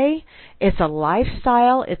se. It's a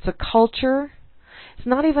lifestyle. It's a culture. It's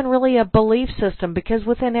not even really a belief system, because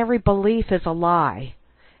within every belief is a lie.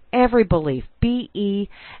 Every belief. BELIEF.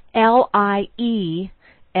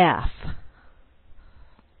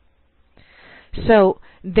 So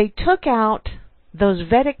they took out those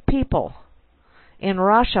Vedic people in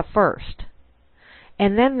Russia first,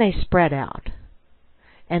 and then they spread out,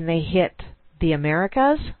 and they hit the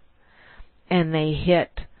Americas, and they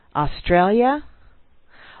hit Australia.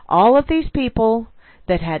 All of these people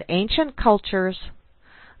that had ancient cultures,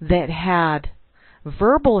 that had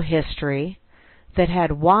verbal history, that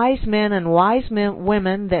had wise men and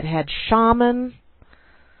women, that had shaman,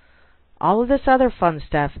 all of this other fun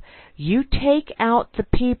stuff. You take out the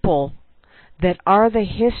people that are the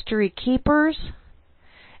history keepers,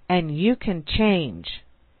 and you can change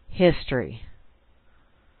history.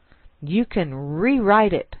 You can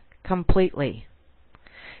rewrite it completely.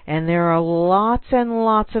 And there are lots and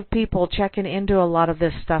lots of people checking into a lot of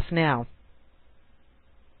this stuff now.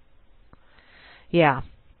 Yeah,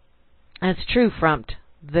 that's true, Frumpt.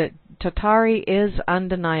 The Tatari is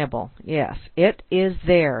undeniable. Yes, it is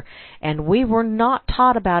there. And we were not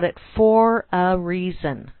taught about it for a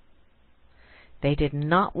reason. They did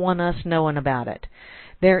not want us knowing about it.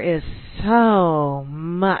 There is so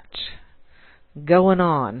much going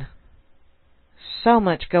on. so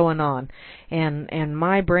much going on. And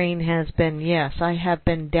my brain has been, yes, I have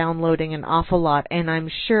been downloading an awful lot, and I'm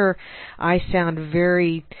sure I sound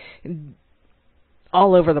very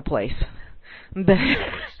all over the place.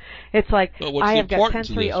 It's like I have got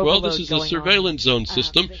sensory overload. Well, this is a surveillance zone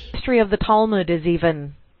system. The history of the Talmud is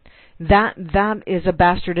even that is a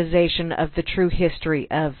bastardization of the true history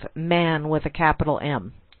of man with a capital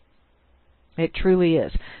M. It truly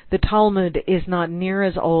is. The Talmud is not near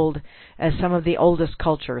as old as some of the oldest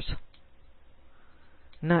cultures.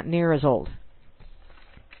 Not near as old.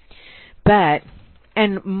 But,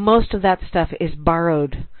 and most of that stuff is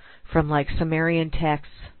borrowed from like Sumerian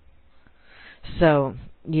texts. So,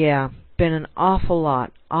 yeah, been an awful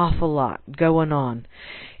lot going on.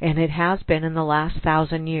 And it has been in the last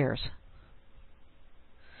 1,000 years.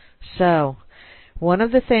 So, one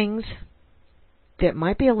of the things that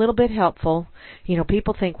might be a little bit helpful,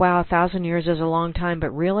 people think, wow, 1,000 years is a long time,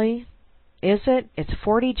 but really, is it? It's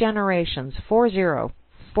 40 generations, 40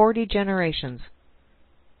 generations.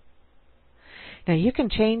 Now, you can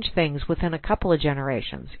change things within a couple of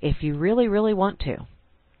generations if you really, really want to.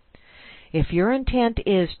 If your intent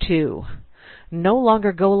is to no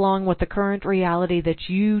longer go along with the current reality that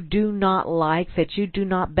you do not like, that you do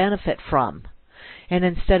not benefit from, and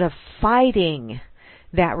instead of fighting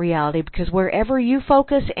that reality, because wherever you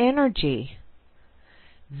focus energy,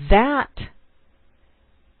 that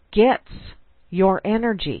gets your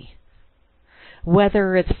energy.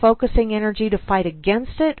 Whether it's focusing energy to fight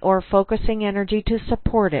against it or focusing energy to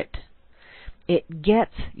support it, it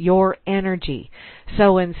gets your energy.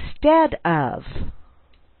 So instead of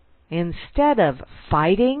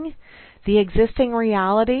fighting the existing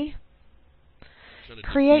reality,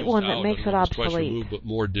 create one that makes it obsolete. But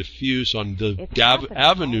more diffuse on the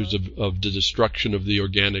avenues of the destruction of the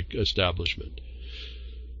organic establishment.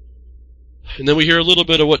 And then we hear a little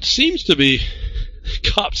bit of what seems to be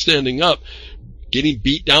cop standing up, getting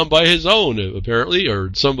beat down by his own, apparently, or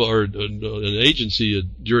an agency, a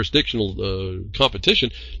jurisdictional competition.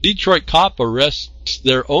 Detroit cop arrests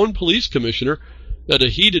their own police commissioner at a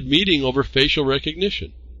heated meeting over facial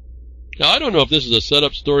recognition. Now, I don't know if this is a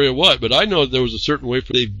setup story or what, but I know there was a certain way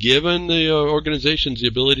they've given the organizations the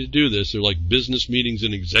ability to do this. They're like business meetings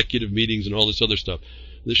and executive meetings and all this other stuff.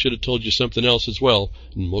 This should have told you something else as well,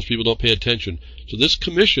 and most people don't pay attention. So this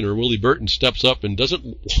commissioner, Willie Burton, steps up and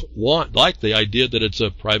doesn't like the idea that it's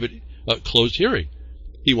a private, closed hearing.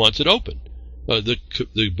 He wants it open.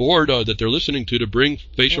 The board that they're listening to bring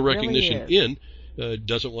facial recognition in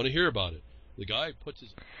doesn't want to hear about it. The guy puts his...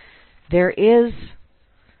 There is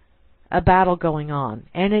a battle going on,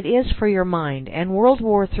 and it is for your mind. And World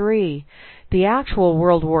War III, the actual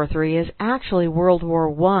World War III, is actually World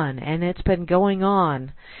War I, and it's been going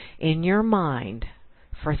on in your mind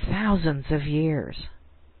for thousands of years.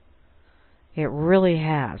 It really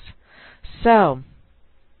has. So,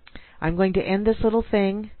 I'm going to end this little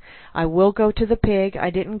thing. I will go to the pig. I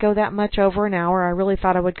didn't go that much over an hour. I really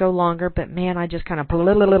thought I would go longer, but man, I just kind of...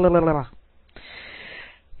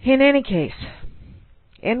 In any case,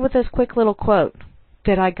 end with this quick little quote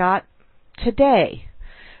that I got today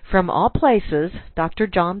from all places, Dr.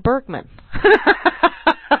 John Bergman,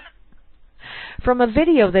 from a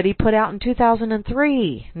video that he put out in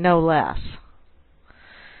 2003, no less.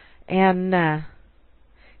 And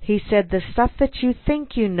he said, the stuff that you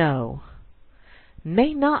think you know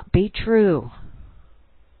may not be true.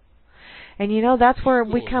 And that's where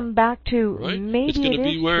we come back to, right? Maybe it's going to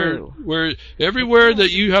be true. Where everywhere that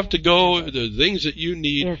you have to go, the things that you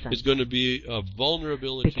need is going to be a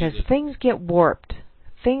vulnerability. Because things get warped,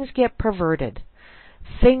 things get perverted,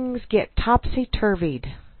 things get topsy-turvied.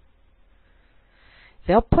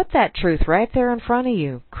 They'll put that truth right there in front of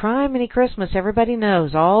you. Criminy Christmas, everybody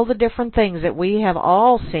knows all the different things that we have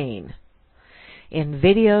all seen in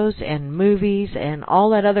videos and movies and all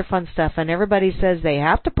that other fun stuff, and everybody says they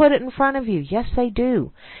have to put it in front of you. Yes, they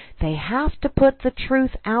do. They have to put the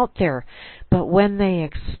truth out there. But when they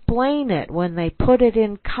explain it, when they put it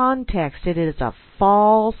in context, it is a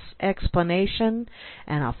false explanation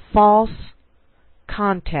and a false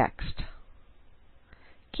context.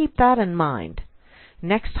 Keep that in mind.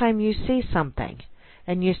 Next time you see something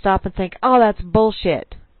and you stop and think, oh, that's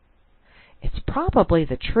bullshit, it's probably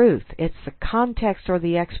the truth. It's the context or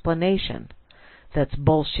the explanation that's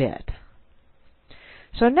bullshit.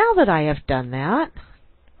 So now that I have done that,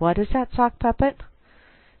 what is that, sock puppet?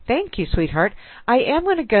 Thank you, sweetheart. I am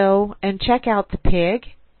going to go and check out the pig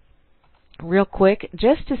real quick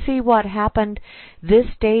just to see what happened this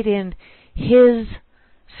date in his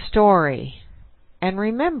story. And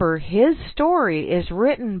remember, his story is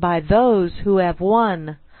written by those who have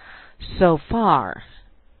won so far.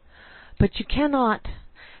 But you cannot.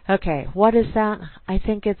 Okay, what is that? I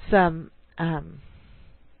think it's I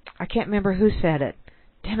can't remember who said it.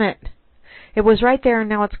 Damn it. It was right there and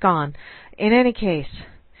now it's gone. In any case,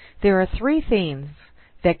 there are three things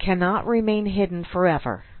that cannot remain hidden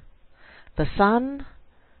forever: the sun,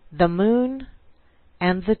 the moon,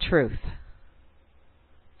 and the truth.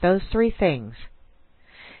 Those three things.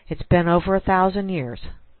 It's been over 1,000 years.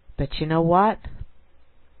 But you know what?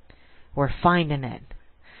 We're finding it.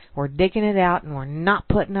 We're digging it out, and we're not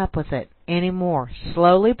putting up with it anymore.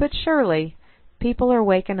 Slowly but surely, people are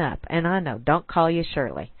waking up. And I know, don't call you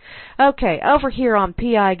Shirley. Okay, over here on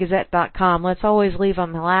PIGazette.com, let's always leave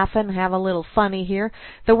them laughing, have a little funny here.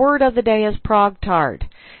 The word of the day is progtard.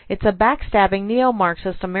 It's a backstabbing,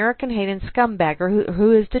 neo-Marxist, American-hating scumbagger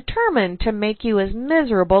who is determined to make you as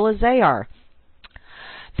miserable as they are.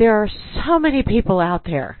 There are so many people out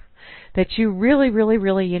there that you really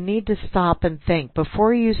you need to stop and think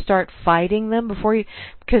before you start fighting them,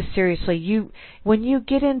 because seriously, when you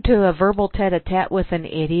get into a verbal tete-a-tete with an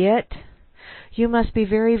idiot, you must be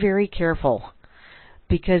very careful,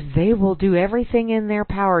 because they will do everything in their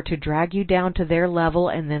power to drag you down to their level,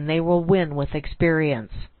 and then they will win with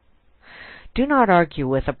experience. Do not argue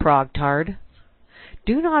with a progtard.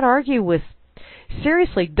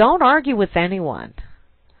 Seriously, don't argue with anyone.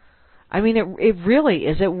 I mean, it really,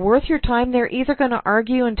 is it worth your time? They're either going to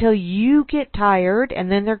argue until you get tired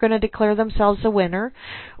and then they're going to declare themselves the winner,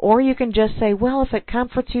 or you can just say, well, if it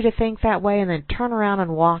comforts you to think that way, and then turn around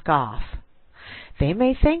and walk off. They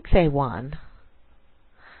may think they won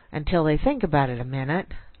until they think about it a minute,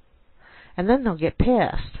 and then they'll get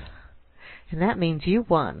pissed. And that means you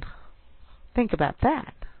won. Think about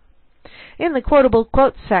that. In the quotable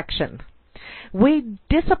quotes section, we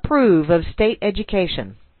disapprove of state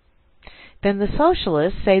education. Then the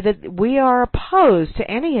socialists say that we are opposed to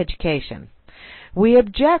any education. We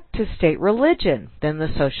object to state religion. Then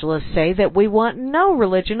the socialists say that we want no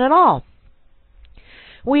religion at all.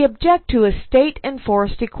 We object to a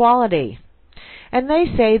state-enforced equality. And they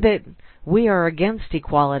say that we are against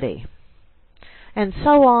equality. And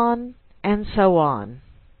so on, and so on.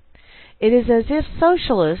 It is as if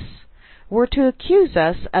socialists were to accuse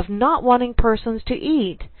us of not wanting persons to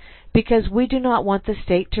eat because we do not want the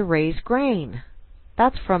state to raise grain.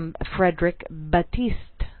 That's from Frederick Baptiste.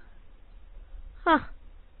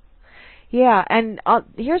 Yeah, and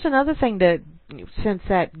here's another thing since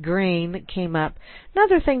that grain came up,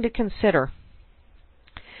 another thing to consider.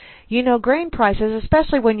 You know, grain prices,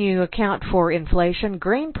 especially when you account for inflation,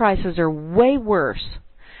 grain prices are way worse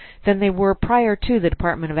than they were prior to the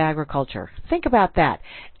Department of Agriculture. Think about that.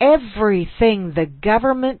 Everything the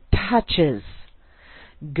government touches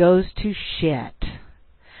goes to shit.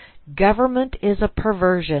 Government is a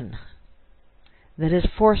perversion that is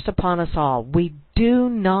forced upon us all. We do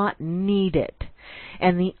not need it.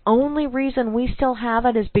 And the only reason we still have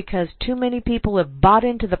it is because too many people have bought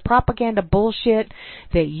into the propaganda bullshit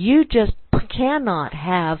that you just cannot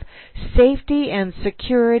have safety and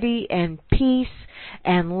security and peace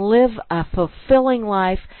and live a fulfilling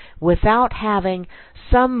life without having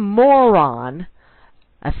some moron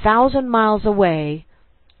 1,000 miles away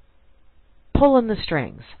pulling the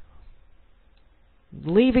strings,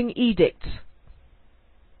 leaving edicts.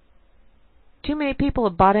 Too many people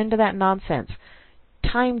have bought into that nonsense.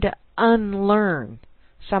 Time to unlearn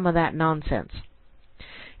some of that nonsense.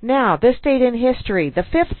 Now, this date in history, the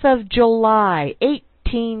 5th of July,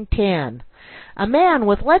 1810. A man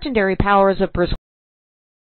with legendary powers of persuasion